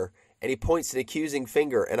there, and he points an accusing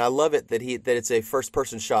finger. And I love it that it's a first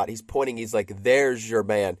person shot. He's pointing. He's like, "There's your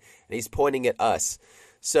man," and he's pointing at us.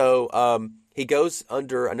 So he goes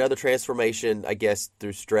under another transformation, I guess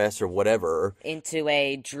through stress or whatever, into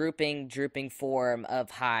a drooping form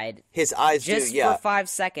of Hyde. His eyes just for 5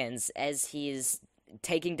 seconds as he's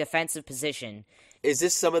taking defensive position. Is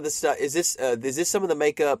this some of the stuff? Is this some of the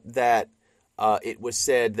makeup that it was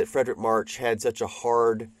said that Frederick March had such a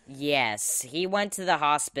hard... Yes, he went to the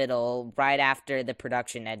hospital right after the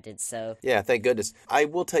production ended, so... Yeah, thank goodness. I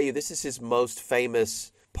will tell you, this is his most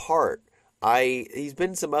famous part. He's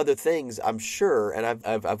been in some other things, I'm sure, and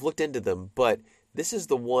I've looked into them, but this is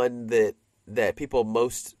the one that people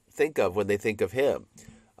most think of when they think of him,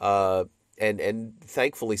 and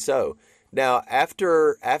thankfully so. Now,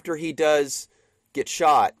 after he does get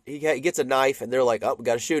shot, he gets a knife, and they're like, "Oh, we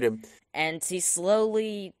got to shoot him." And he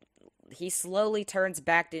slowly turns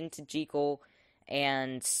back into Jekyll,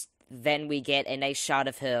 and then we get a nice shot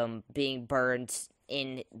of him being burned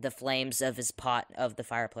in the flames of his pot of the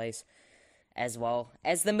fireplace, as well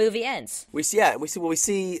as the movie ends. We see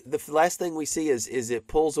the last thing we see is it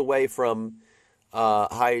pulls away from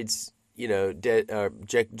Hyde's dead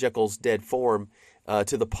Jekyll's dead form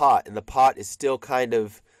to the pot, and the pot is still kind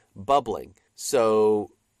of bubbling.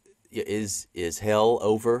 So is hell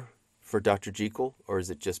over for Dr. Jekyll, or is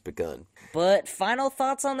it just begun? But final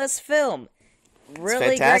thoughts on this film.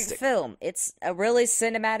 Really great film. It's a really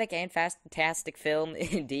cinematic and fantastic film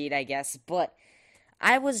indeed, I guess. But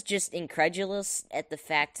I was just incredulous at the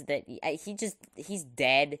fact that he's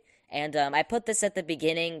dead. And I put this at the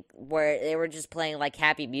beginning where they were just playing like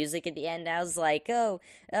happy music at the end. I was like,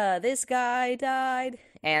 this guy died.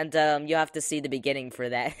 And you have to see the beginning for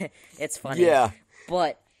that. It's funny. Yeah.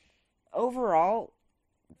 But overall,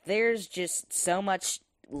 there's just so much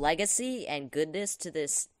legacy and goodness to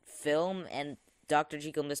this film and Dr.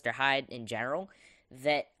 Jekyll and Mr. Hyde in general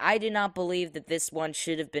that I do not believe that this one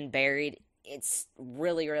should have been buried. It's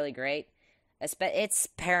really, really great. It's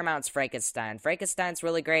Paramount's Frankenstein. Frankenstein's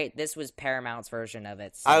really great. This was Paramount's version of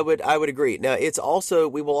it. So. I would agree. Now it's also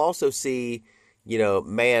we will also see,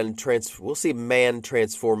 we'll see man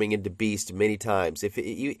transforming into beast many times. If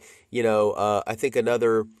I think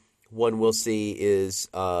another one we'll see is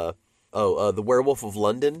the Werewolf of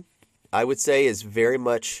London. I would say is very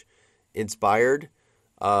much inspired.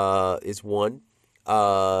 Is one.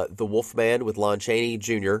 The Wolfman with Lon Chaney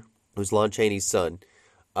Jr., who's Lon Chaney's son.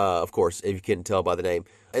 Of course, if you couldn't tell by the name.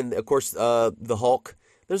 And, of course, the Hulk.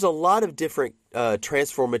 There's a lot of different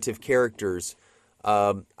transformative characters.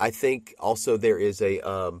 I think also there's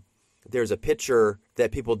a picture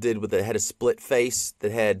that people did that had a split face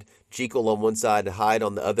that had Jekyll on one side and Hyde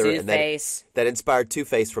on the other. Two-Face. And that inspired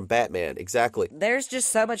Two-Face from Batman. Exactly. There's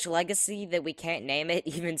just so much legacy that we can't name it.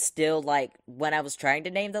 Even still, like, when I was trying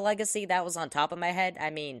to name the legacy, that was on top of my head. I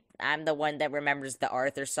mean, I'm the one that remembers the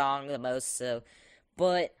Arthur song the most, so...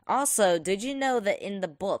 But also, did you know that in the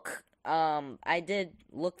book, I did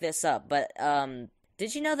look this up, but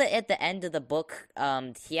did you know that at the end of the book,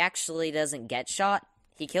 he actually doesn't get shot?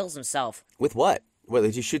 He kills himself. With what? What,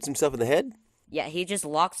 he shoots himself in the head? Yeah, he just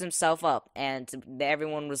locks himself up, and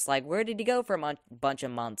everyone was like, where did he go for a bunch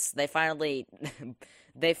of months? They finally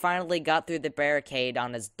got through the barricade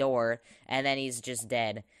on his door, and then he's just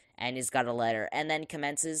dead, and he's got a letter, and then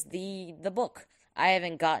commences the book. I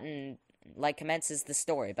haven't gotten... commences the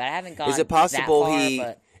story, but I haven't gone that far.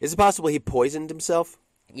 Is it possible he poisoned himself?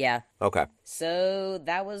 Yeah. Okay. So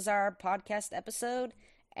that was our podcast episode,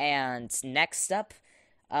 and next up,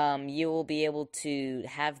 you will be able to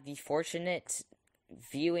have the fortunate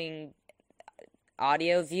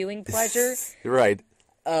audio viewing pleasure right.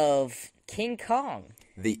 of King Kong.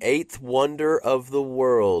 The eighth wonder of the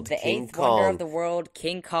world, King Kong. Wonder of the world,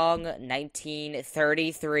 King Kong,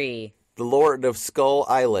 1933. The Lord of Skull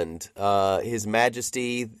Island, His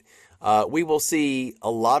Majesty. We will see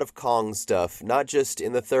a lot of Kong stuff, not just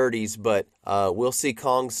in the 30s, but we'll see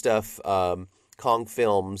Kong stuff, Kong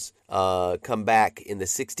films come back in the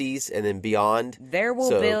 60s and then beyond. There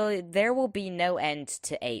will be no end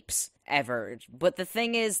to apes, ever. But the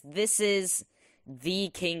thing is, this is the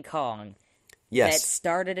King Kong that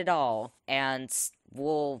started it all, and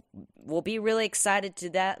we'll be really excited to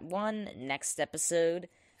that one next episode.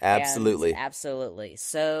 Absolutely. Absolutely.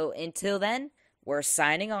 So until then, we're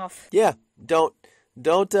signing off. Yeah. Don't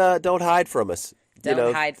hide from us.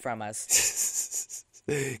 Don't hide from us.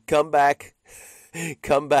 Come back.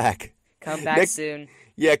 Come back. Come back soon.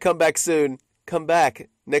 Yeah, come back soon. Come back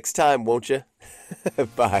next time, won't you?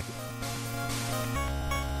 Bye.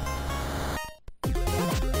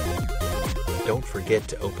 Don't forget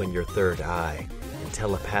to open your third eye and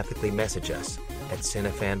telepathically message us at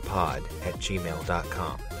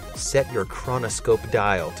cinefanpod@gmail.com. Set your chronoscope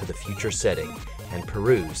dial to the future setting and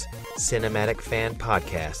peruse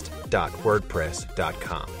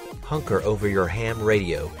cinematicfanpodcast.wordpress.com. Hunker over your ham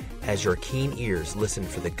radio as your keen ears listen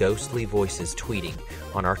for the ghostly voices tweeting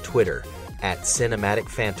on our Twitter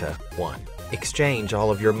 @cinematicfanta1. Exchange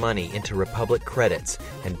all of your money into Republic credits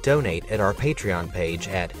and donate at our Patreon page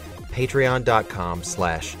at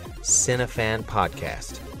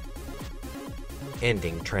patreon.com/cinefanpodcast.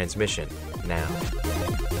 Ending transmission now.